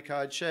ha-shabbat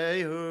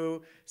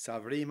vayikadshehu,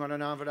 savrim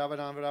Adonai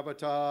v'rabbanan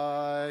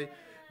v'rabbatai,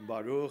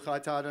 baruch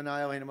atah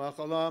Adonai Eloheinu melech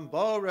haolam,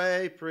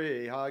 borei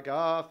pri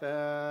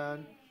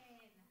hagafen.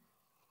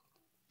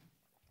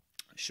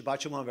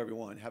 Shabbat shalom,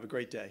 everyone. Have a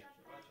great day.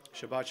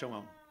 Shabbat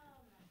shalom.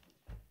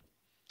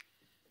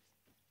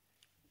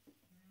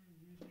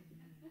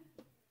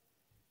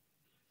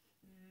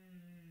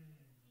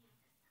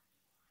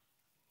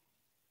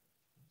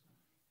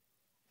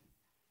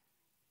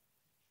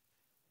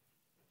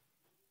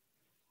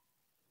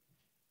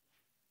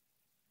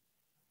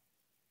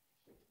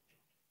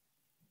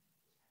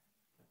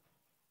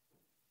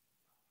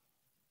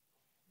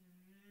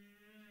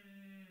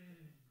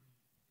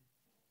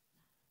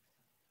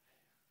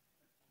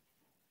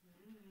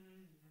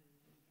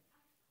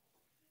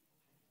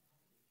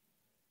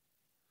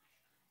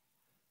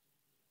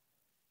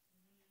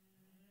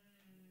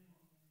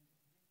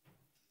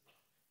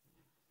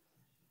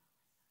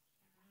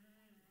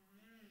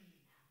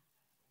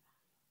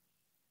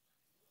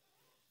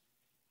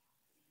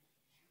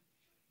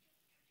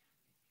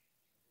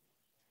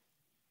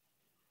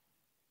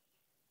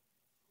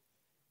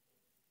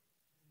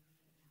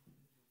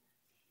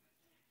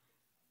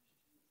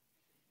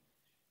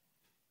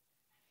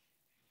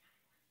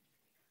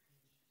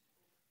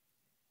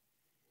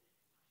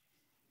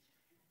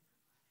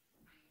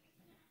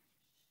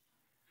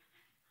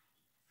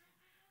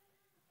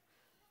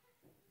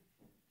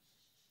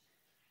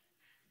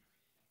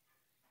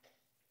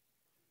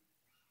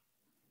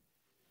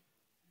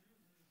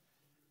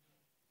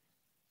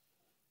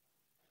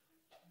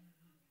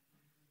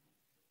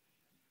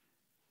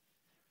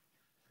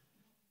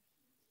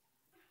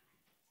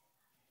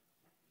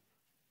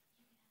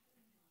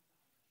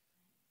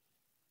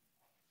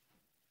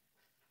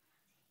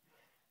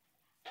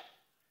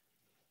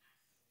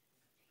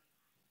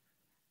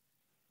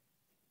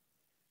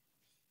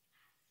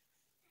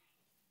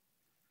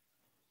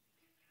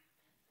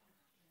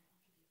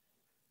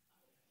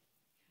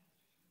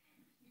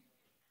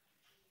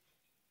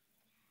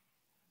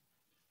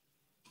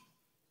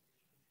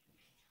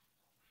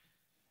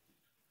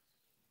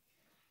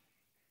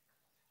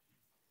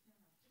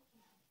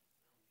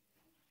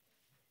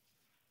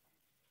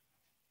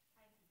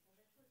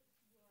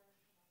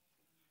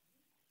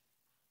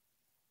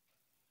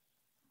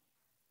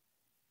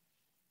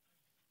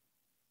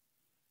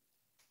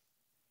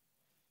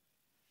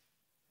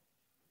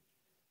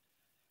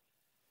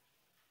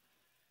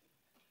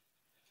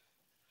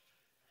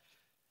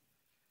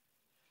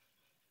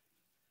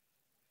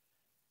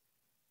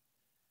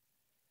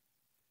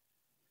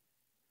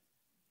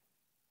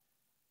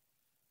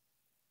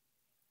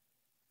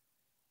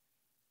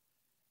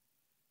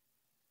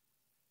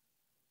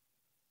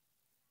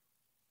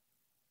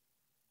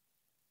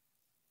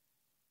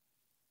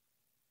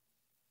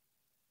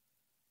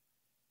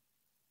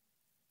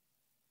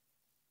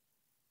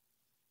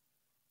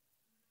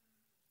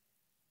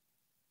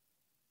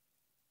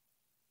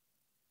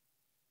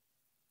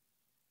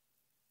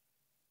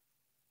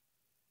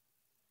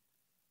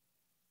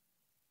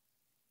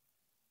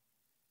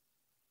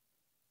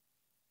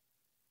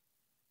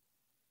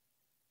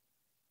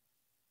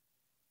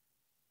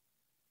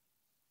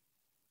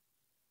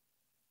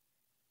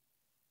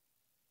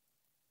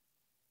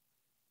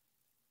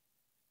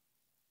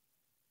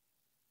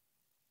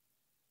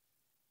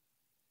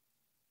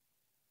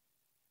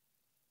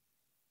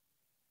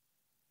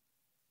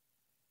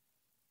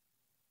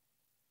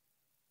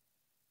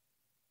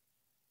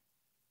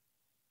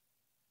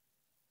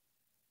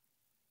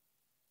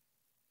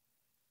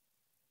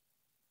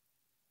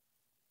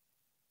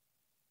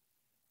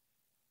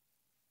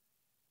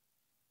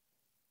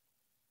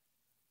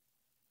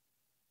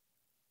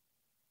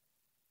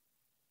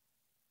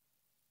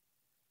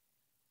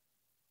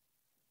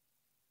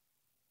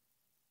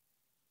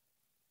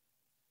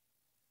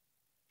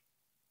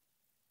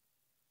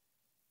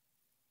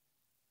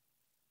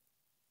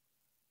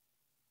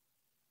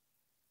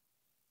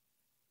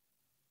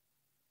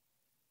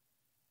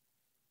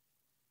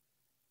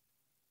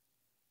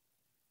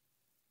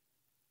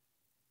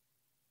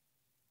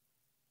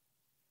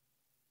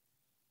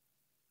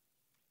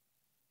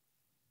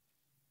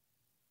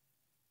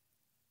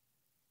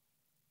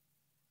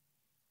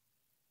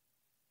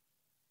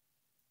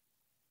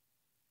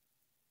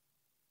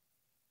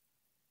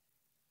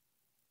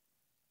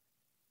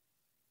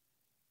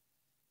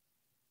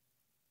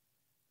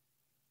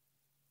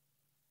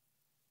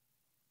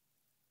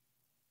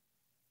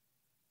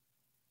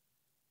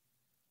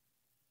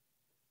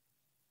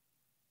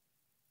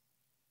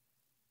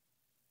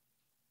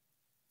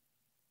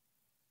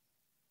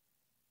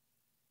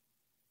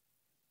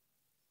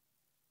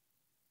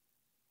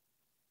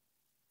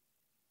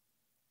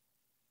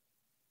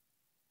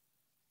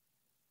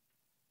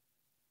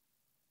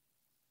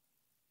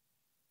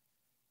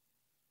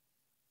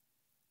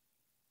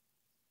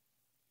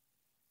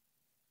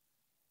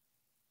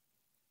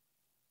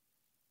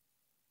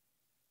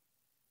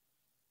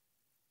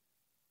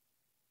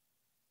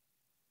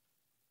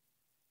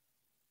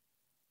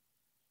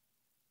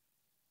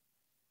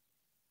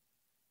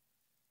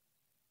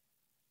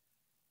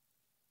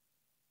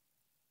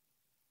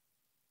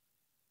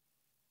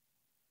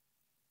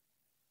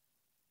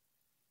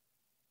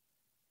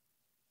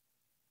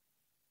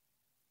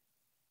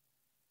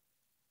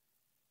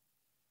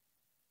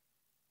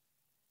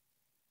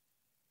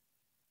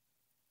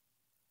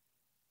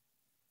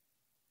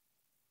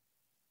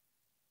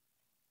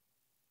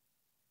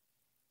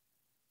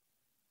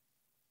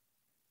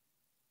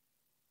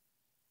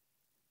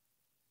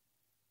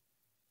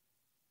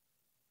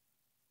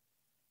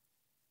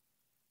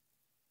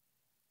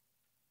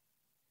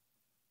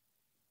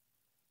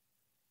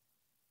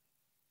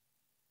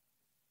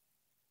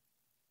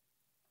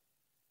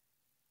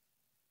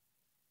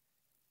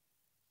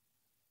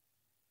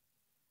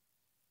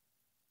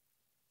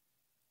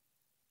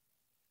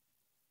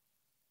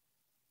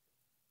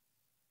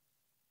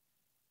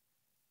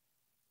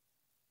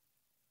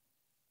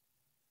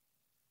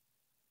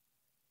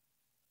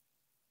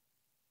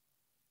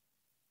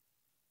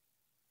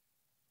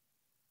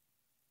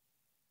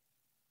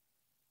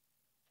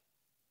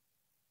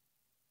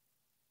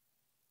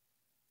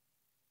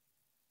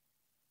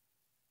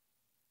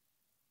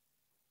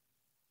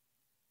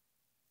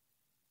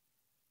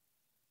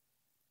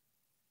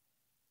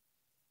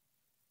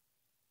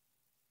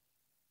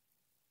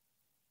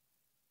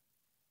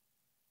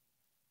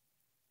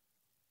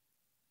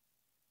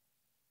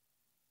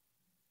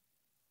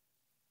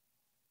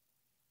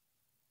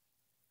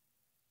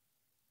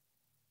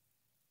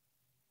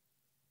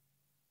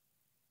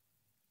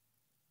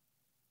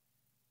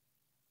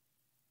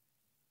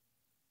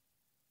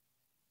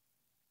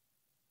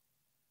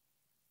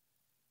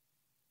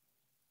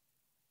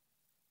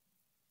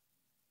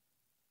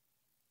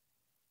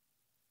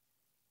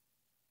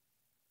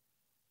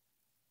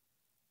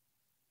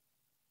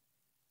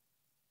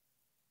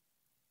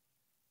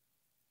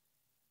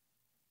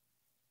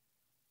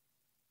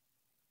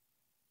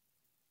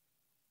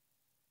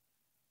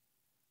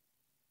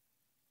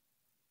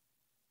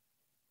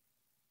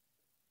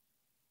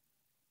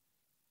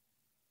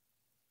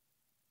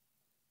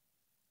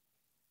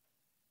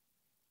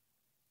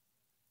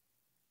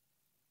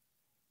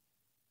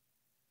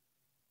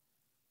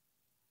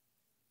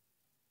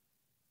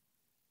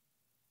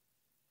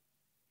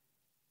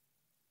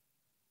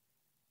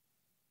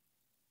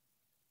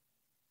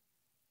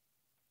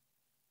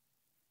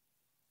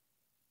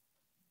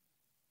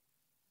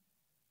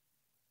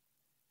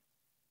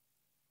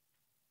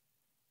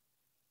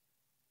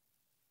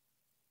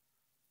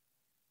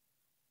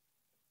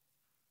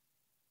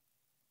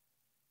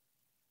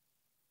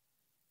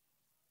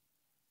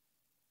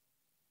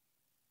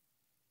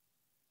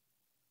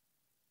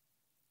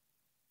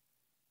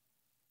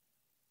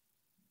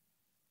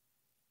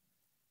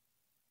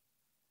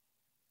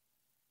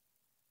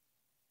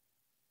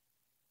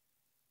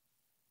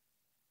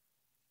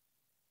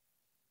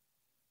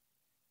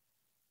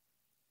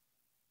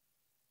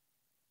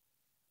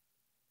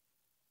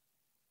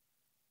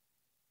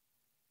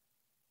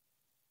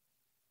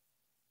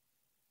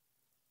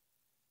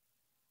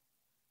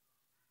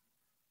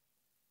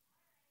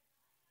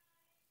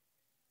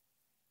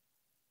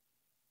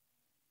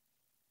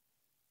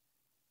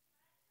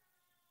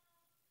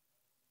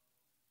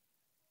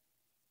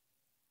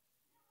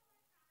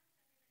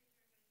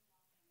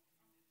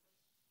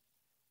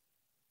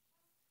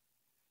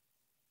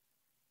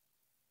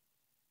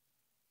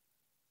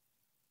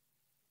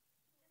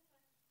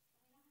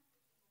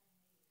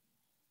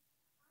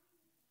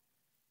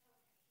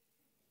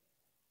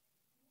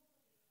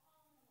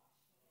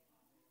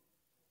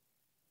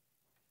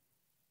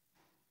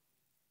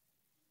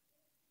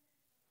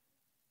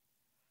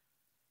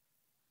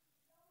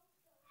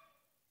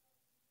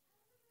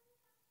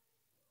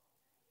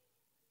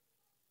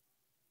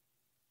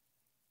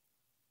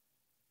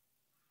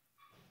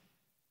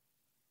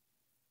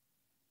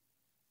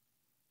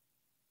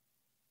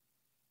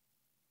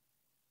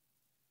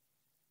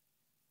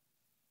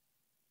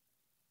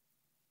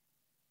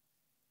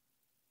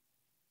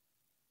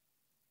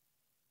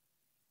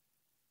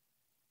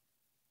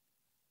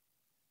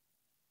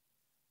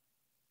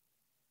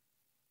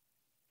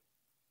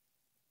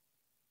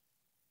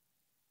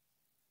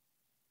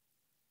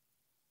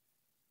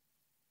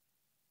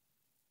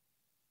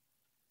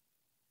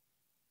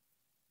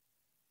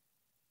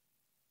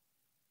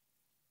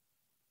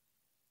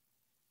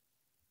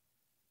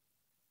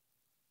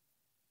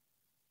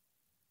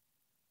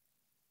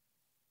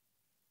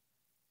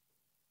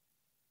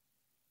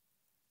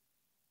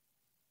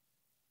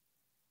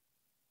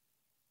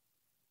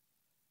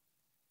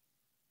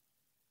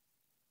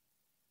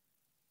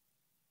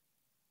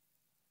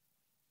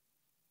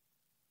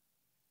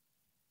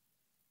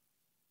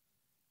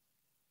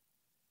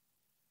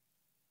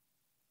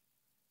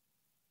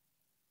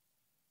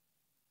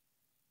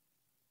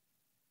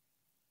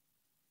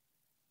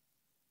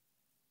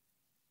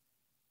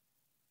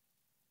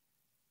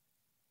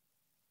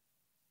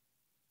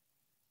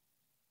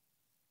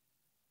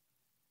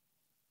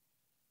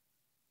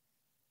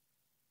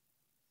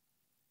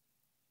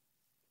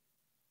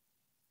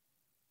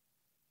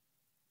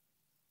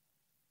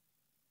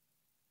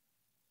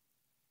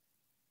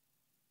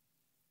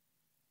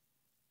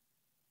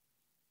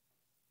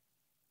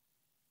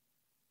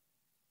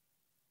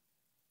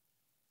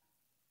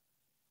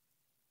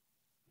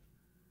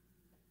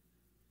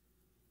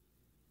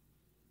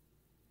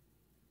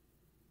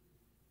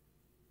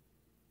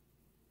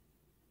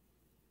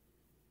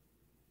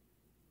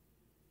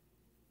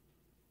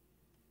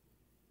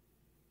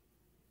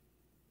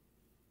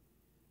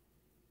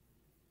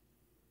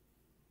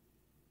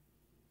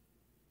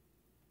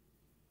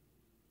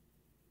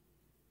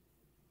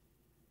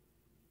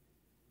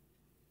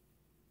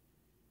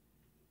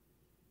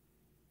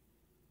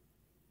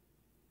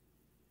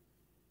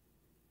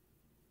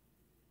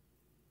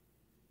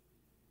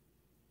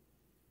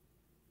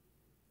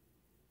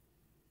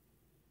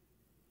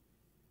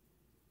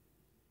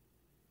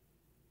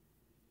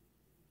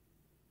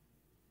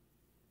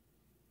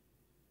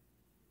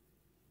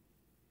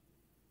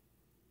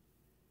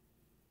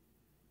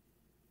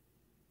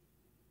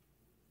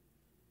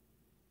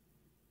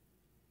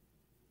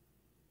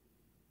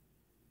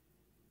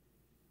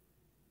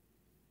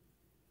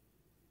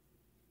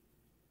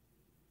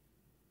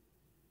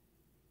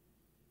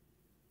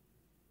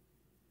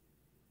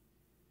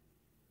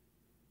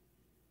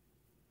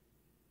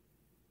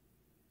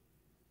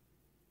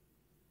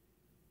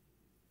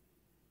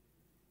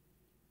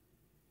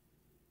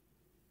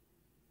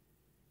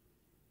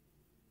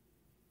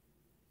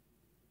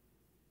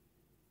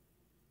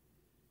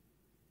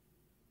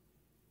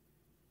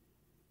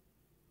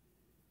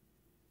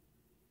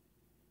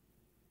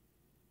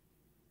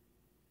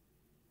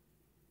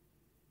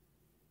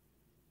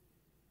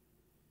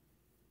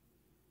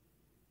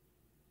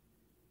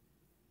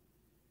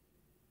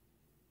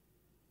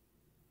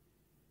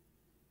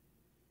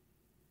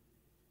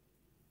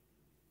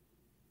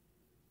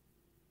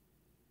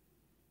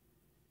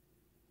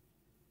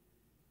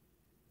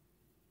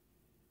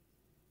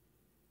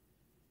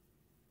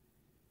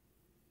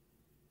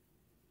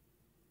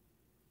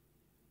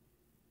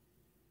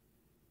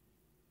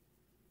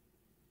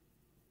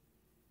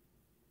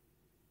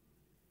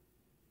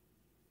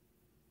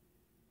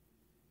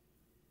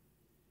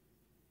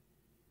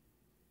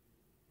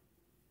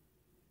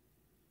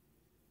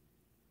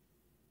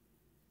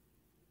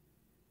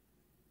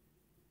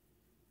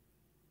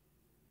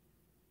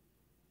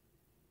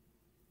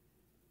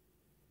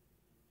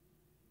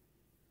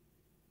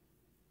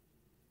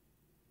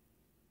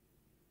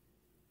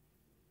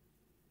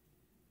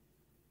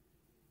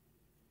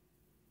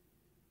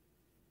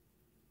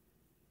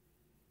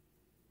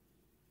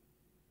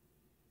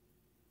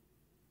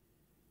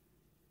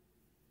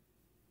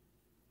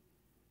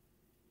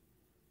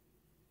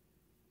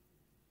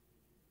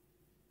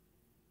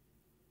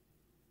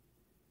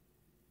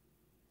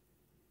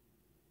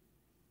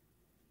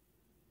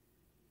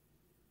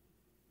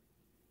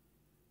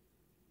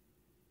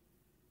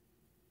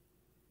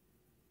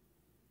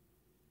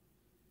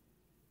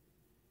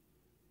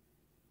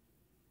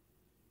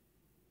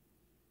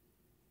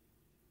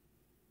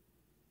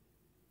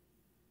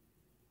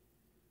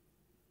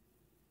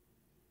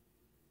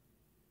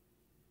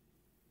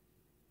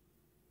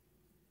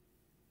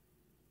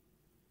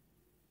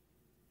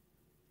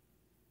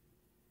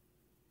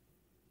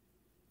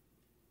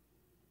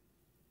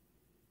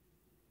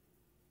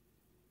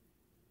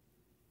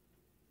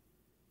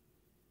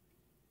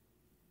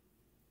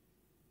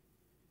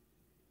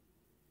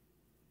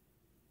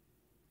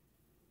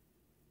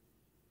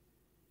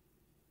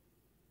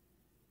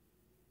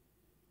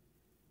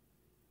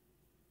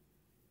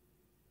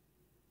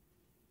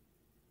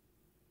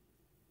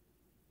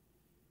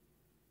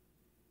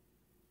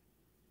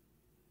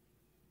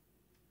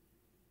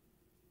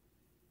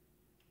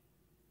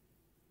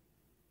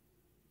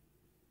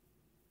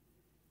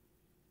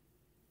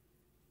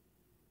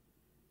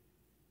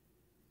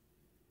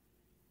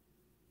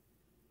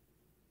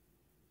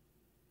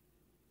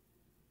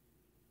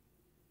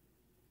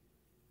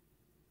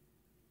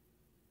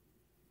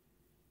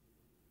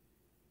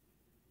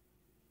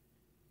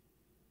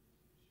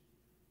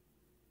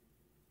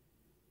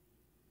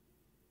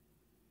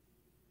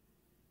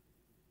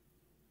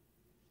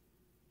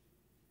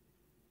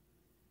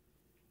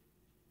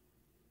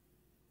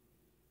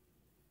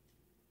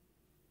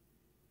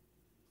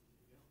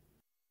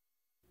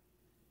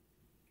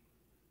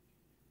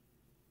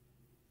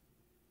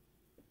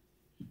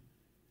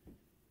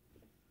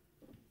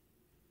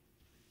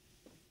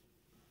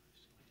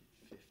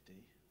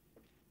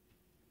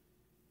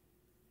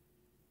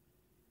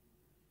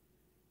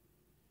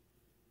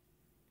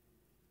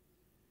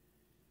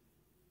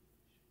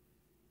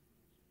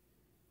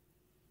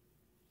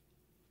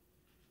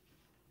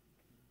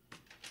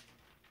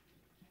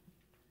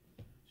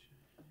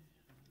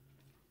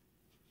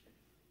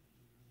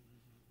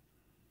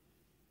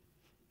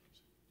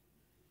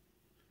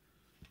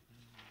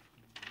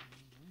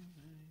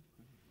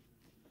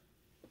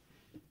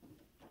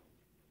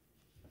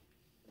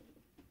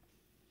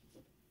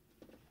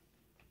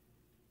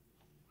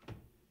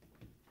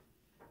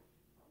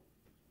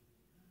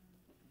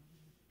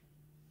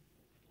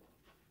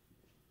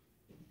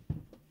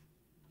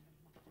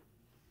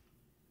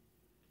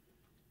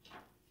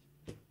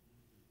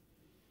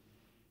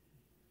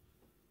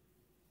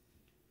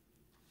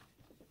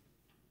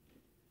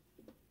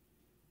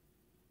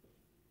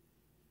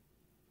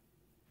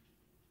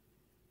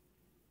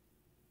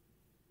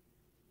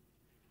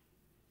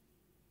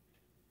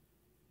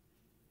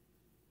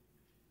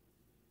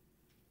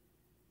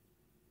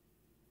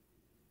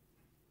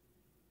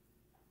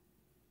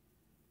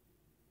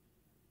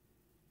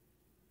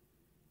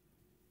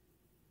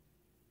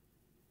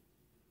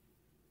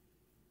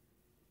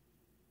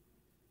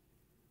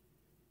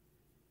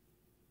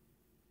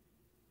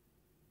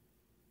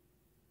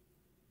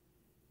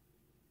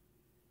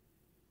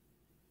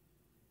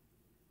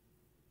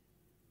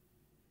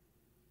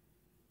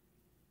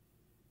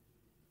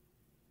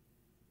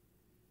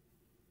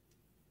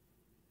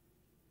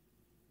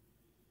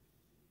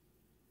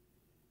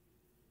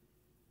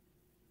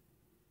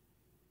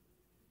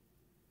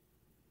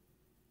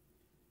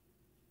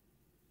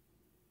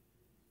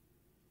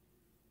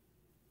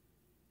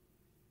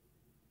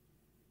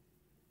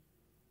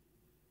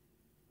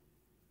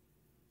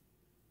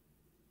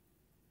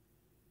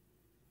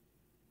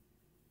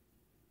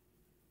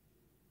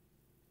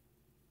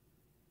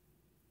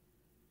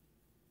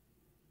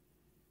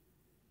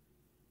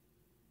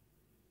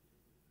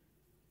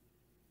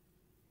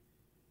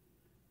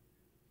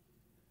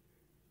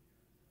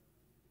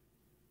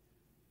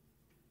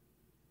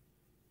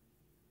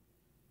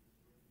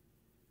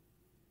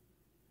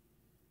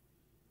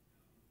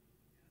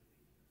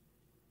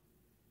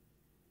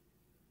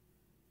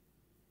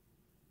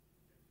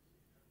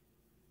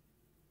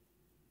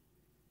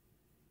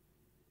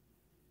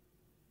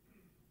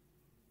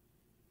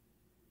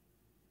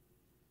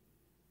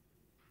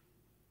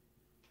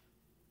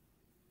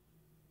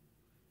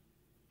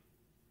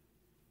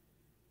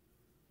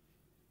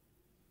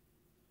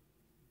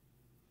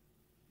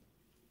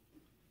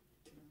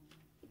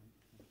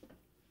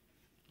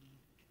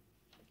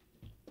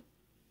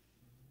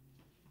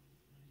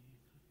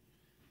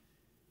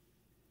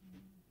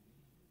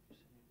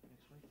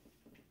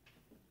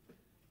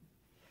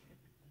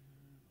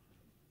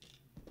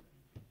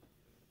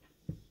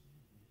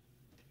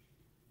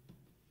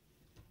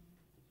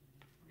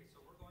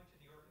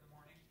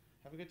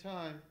 Have a good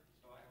time.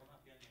 So I will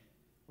not be on Union.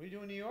 What are you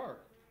doing in New York?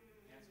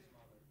 Nancy's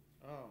mother,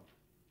 Oh.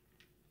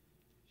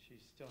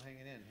 She's still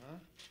hanging in, huh?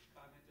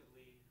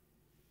 cognitively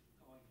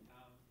going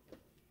down.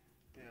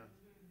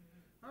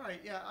 Yeah. All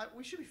right, yeah,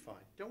 we should be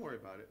fine. Don't worry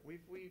about it. We'll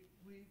be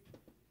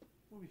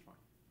fine.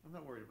 I'm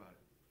not worried about it.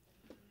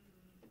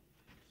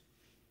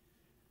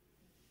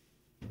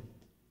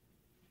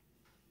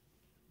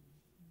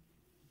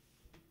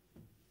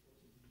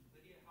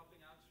 Lydia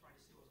helping out, trying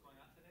to see what's going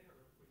on today, or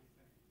what do you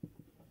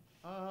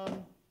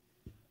think?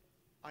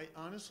 I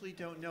honestly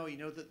don't know. You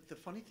know, the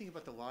funny thing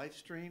about the live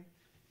stream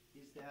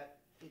is that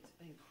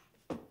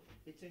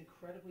it's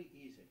incredibly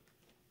easy.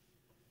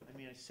 I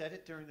mean, I said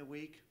it during the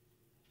week.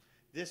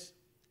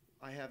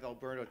 I have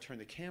Alberto turn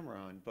the camera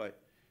on, but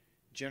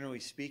generally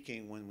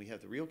speaking, when we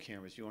have the real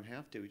cameras, you don't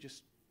have to. It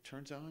just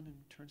turns on and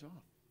turns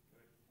off.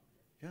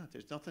 Yeah,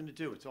 there's nothing to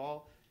do. It's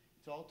all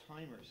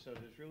timers, so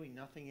there's really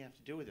nothing you have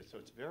to do with it. So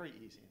it's very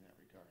easy in that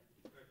regard.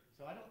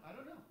 So I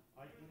don't know.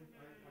 I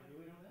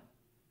really don't know.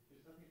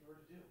 There's nothing for her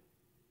to do.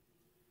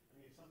 I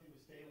mean, if something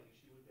was failing,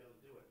 she wouldn't be able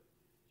to do it.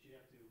 She'd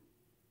have to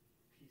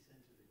piece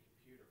into the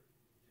computer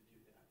to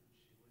do that.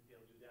 And she wouldn't be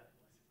able to do that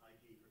unless I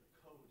gave her the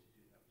code to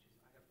do that, which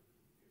is I have the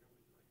computer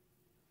with like.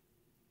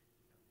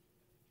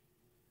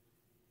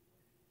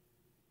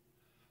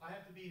 I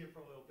have to be here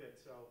for a little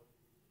bit, so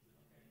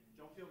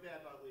don't feel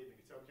bad about leaving.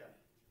 It's okay.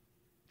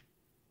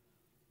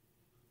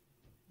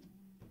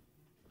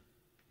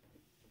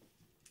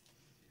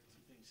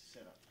 Some things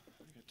set up.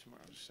 I got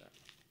tomorrow's set.